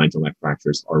happen in phalangeal neck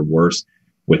fractures are worse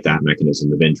with that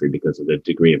mechanism of injury because of the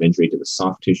degree of injury to the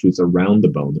soft tissues around the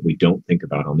bone that we don't think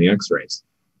about on the x-rays.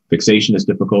 Fixation is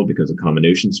difficult because of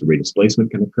comminution, so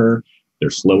redisplacement can occur.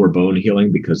 There's slower bone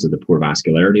healing because of the poor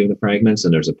vascularity of the fragments,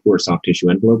 and there's a poor soft tissue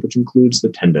envelope, which includes the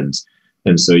tendons.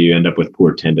 And so you end up with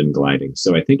poor tendon gliding.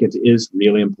 So I think it is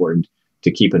really important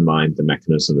to keep in mind the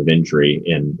mechanism of injury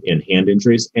in hand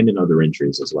injuries and in other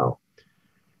injuries as well.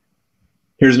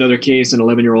 Here's another case, an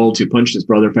 11-year-old who punched his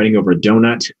brother fighting over a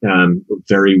donut.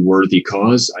 Very worthy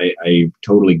cause. I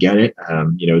totally get it.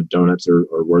 Donuts are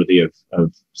worthy of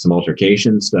some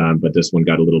altercations, but this one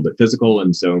got a little bit physical.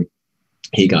 And so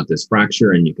he got this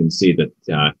fracture, and you can see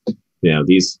that,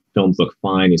 these films look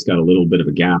fine. He's got a little bit of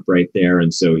a gap right there.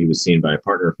 And so he was seen by a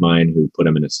partner of mine who put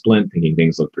him in a splint, thinking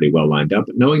things look pretty well lined up,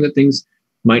 but knowing that things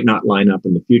might not line up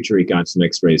in the future. He got some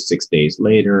x-rays 6 days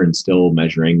later and still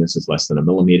measuring this is less than 1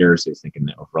 millimeter. So he's thinking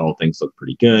that overall things look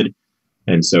pretty good.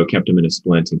 And so kept him in a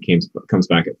splint and comes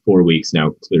back at 4 weeks,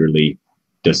 now clearly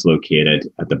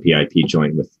dislocated at the PIP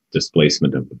joint with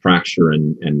displacement of the fracture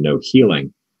and no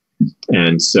healing.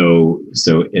 And so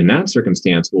in that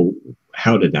circumstance, well,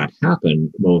 how did that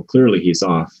happen? Well, clearly he's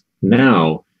off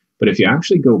now. But if you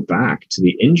actually go back to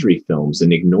the injury films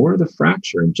and ignore the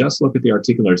fracture and just look at the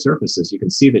articular surfaces, you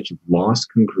can see that you've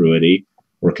lost congruity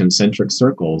or concentric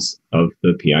circles of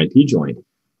the PIP joint.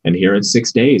 And here at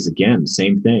 6 days, again,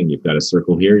 same thing. You've got a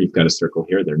circle here, you've got a circle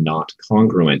here. They're not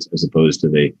congruent, as opposed to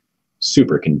the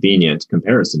super convenient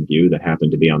comparison view that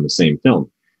happened to be on the same film,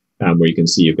 where you can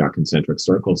see you've got concentric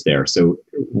circles there. So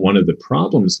one of the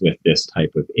problems with this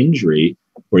type of injury,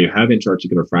 where you have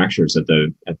intra-articular fractures at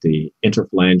the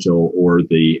interphalangeal or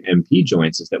the MP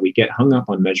joints, is that we get hung up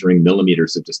on measuring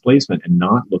millimeters of displacement and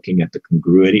not looking at the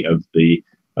congruity of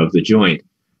the joint.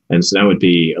 And so that would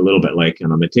be a little bit like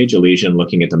on a metatarsus lesion,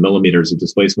 looking at the millimeters of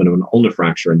displacement of an ulnar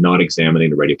fracture and not examining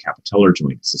the radiocapitellar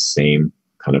joint. It's the same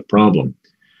kind of problem.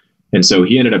 And so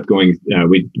he ended up going,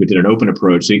 we did an open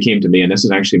approach. So he came to me, and this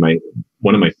is actually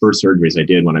one of my first surgeries I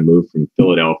did when I moved from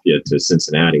Philadelphia to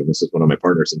Cincinnati. And this is one of my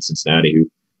partners in Cincinnati who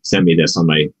sent me this on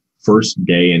my first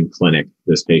day in clinic.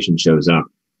 This patient shows up,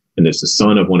 and it's the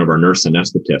son of one of our nurse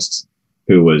anesthetists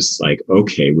who was like,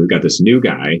 okay, we've got this new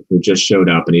guy who just showed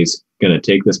up, and he's going to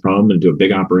take this problem and do a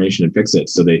big operation and fix it.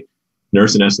 So the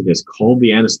nurse anesthetist called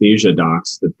the anesthesia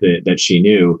docs that she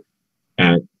knew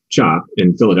at CHOP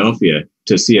in Philadelphia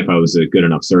to see if I was a good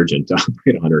enough surgeon to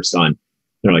operate on her son.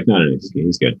 They're like, no,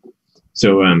 he's good.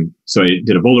 So I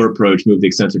did a volar approach, moved the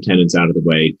extensor tendons out of the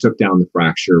way, took down the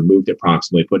fracture, moved it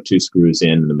proximally, put 2 screws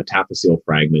in the metaphyseal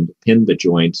fragment, pinned the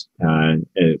joint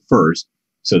first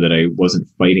so that I wasn't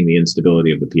fighting the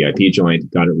instability of the PIP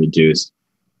joint, got it reduced,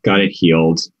 got it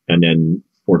healed, and then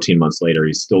 14 months later,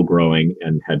 he's still growing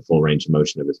and had full range of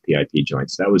motion of his PIP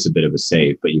joint. So that was a bit of a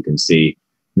save, but you can see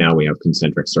now we have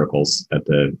concentric circles at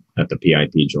the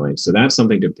PIP joint. So that's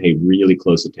something to pay really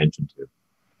close attention to.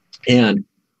 And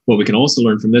what we can also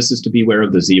learn from this is to beware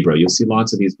of the zebra. You'll see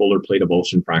lots of these volar plate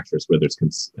avulsion fractures where there's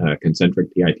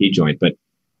concentric PIP joint, but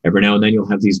every now and then you'll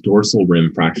have these dorsal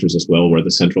rim fractures as well, where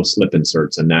the central slip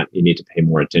inserts, and that you need to pay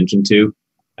more attention to.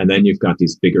 And then you've got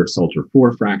these bigger Salter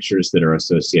 4 fractures that are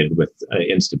associated with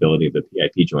instability of the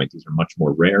PIP joint. These are much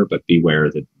more rare, but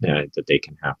beware that they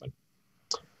can happen.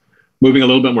 Moving a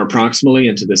little bit more proximally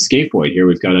into the scaphoid, here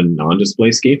we've got a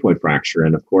non-displaced scaphoid fracture.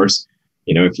 And of course,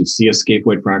 if you see a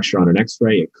scaphoid fracture on an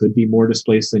x-ray, it could be more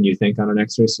displaced than you think on an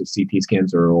x-ray. So CT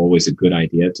scans are always a good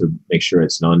idea to make sure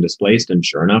it's non-displaced. And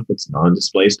sure enough, it's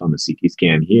non-displaced on the CT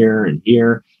scan here and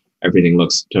here. Everything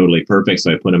looks totally perfect.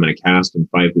 So I put him in a cast, and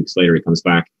 5 weeks later, he comes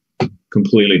back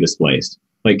completely displaced.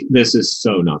 Like, this is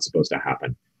so not supposed to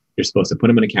happen. You're supposed to put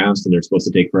them in a cast, and they're supposed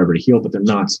to take forever to heal, but they're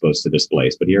not supposed to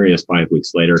displace. But here he is 5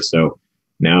 weeks later. So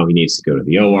now he needs to go to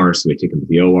the OR. So we take him to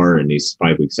the OR, and he's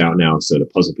 5 weeks out now. So the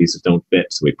puzzle pieces don't fit.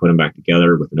 So we put him back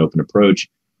together with an open approach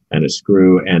and a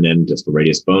screw, and then just the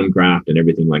radius bone graft, and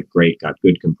everything went great. Got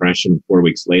good compression. 4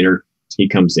 weeks later, he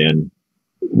comes in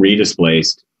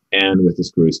redisplaced and with the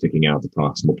screw sticking out the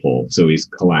proximal pole. So he's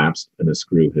collapsed, and the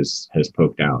screw has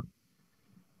poked out.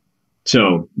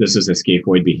 So this is a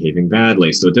scaphoid behaving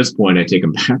badly. So at this point, I take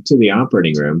him back to the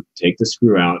operating room, take the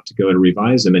screw out to go to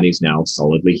revise him, and he's now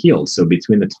solidly healed. So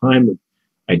between the time of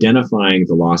identifying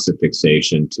the loss of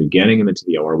fixation to getting him into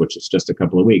the OR, which is just a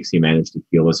couple of weeks, he managed to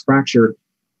heal his fracture,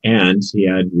 and he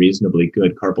had reasonably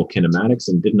good carpal kinematics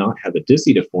and did not have a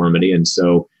dizzy deformity. And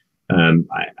so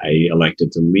I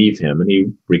elected to leave him, and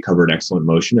he recovered excellent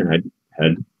motion and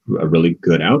had a really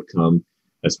good outcome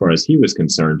as far as he was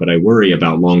concerned. But I worry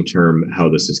about long-term how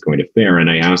this is going to fare.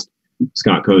 And I asked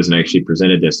Scott Cozen, I actually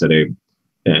presented this at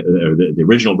the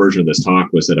original version of this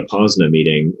talk was at a POSNA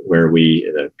meeting where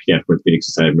the Pediatric Orthopaedic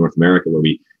Society of North America,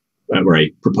 where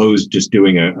I proposed just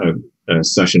doing a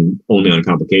session only on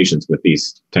complications with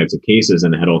these types of cases,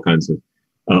 and I had all kinds of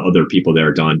other people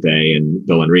there, Don Bay and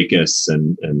Bill Enriquez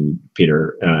and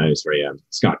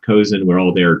Scott Cozen. We're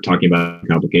all there talking about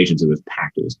complications. It was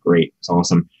packed. It was great. It's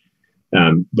awesome.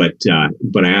 But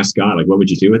I asked God, like, what would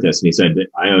you do with this? And he said,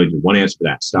 I only have one answer for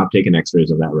that. Stop taking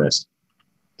x-rays of that wrist.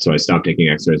 So I stopped taking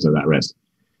x-rays of that wrist.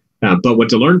 But what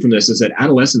to learn from this is that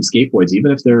adolescent scaphoids,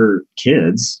 even if they're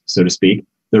kids, so to speak,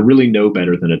 they're really no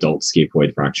better than adult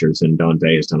scaphoid fractures. And Don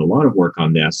Day has done a lot of work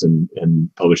on this and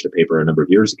published a paper a number of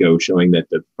years ago showing that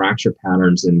the fracture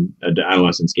patterns in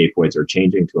adolescent scaphoids are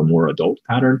changing to a more adult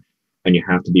pattern. And you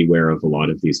have to be aware of a lot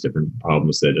of these different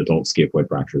problems that adult scaphoid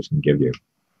fractures can give you.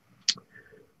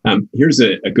 Here's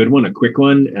a good one, a quick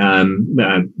one,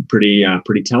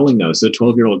 pretty telling though. So a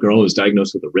 12-year-old girl was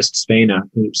diagnosed with a wrist sprain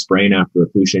after a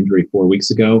push injury 4 weeks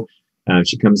ago.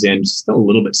 She comes in still a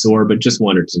little bit sore, but just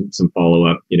wanted some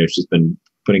follow-up. She's been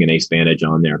putting an ACE bandage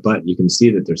on there, but you can see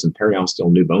that there's some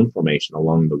periosteal new bone formation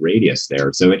along the radius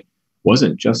there. So it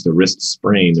wasn't just a wrist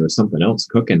sprain. There was something else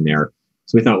cooking there.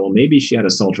 So we thought, well, maybe she had a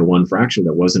Salter 1 fracture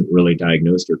that wasn't really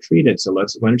diagnosed or treated. So why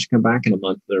don't you come back in a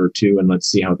month or two and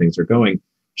let's see how things are going.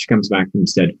 She comes back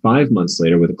instead 5 months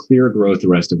later with a clear growth the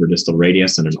rest of her distal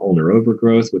radius and an ulnar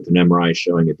overgrowth with an MRI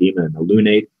showing edema and a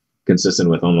lunate consistent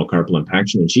with ulnocarpal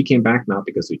impaction. And she came back not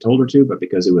because we told her to, but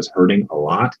because it was hurting a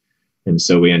lot. And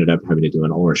so we ended up having to do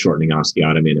an ulnar shortening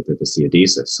osteotomy and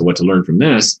epiphysiodesis. So what to learn from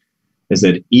this is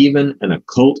that even an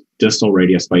occult distal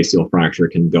radius physeal fracture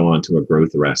can go on to a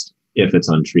growth arrest if it's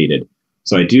untreated.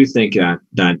 So I do think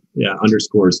that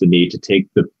underscores the need to take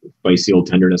the physeal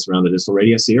tenderness around the distal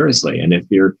radius seriously. And if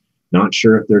you're not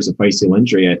sure if there's a physeal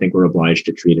injury, I think we're obliged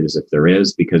to treat it as if there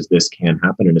is, because this can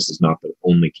happen. And this is not the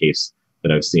only case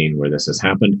that I've seen where this has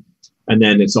happened. And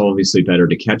then it's obviously better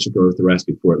to catch a growth arrest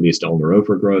before it leads to ulnar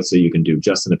overgrowth. So you can do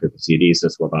just an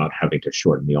epiphysiodesis without having to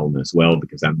shorten the ulna as well,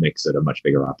 because that makes it a much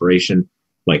bigger operation,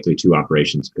 likely 2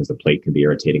 operations because the plate can be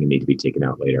irritating and need to be taken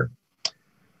out later.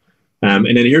 And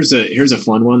then here's a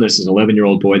fun one. This is an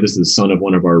 11-year-old boy. This is the son of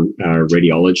one of our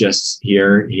radiologists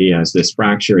here. He has this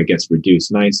fracture. It gets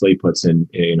reduced nicely, put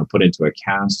into a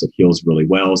cast. It heals really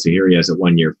well. So here he has a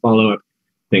 1-year follow-up.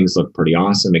 Things look pretty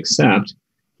awesome, except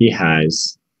he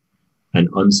has an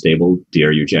unstable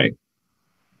DRUJ,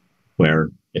 where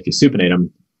if you supinate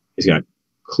him, he's got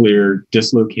clear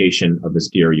dislocation of this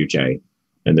DRUJ.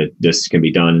 And that this can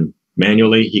be done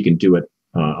manually. He can do it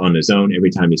on his own. Every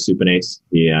time he supinates,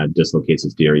 he dislocates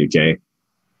his DRUJ.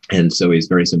 And so he's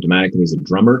very symptomatic, and he's a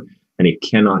drummer, and he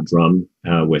cannot drum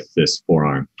with this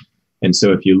forearm. And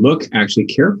so if you look actually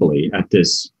carefully at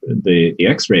the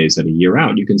x-rays at a year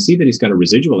out, you can see that he's got a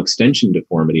residual extension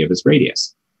deformity of his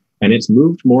radius. And it's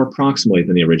moved more proximally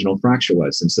than the original fracture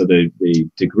was. And so the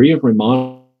degree of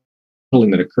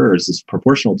remodeling that occurs is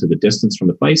proportional to the distance from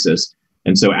the physis.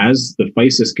 And so as the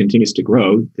physis continues to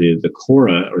grow, the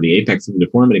chora, or the apex of the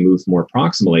deformity, moves more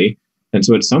proximally. And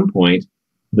so at some point,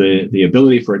 the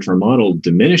ability for it to remodel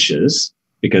diminishes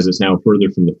because it's now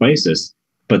further from the physis,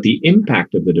 but the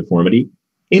impact of the deformity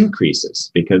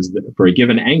increases because for a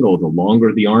given angle, the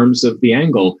longer the arms of the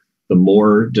angle, the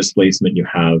more displacement you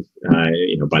have,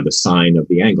 by the sine of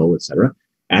the angle, et cetera,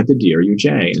 at the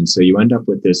DRUJ. And so you end up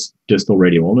with this distal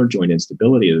radial-ulnar joint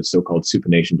instability, the so-called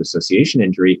supination dissociation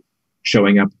injury,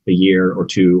 showing up a year or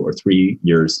 2 or 3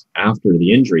 years after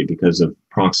the injury because of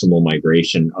proximal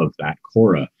migration of that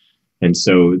chora. And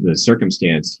so the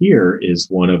circumstance here is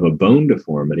one of a bone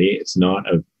deformity. It's not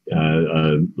a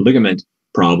ligament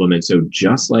problem. And so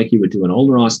just like you would do an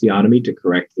ulnar osteotomy to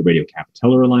correct the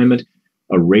radiocapitellar alignment,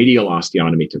 a radial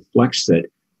osteotomy to flex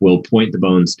it will point the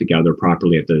bones together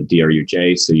properly at the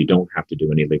DRUJ, so you don't have to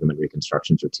do any ligament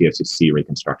reconstructions or TFCC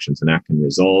reconstructions, and that can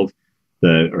resolve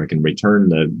it can return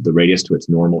the radius to its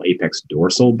normal apex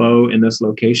dorsal bow in this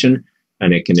location,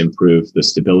 and it can improve the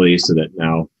stability so that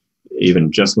now,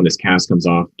 even just when his cast comes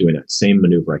off, doing that same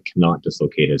maneuver, I cannot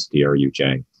dislocate his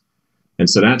DRUJ. And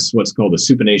so that's what's called a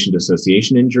supination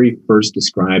dissociation injury, first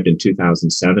described in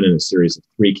 2007 in a series of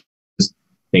 3 cases,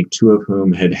 I think 2 of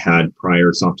whom had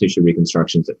prior soft tissue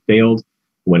reconstructions that failed,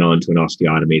 went on to an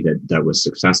osteotomy that was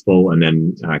successful. And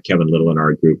then Kevin Little in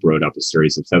our group wrote up a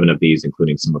series of 7 of these,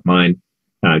 including some of mine,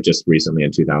 just recently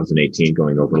in 2018,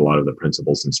 going over a lot of the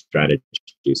principles and strategies.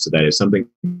 So that is something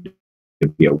to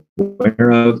be aware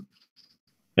of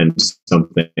and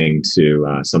something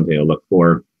to look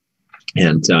for.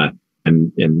 And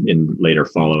in later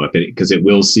follow-up, because it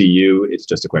will see you. It's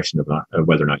just a question of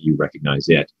whether or not you recognize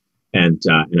it. And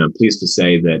I'm pleased to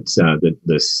say that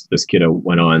this kiddo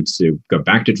went on to go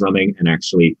back to drumming and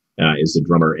actually is a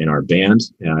drummer in our band.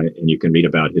 And you can read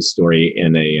about his story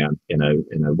on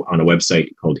a website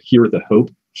called Hear the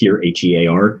Hope,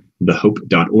 HEAR,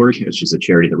 thehope.org, which is a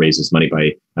charity that raises money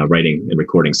by writing and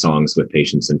recording songs with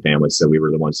patients and families. So we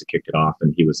were the ones who kicked it off,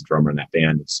 and he was a drummer in that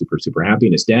band. Super, super happy.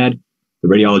 And his dad, the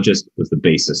radiologist, was the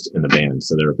bassist in the band.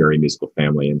 So they're a very musical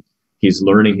family. And he's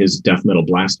learning his death metal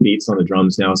blast beats on the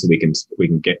drums now, so we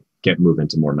can get move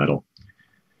into more metal.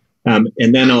 And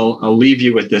then I'll leave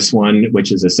you with this one,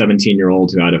 which is a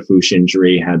 17-year-old who had a Fuchs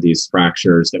injury, had these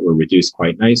fractures that were reduced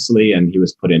quite nicely, and he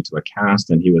was put into a cast,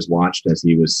 and he was watched as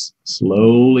he was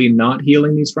slowly not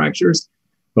healing these fractures.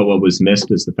 But what was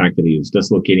missed is the fact that he was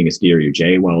dislocating his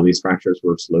DRUJ while these fractures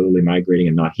were slowly migrating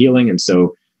and not healing. And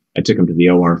so I took him to the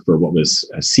OR for what was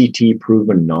a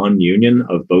CT-proven non-union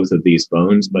of both of these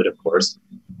bones. But of course,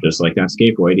 just like that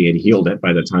scaphoid, he had healed it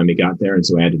by the time he got there. And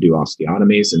so I had to do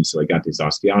osteotomies. And so I got these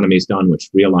osteotomies done, which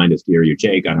realigned his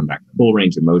DRUJ, got him back to full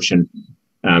range of motion.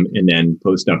 And then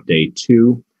post-up day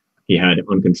 2, he had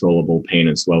uncontrollable pain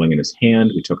and swelling in his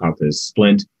hand. We took off his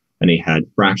splint, and he had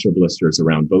fracture blisters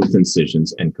around both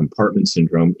incisions and compartment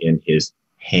syndrome in his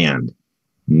hand,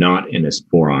 not in his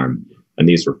forearm. And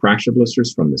these were fracture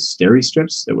blisters from the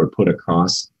steri-strips that were put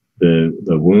across the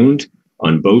wound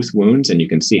on both wounds. And you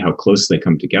can see how close they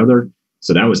come together.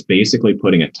 So that was basically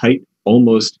putting a tight,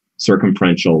 almost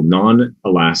circumferential,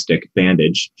 non-elastic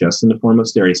bandage, just in the form of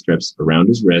steri-strips, around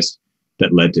his wrist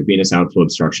that led to venous outflow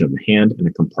obstruction of the hand and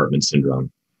a compartment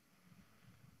syndrome.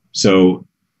 So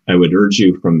I would urge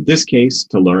you from this case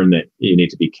to learn that you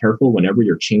need to be careful whenever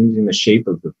you're changing the shape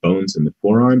of the bones in the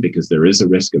forearm, because there is a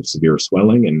risk of severe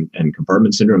swelling and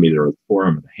compartment syndrome, either of the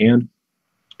forearm or the hand.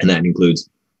 And that includes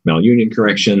malunion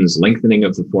corrections, lengthening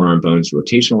of the forearm bones,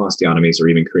 rotational osteotomies, or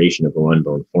even creation of a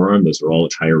one-bone forearm. Those are all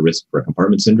at higher risk for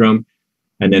compartment syndrome.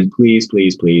 And then please,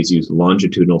 please, please use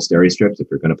longitudinal steri-strips if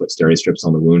you're going to put steri-strips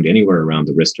on the wound anywhere around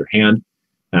the wrist or hand.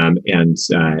 And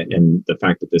the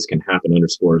fact that this can happen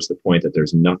underscores the point that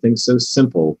there's nothing so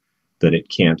simple that it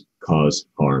can't cause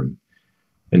harm.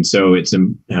 And so it's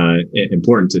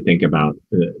important to think about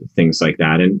things like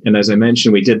that. And as I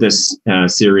mentioned, we did this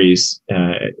series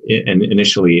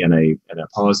initially in a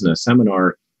pause in a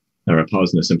seminar or a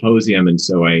pause in a symposium. And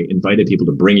so I invited people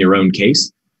to bring your own case.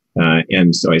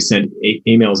 And so I sent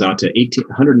emails out to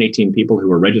 118 people who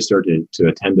were registered to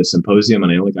attend the symposium,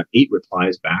 and I only got 8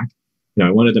 replies back. I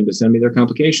wanted them to send me their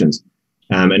complications.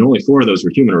 And only 4 of those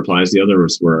were human replies. The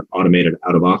others were automated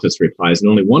out-of-office replies. And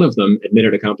only one of them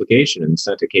admitted a complication and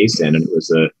sent a case in. And it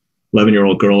was a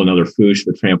 11-year-old girl, another Fuchs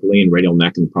with trampoline, radial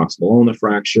neck and proximal ulna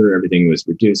fracture. Everything was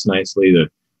reduced nicely, the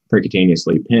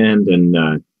percutaneously pinned. And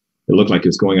it looked like it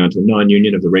was going on to a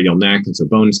non-union of the radial neck. And so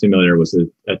bone stimulator was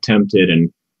attempted.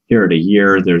 And here at a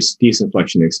year, there's decent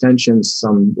flexion extension,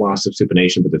 some loss of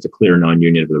supination, but there's a clear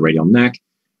non-union of the radial neck.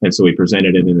 And so we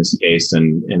presented it in this case,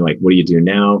 and like, what do you do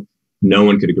now? No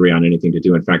one could agree on anything to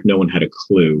do. In fact, no one had a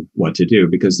clue what to do,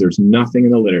 because there's nothing in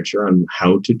the literature on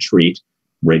how to treat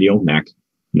radial neck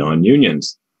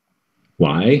non-unions.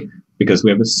 Why? Because we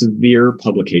have a severe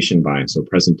publication bias or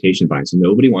presentation bias.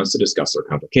 Nobody wants to discuss their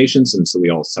complications, and so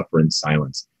we all suffer in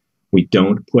silence. We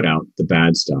don't put out the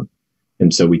bad stuff.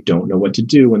 And so we don't know what to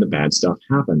do when the bad stuff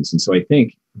happens. And so I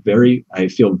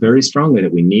feel very strongly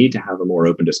that we need to have a more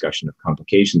open discussion of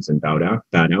complications and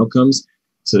bad outcomes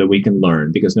so that we can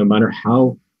learn, because no matter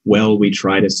how well we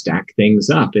try to stack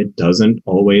things up, it doesn't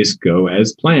always go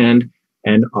as planned.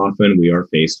 And often we are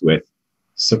faced with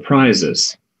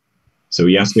surprises. So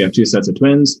yes, we have 2 sets of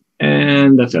twins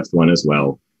and a 5th one as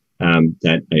well.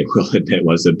 That I will admit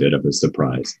was a bit of a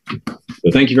surprise.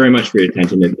 So thank you very much for your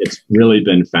attention. It's really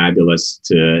been fabulous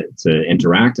to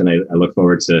interact, and I look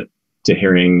forward to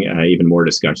hearing even more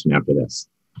discussion after this.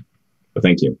 So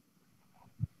thank you.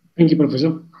 Thank you,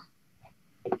 Professor.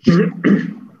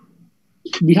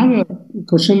 We have a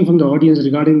question from the audience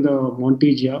regarding the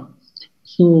montage here.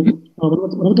 So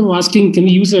one of them asking, can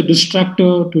we use a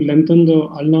distractor to lengthen the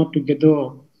ulna to get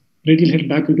the radial head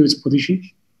back into its position?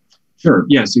 Sure.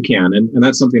 Yes, you can. And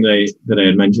that's something that I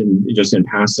had mentioned just in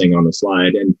passing on the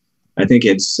slide. And I think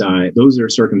it's those are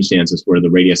circumstances where the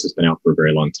radius has been out for a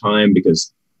very long time,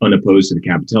 because unopposed to the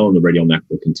capitellum, the radial neck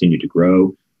will continue to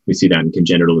grow. We see that in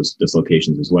congenital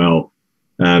dislocations as well.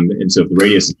 And so if the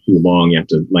radius is too long, you have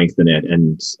to lengthen it.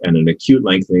 And an acute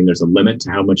lengthening, there's a limit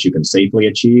to how much you can safely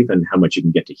achieve and how much you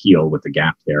can get to heal with the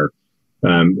gap there.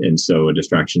 And so a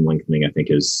distraction lengthening, I think,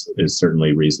 is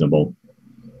certainly reasonable.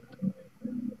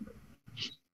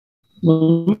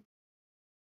 The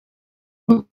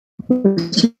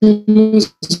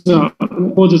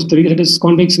radial head is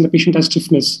convex and the patient has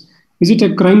stiffness. Is it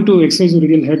a crime to exercise the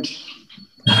radial head?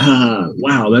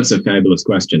 Wow, that's a fabulous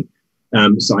question.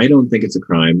 So I don't think it's a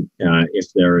crime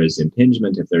if there is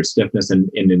impingement, if there's stiffness, and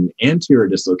in an anterior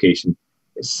dislocation,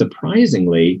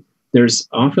 surprisingly, there's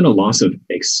often a loss of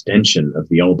extension of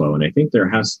the elbow, and I think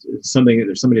there's something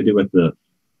to do with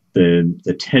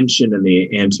the tension in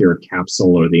the anterior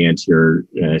capsule or the anterior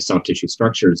soft tissue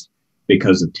structures.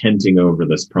 Because of tenting over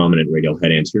this prominent radial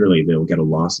head anteriorly, they'll get a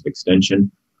loss of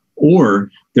extension. Or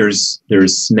there's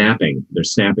snapping.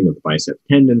 There's snapping of the bicep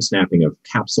tendon, snapping of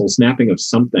capsule, snapping of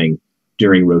something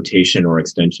during rotation or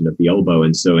extension of the elbow.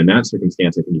 And so in that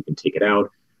circumstance, I think you can take it out.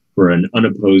 For an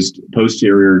unopposed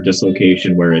posterior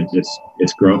dislocation where it's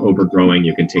overgrowing,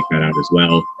 you can take that out as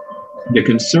well. The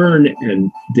concern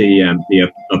and the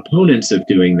opponents of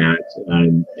doing that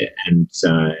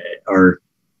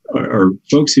are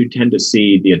folks who tend to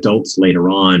see the adults later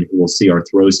on who will see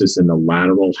arthrosis in the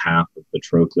lateral half of the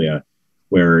trochlea,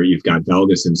 where you've got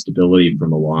valgus instability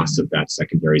from a loss of that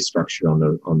secondary structure on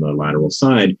the lateral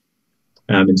side.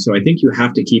 And so I think you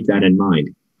have to keep that in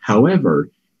mind. However,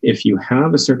 if you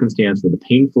have a circumstance with a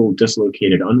painful,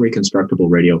 dislocated, unreconstructible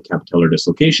radiocapitellar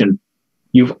dislocation,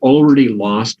 you've already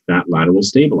lost that lateral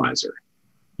stabilizer.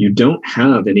 You don't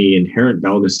have any inherent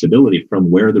valgus stability from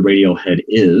where the radial head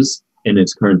is in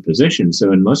its current position.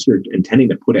 So unless you're intending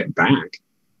to put it back,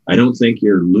 I don't think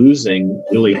you're losing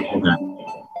really all that,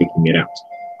 taking it out.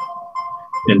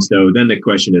 And so then the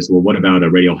question is, well, what about a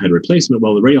radial head replacement?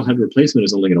 Well, the radial head replacement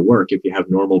is only going to work if you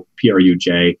have normal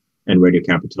PRUJ and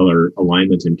radiocapitellar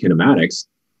alignment and kinematics.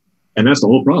 And that's the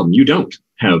whole problem. You don't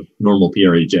have normal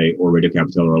PRUJ or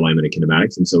radiocapitellar alignment and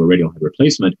kinematics. And so a radial head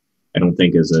replacement, I don't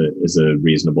think is a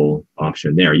reasonable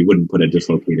option there. You wouldn't put a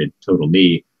dislocated total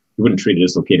knee. You wouldn't treat a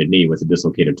dislocated knee with a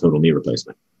dislocated total knee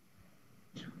replacement.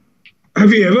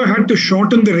 Have you ever had to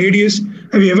shorten the radius?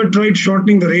 Have you ever tried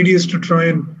shortening the radius to try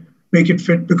and make it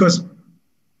fit? Because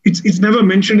it's never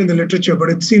mentioned in the literature, but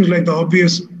it seems like the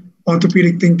obvious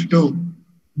orthopedic thing to do.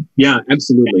 Yeah,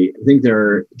 absolutely. I think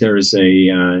there's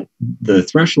the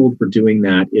threshold for doing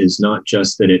that is not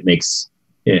just that it makes,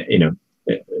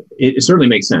 it certainly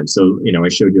makes sense. So, I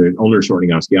showed you an ulnar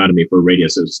shortening osteotomy for a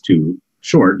radius that was too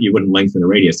short. You wouldn't lengthen a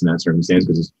radius in that circumstance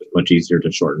because it's much easier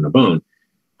to shorten a bone.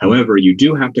 However, you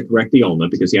do have to correct the ulna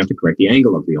because you have to correct the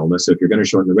angle of the ulna. So if you're going to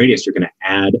shorten the radius, you're going to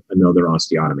add another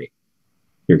osteotomy.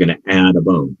 You're going to add a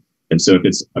bone. And so if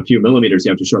it's a few millimeters,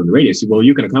 you have to shorten the radius. Well,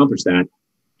 you can accomplish that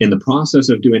in the process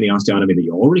of doing the osteotomy that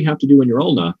you already have to do in your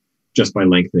ulna just by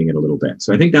lengthening it a little bit.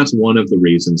 So I think that's one of the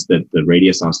reasons that the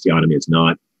radius osteotomy is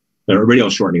not, the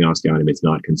radial shortening osteotomy is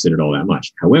not considered all that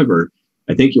much. However,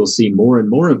 I think you'll see more and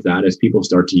more of that as people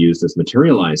start to use this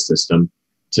materialized system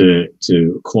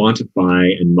to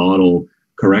quantify and model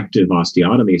corrective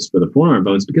osteotomies for the forearm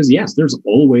bones, because yes, there's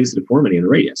always a deformity in the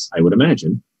radius. I would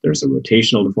imagine there's a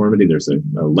rotational deformity, there's a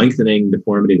lengthening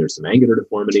deformity, there's some angular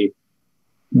deformity,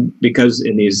 because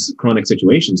in these chronic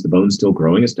situations, the bone's still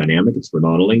growing, it's dynamic, it's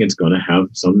remodeling, it's going to have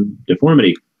some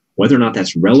deformity. Whether or not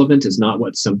that's relevant is not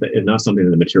something that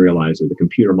the materialized or the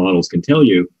computer models can tell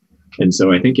you. And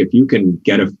so I think if you can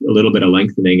get a little bit of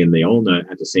lengthening in the ulna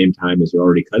at the same time as you're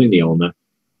already cutting the ulna,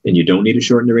 and you don't need to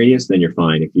shorten the radius, then you're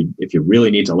fine. If you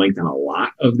really need to lengthen a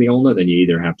lot of the ulna, then you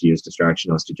either have to use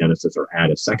distraction osteogenesis or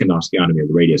add a second osteotomy of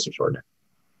the radius to shorten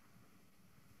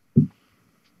it.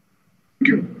 Thank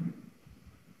you.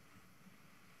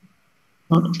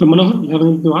 Dr. Manohar, you have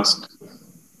anything to ask?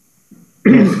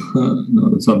 No,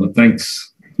 that's all.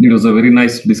 Thanks. It was a very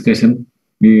nice discussion.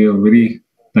 We are very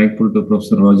thankful to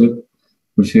Professor Roger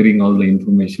for sharing all the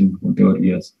information, whatever he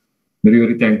has. Very,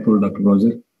 very thankful, Dr.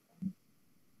 Roger.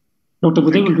 Dr.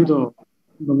 Uday will do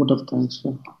the vote of thanks.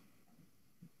 Yeah.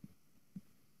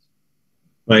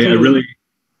 I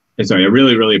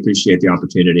really appreciate the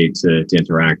opportunity to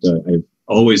interact. I've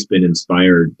always been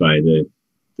inspired by the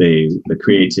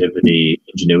creativity,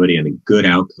 ingenuity, and the good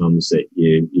outcomes that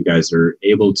you guys are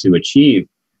able to achieve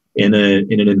in an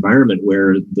environment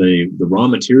where the raw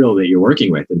material that you're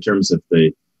working with in terms of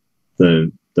the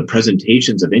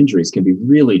presentations of injuries can be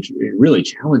really, really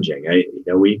challenging.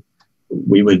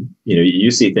 We would,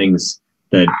 you see things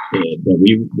that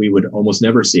we would almost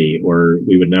never see, or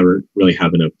we would never really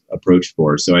have an approach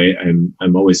for. So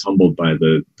I'm always humbled by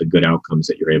the good outcomes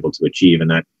that you're able to achieve, and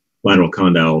that lateral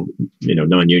condyle,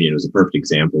 non-union was a perfect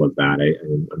example of that.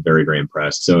 I'm very, very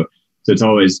impressed. So it's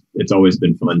always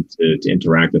been fun to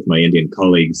interact with my Indian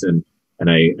colleagues, and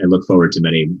I look forward to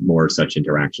many more such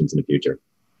interactions in the future.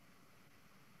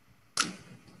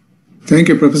 Thank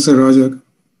you, Professor Roger.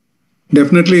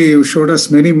 Definitely, you showed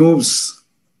us many moves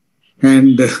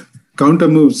and counter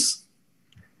moves,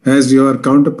 as your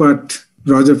counterpart,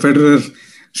 Roger Federer,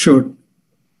 showed.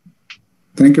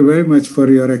 Thank you very much for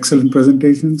your excellent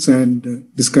presentations and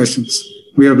discussions.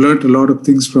 We have learned a lot of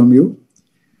things from you.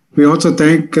 We also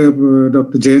thank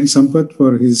Dr. Jain Sampath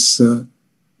for his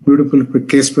beautiful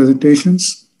case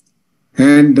presentations,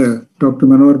 and Dr.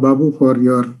 Manohar Babu for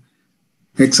your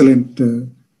excellent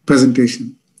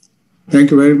presentation.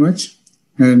 Thank you very much.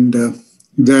 And if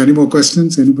there are any more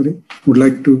questions, anybody would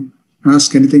like to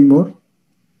ask anything more?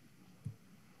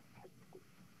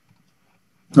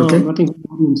 Okay. Nothing.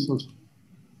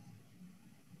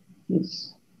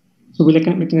 Yes. So we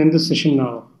can end this session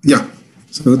now. Yeah.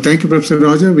 So thank you, Professor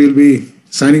Roger. We'll be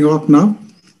signing off now.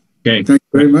 Okay. Thank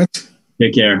you very much.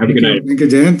 Take care. Have a good night. Thank you,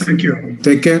 Jayant. Thank you.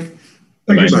 Take care.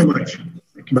 Thank you so much.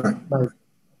 Bye. Bye.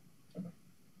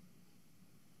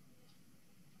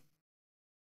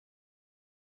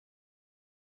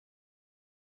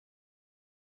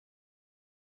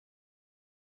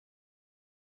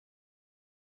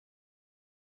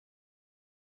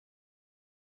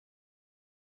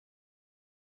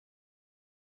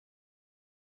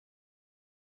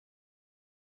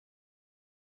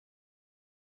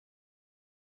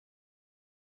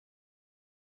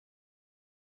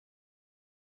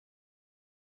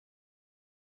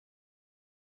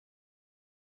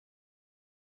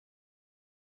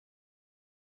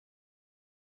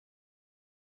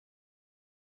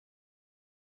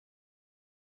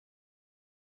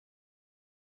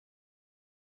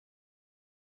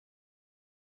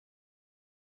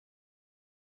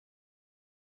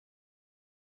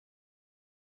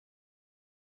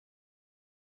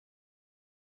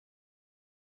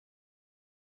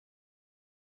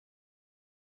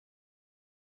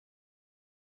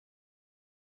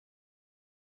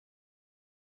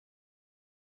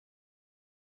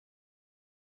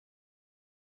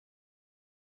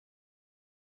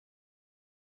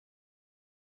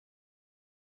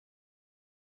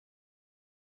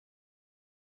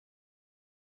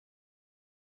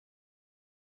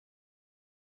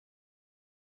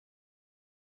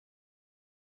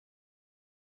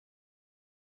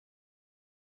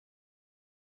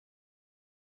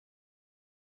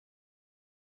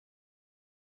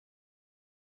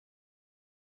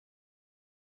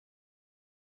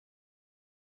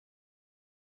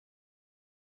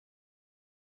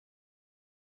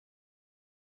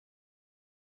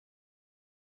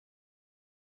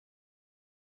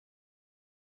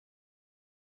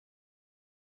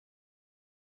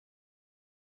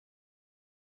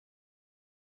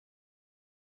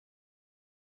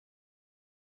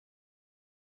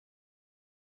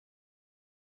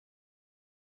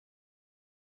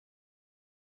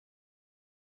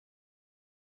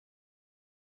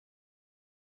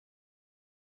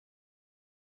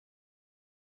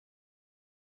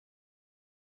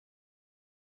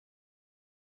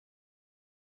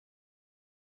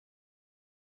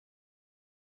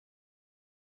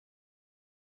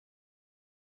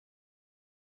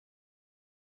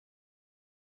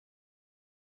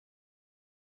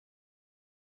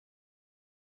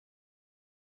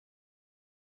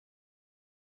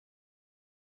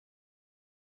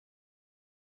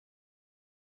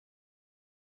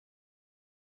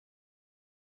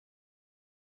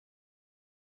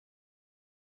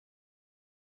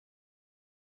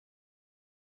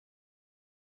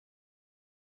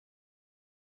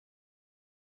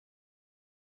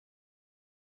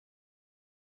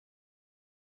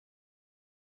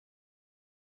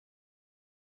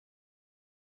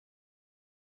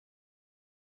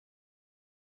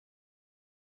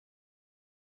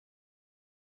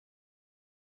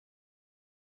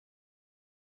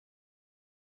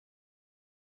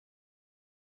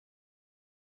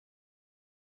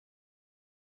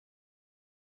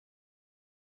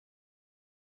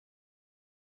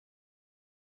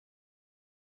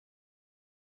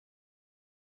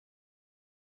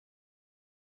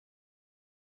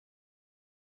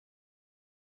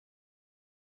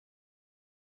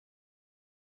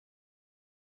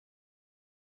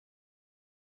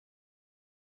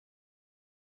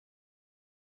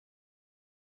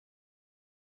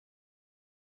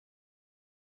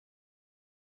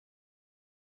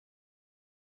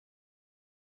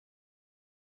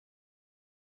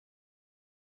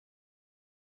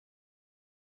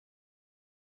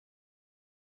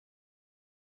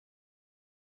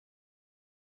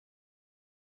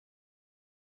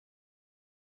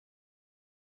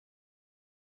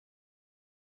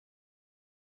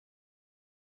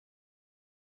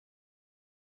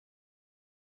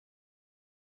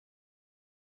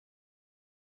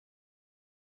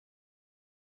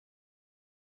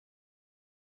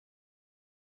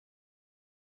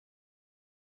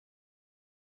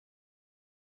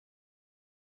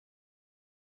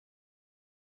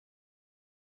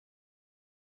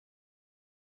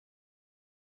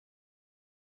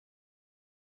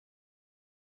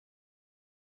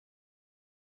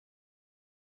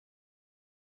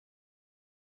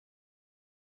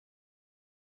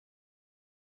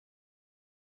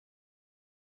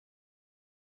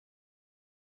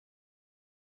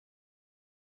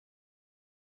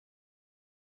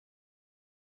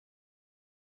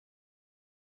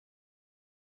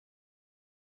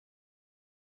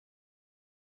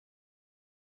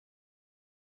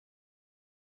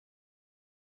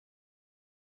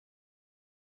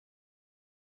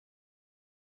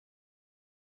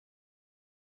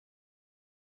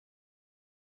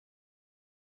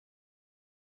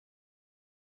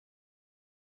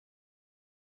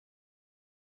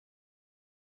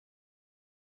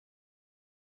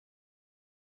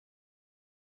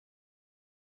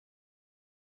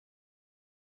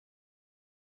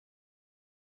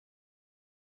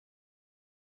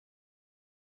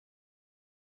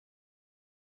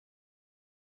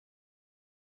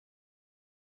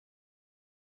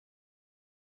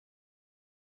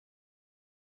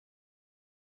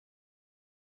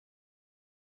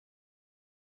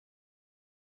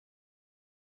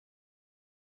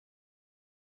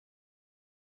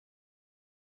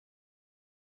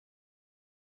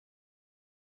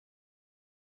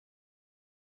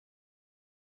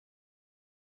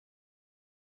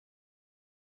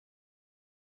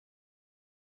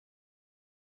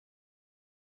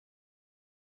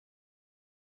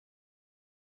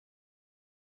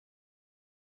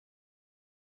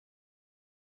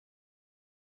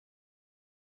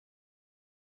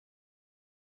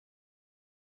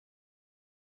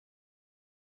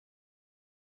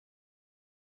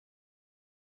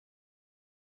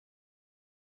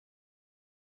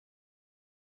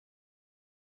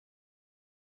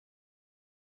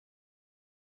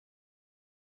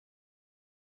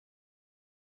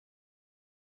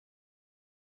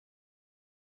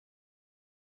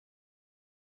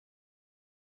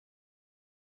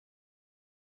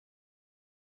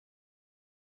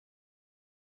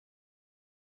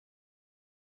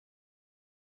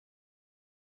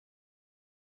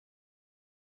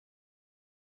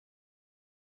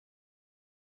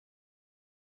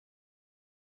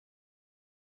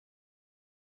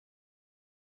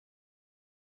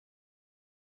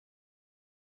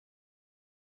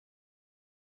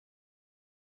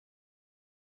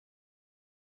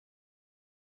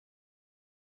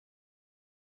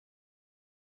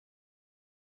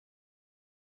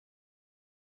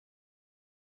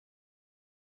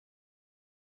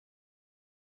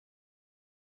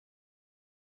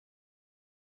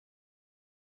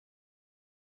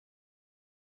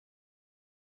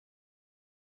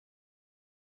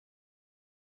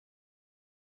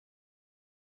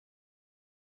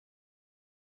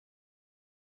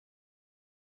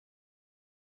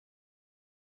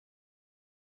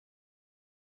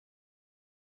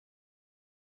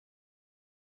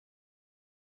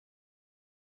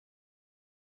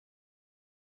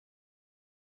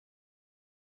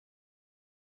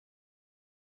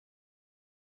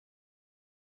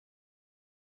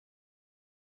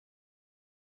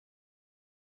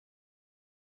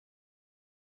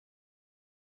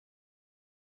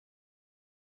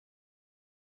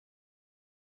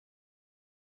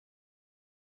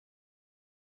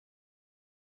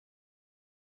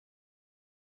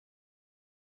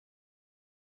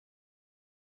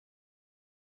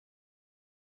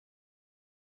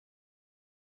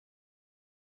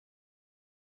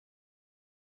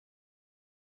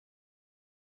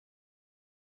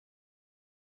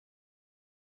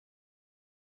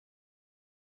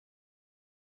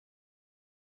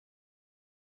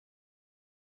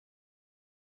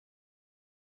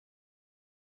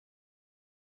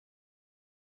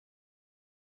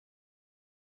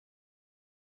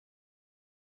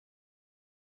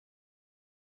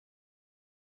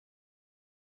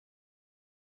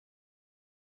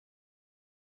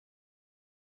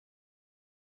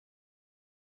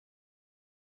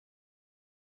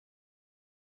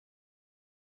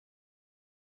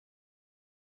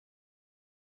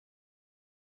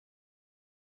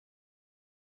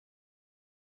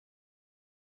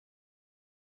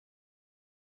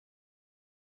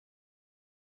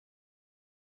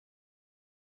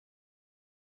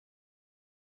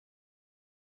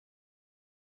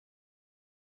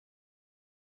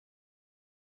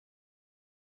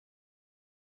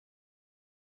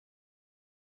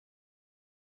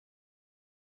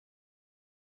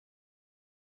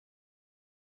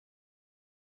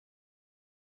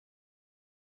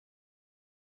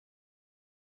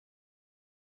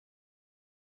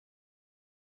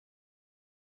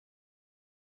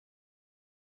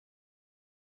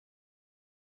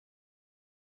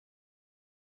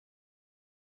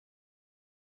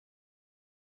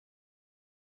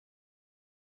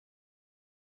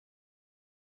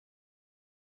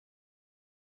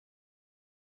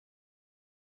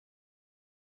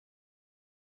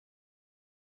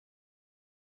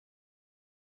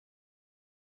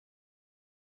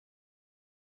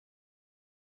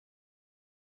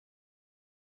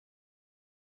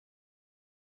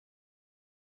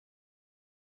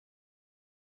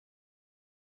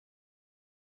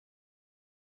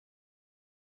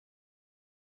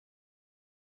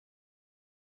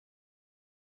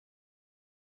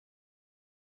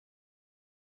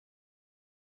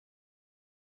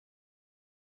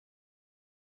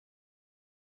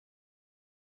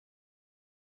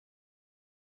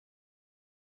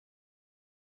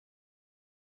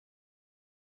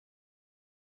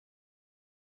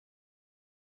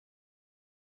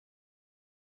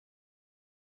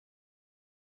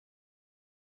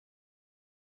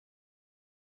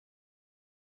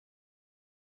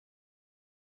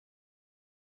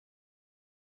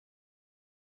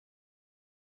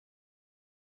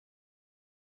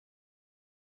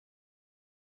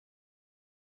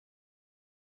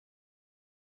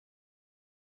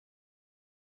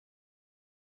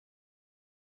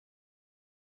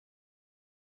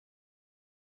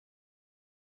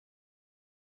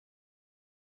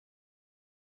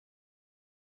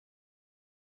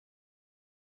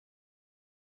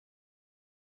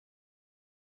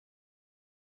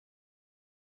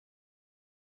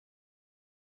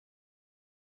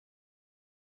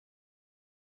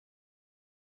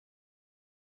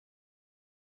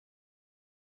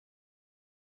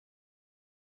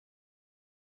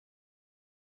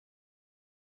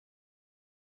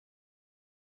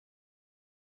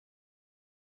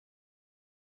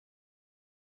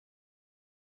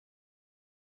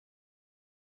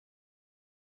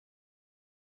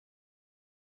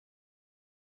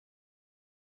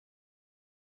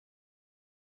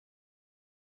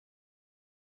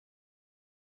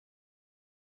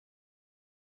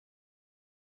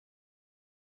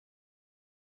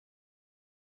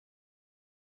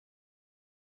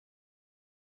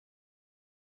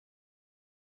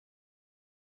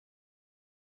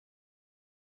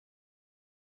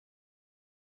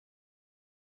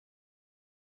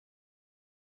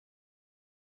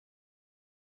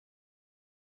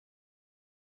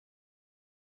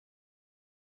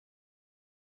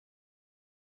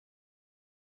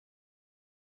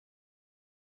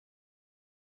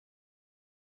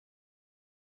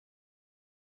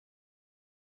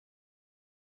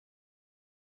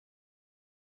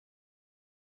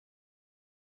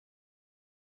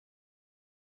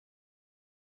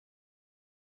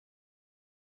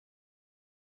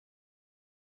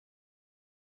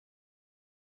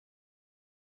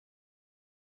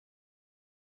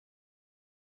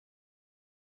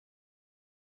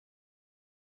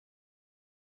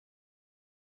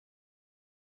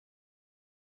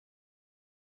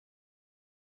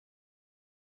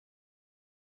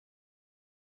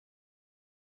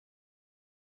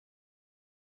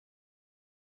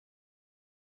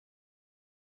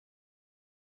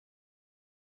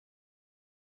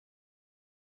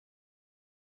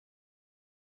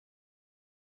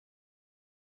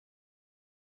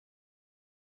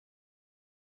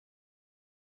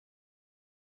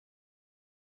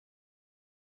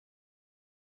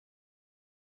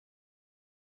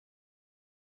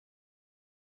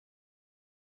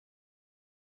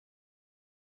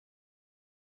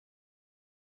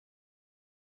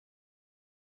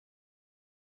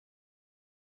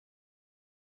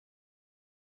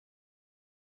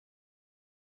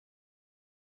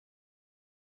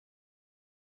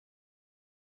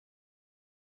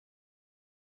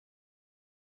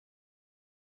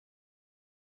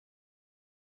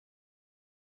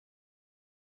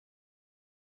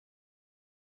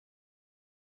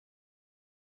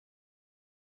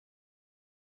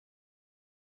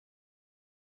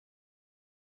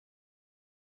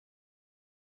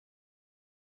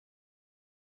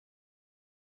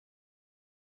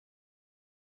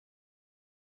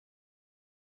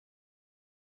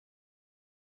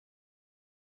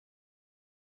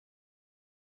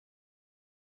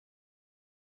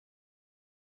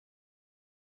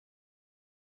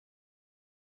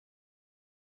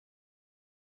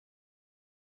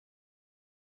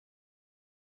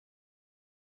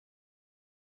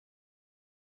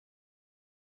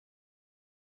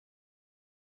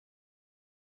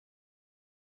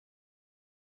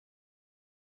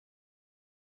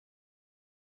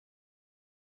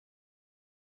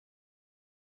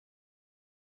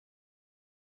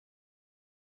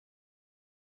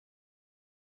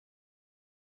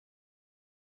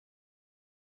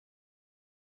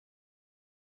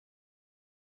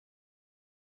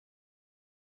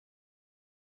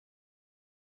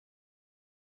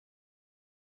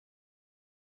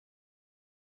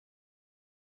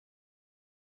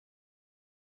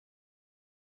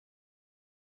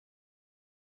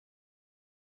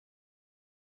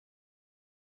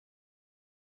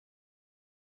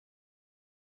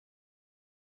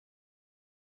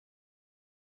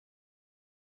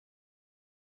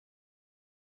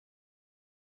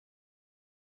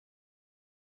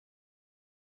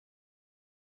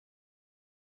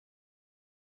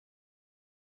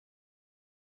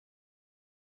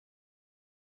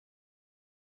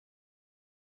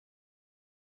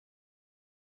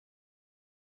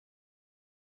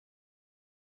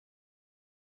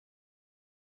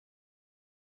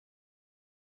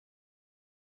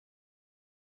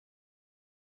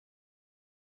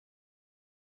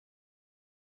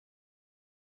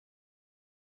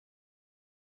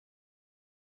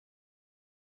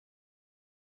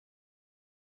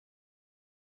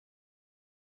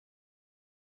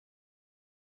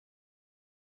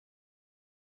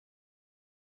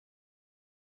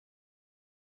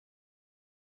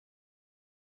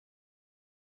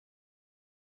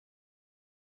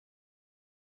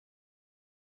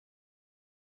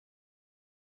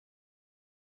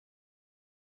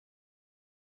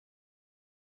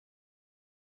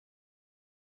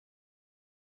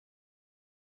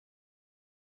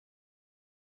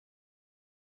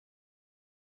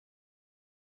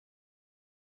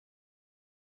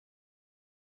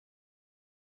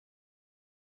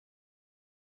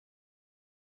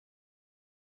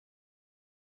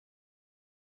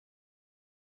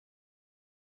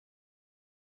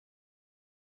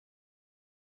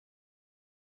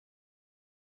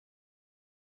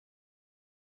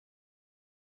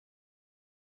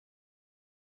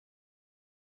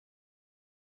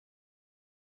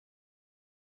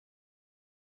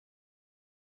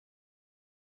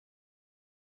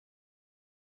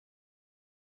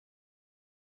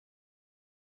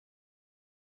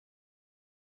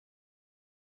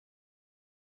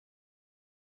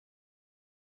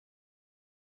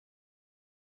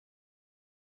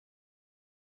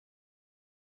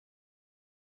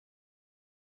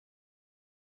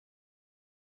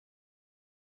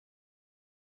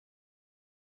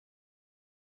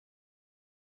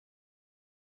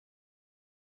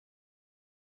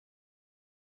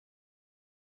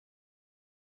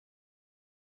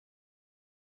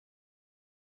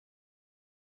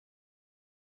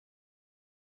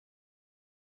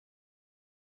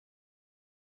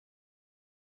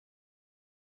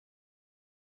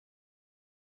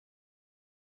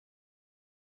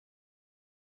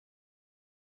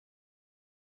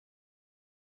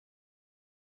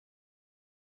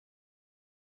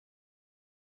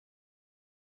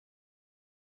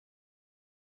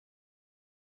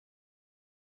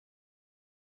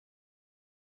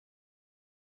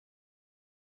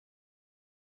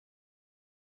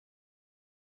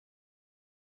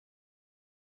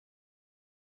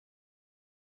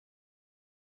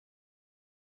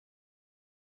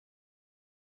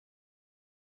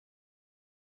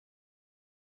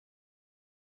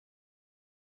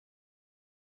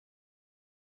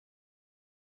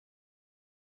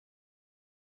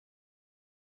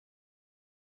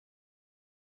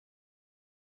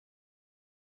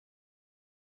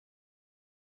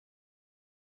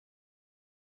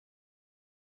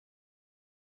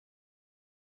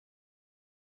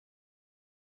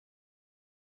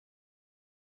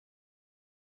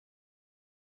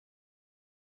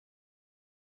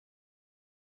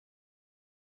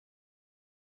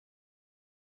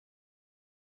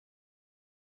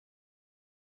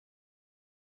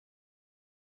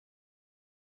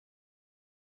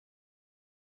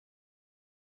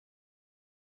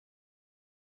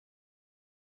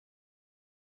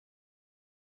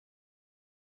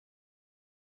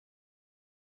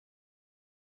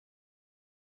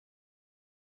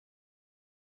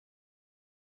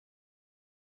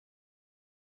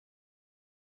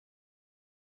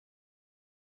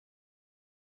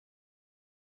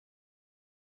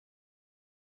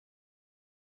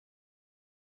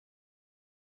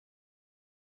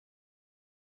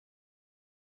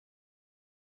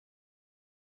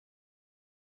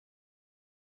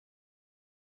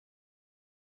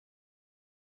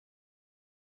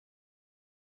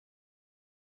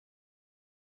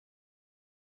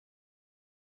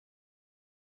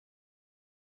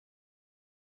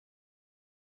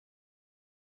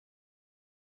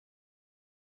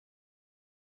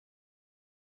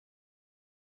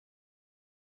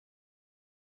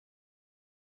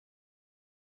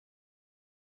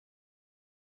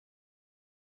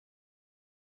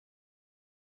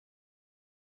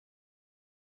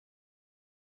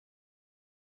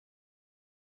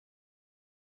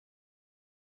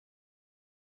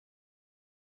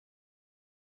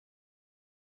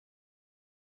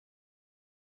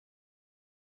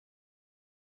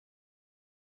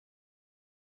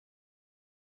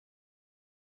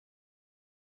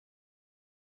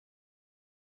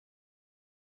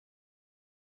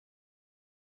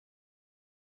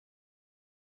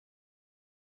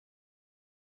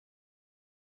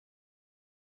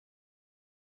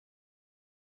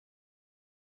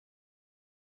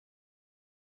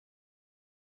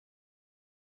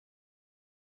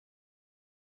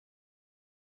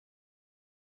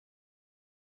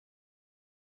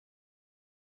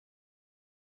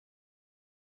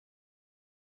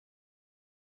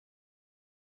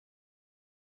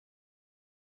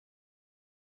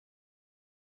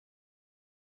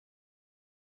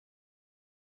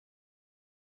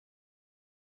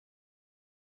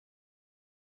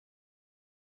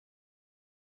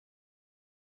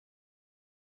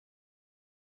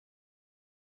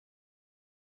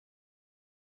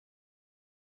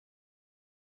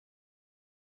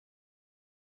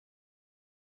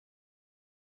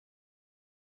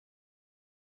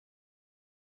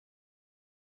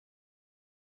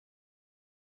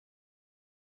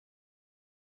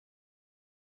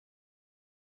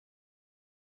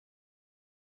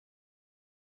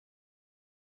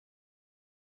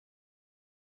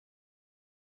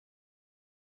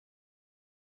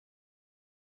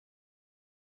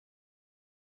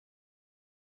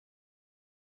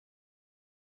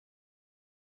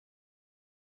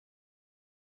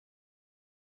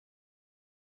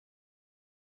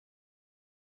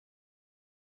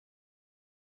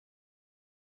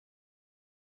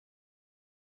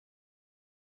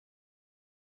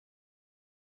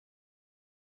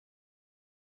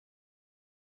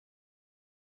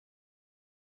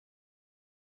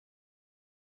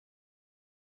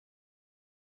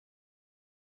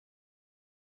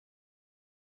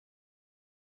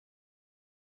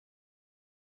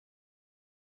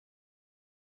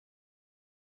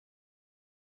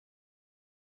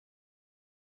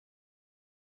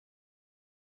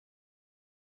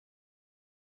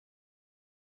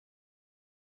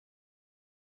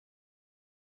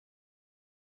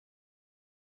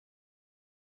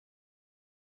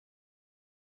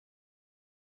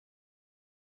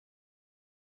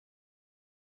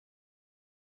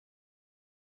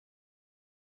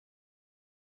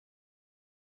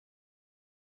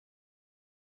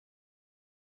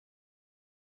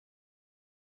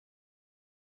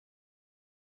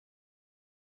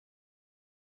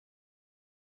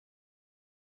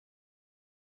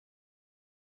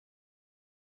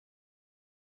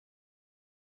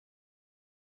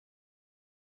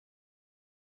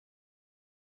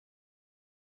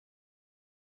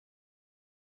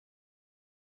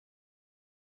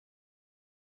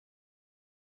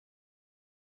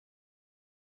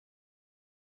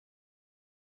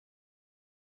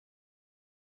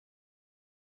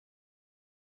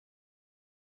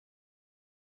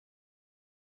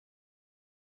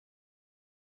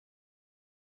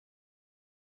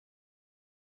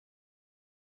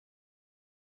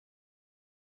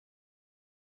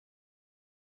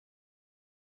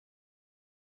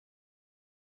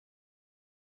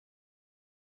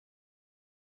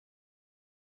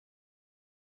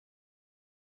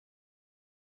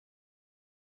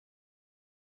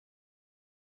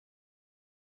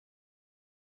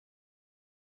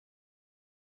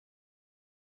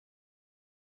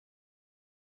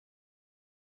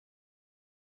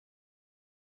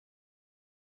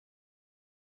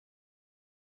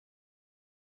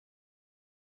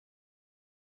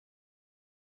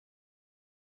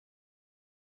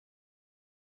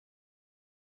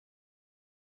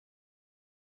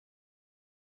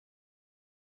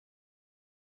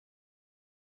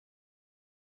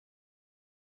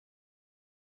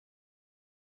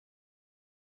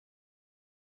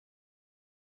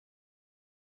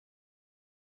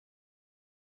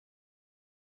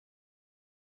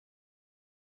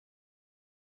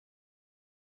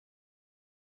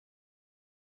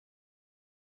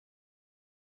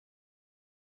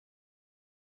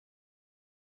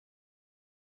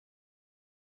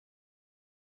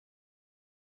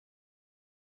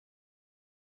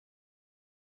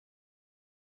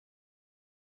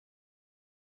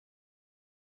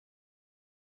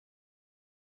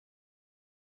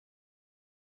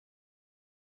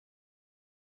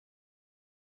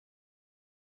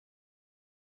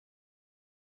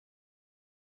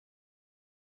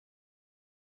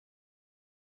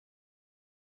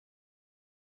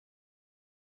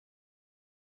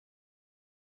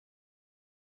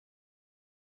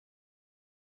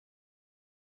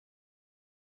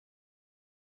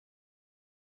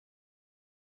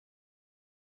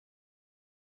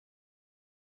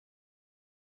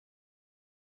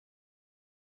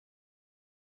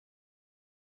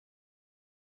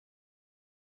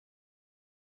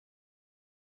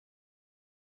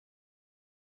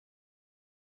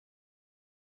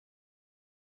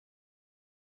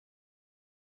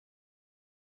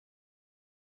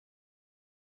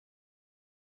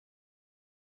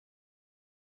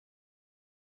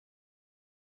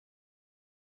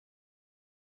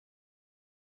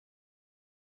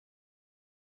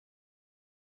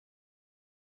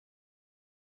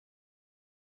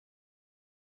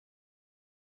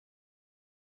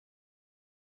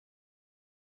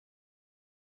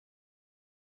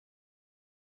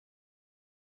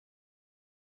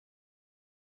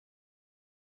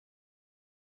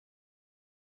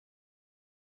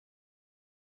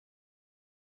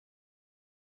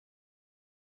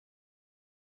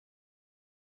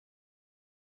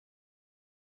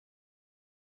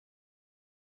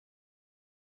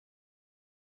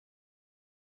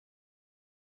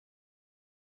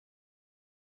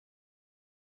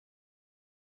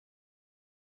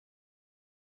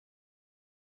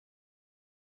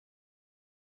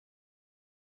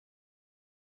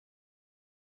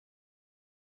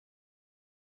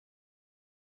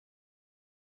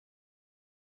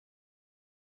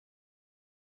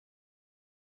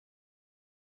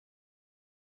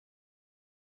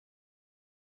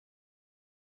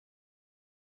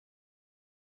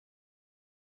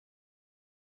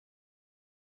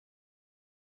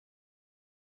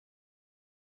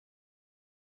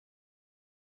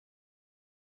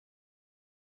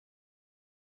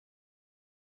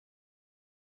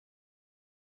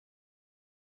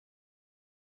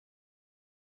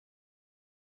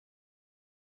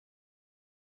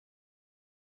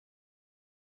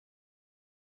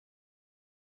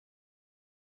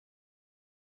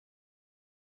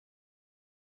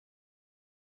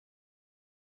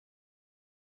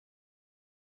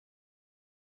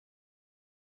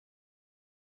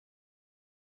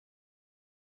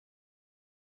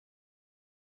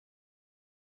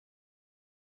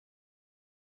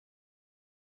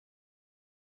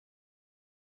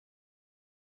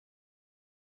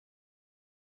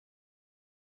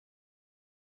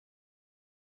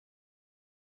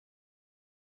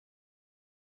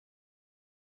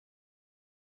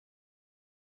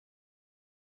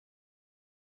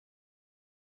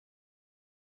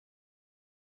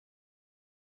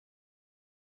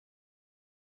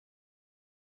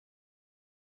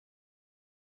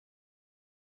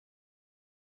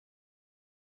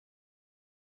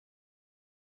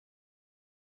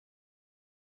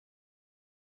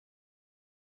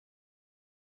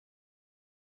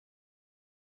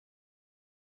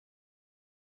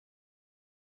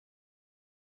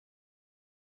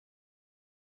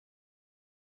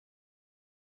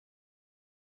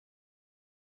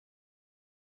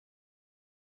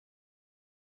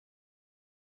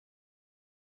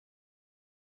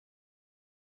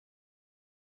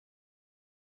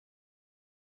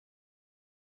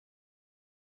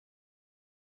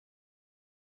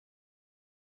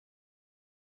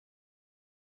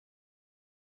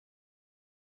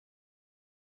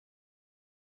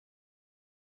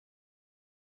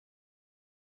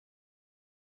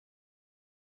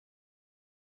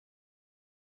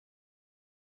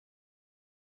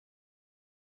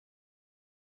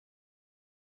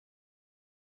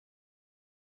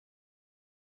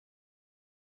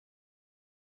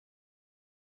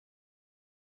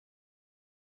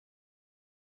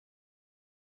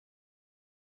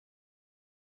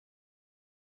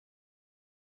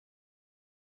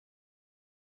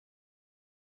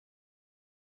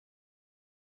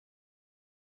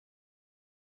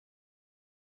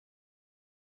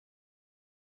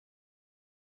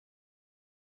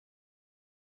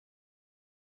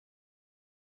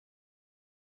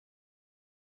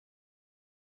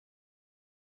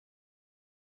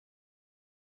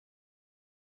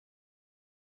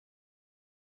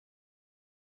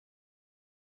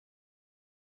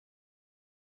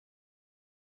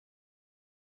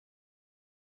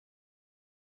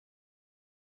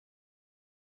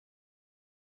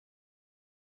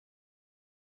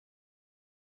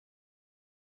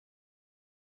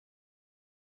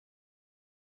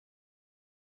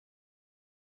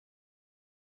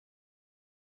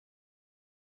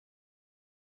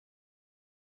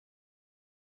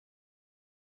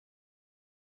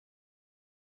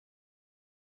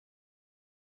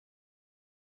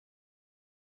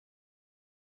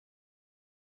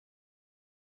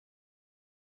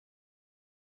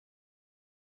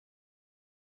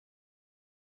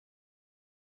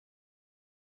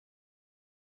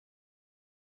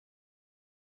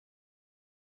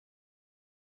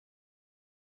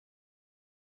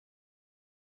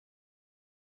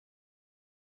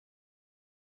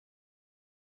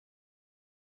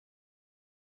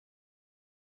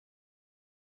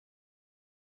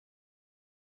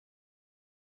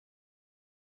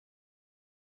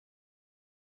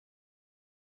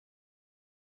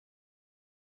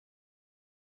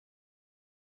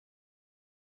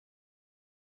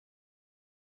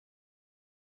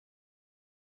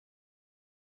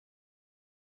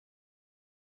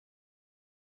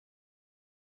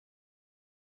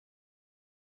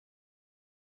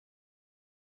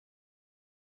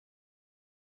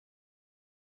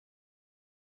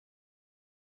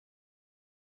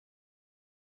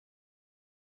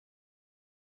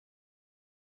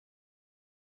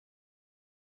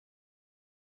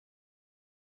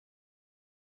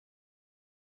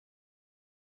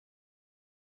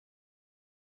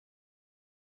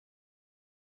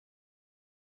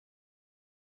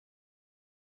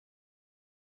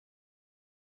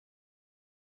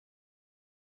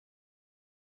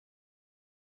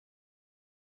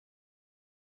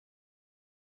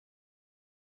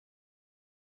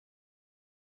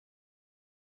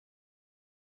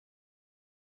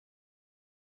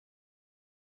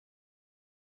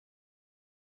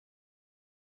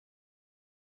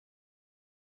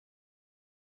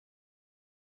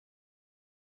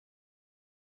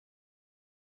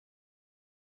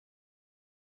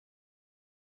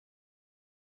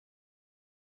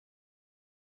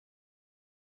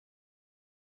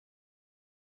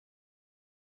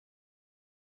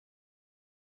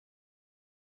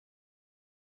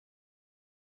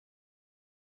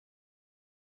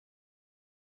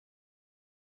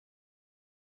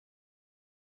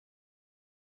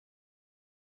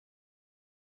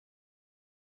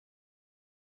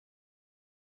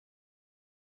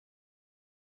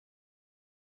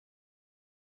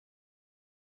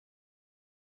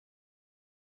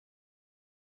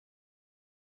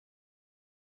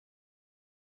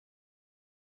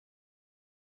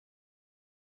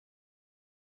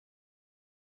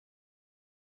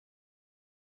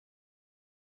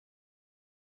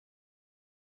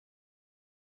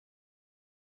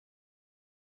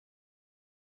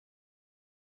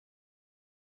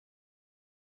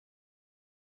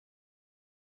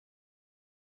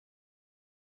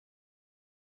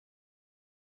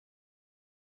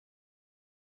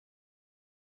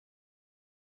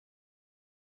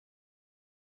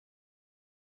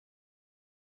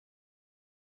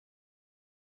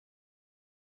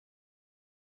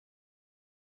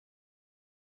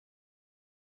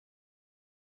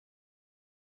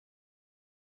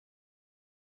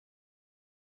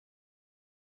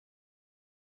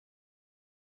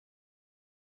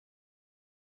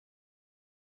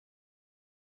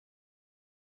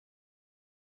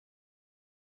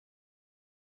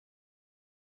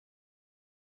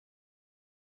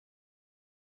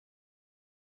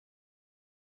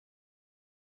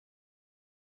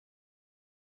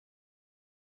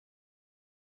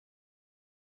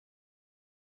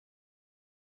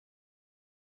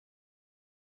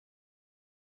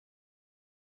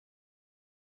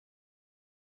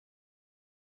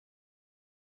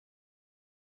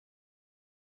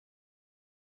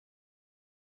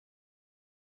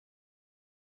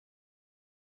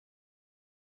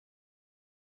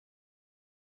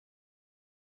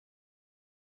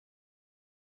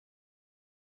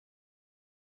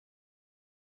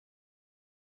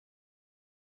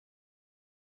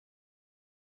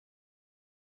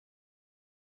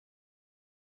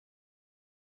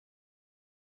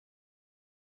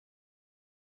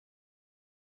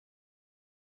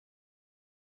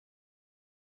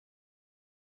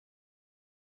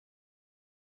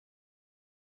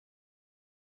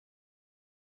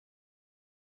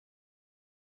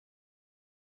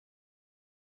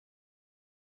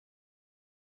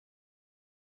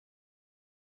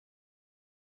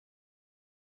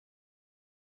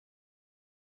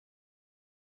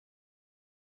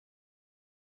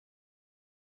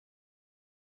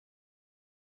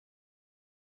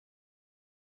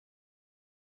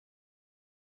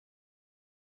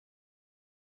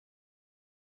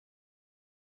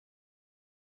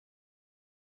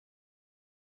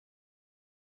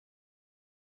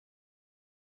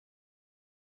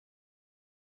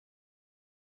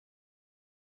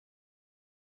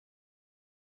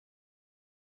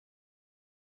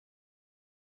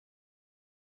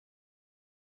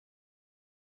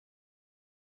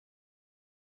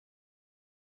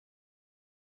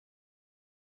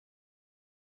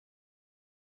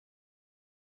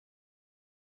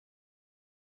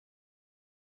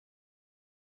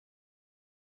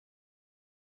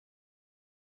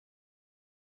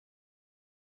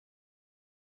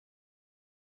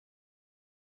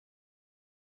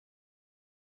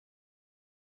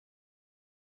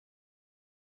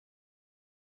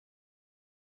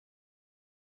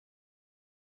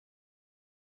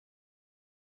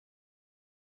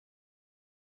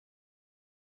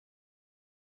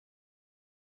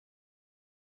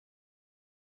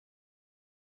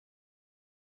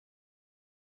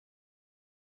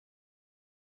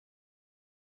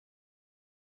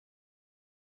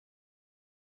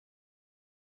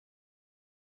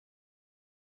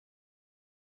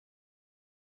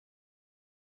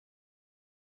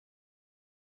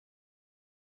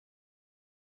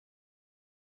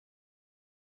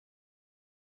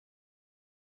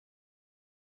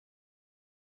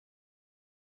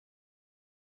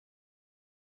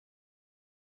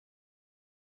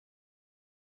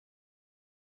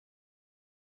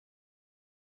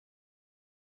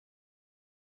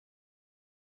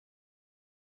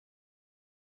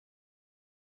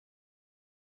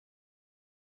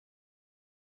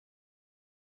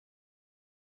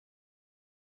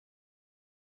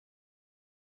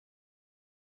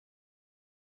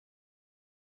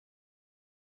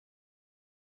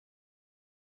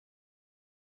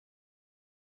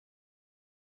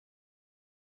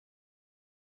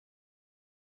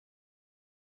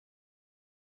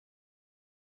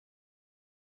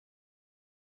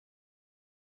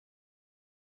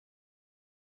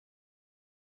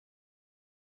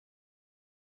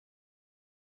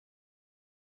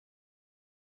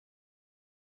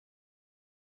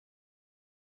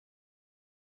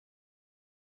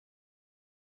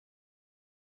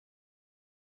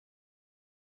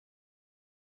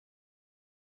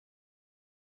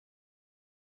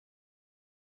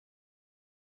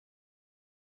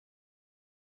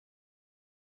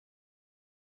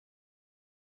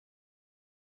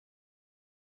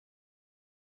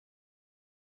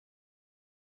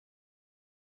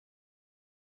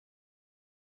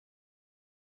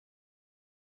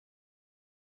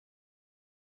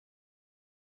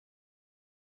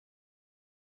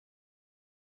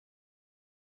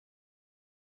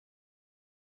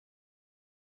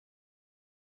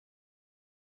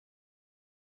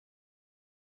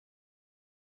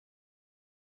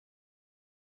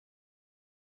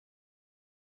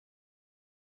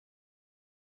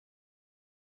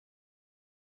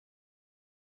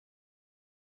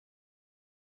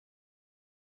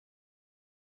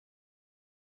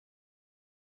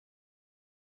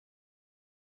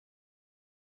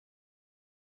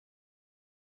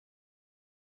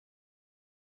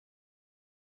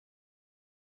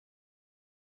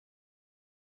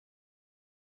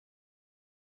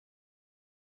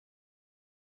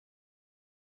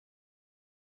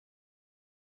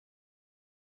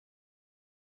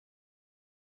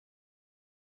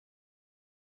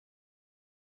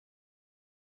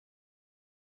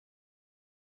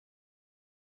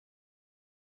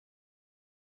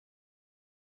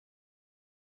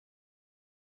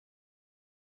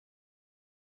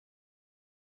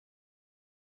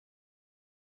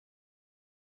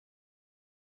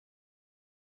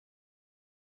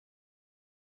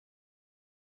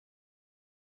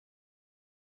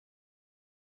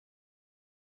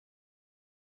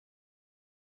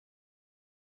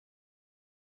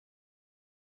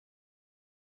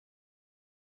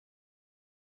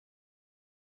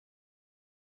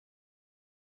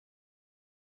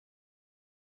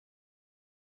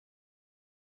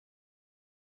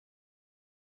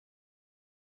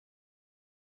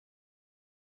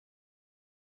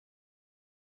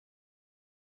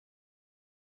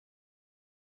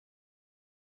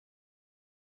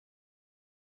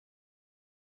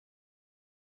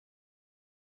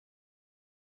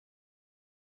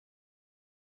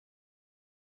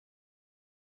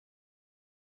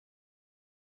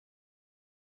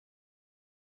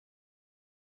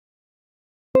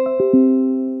 you.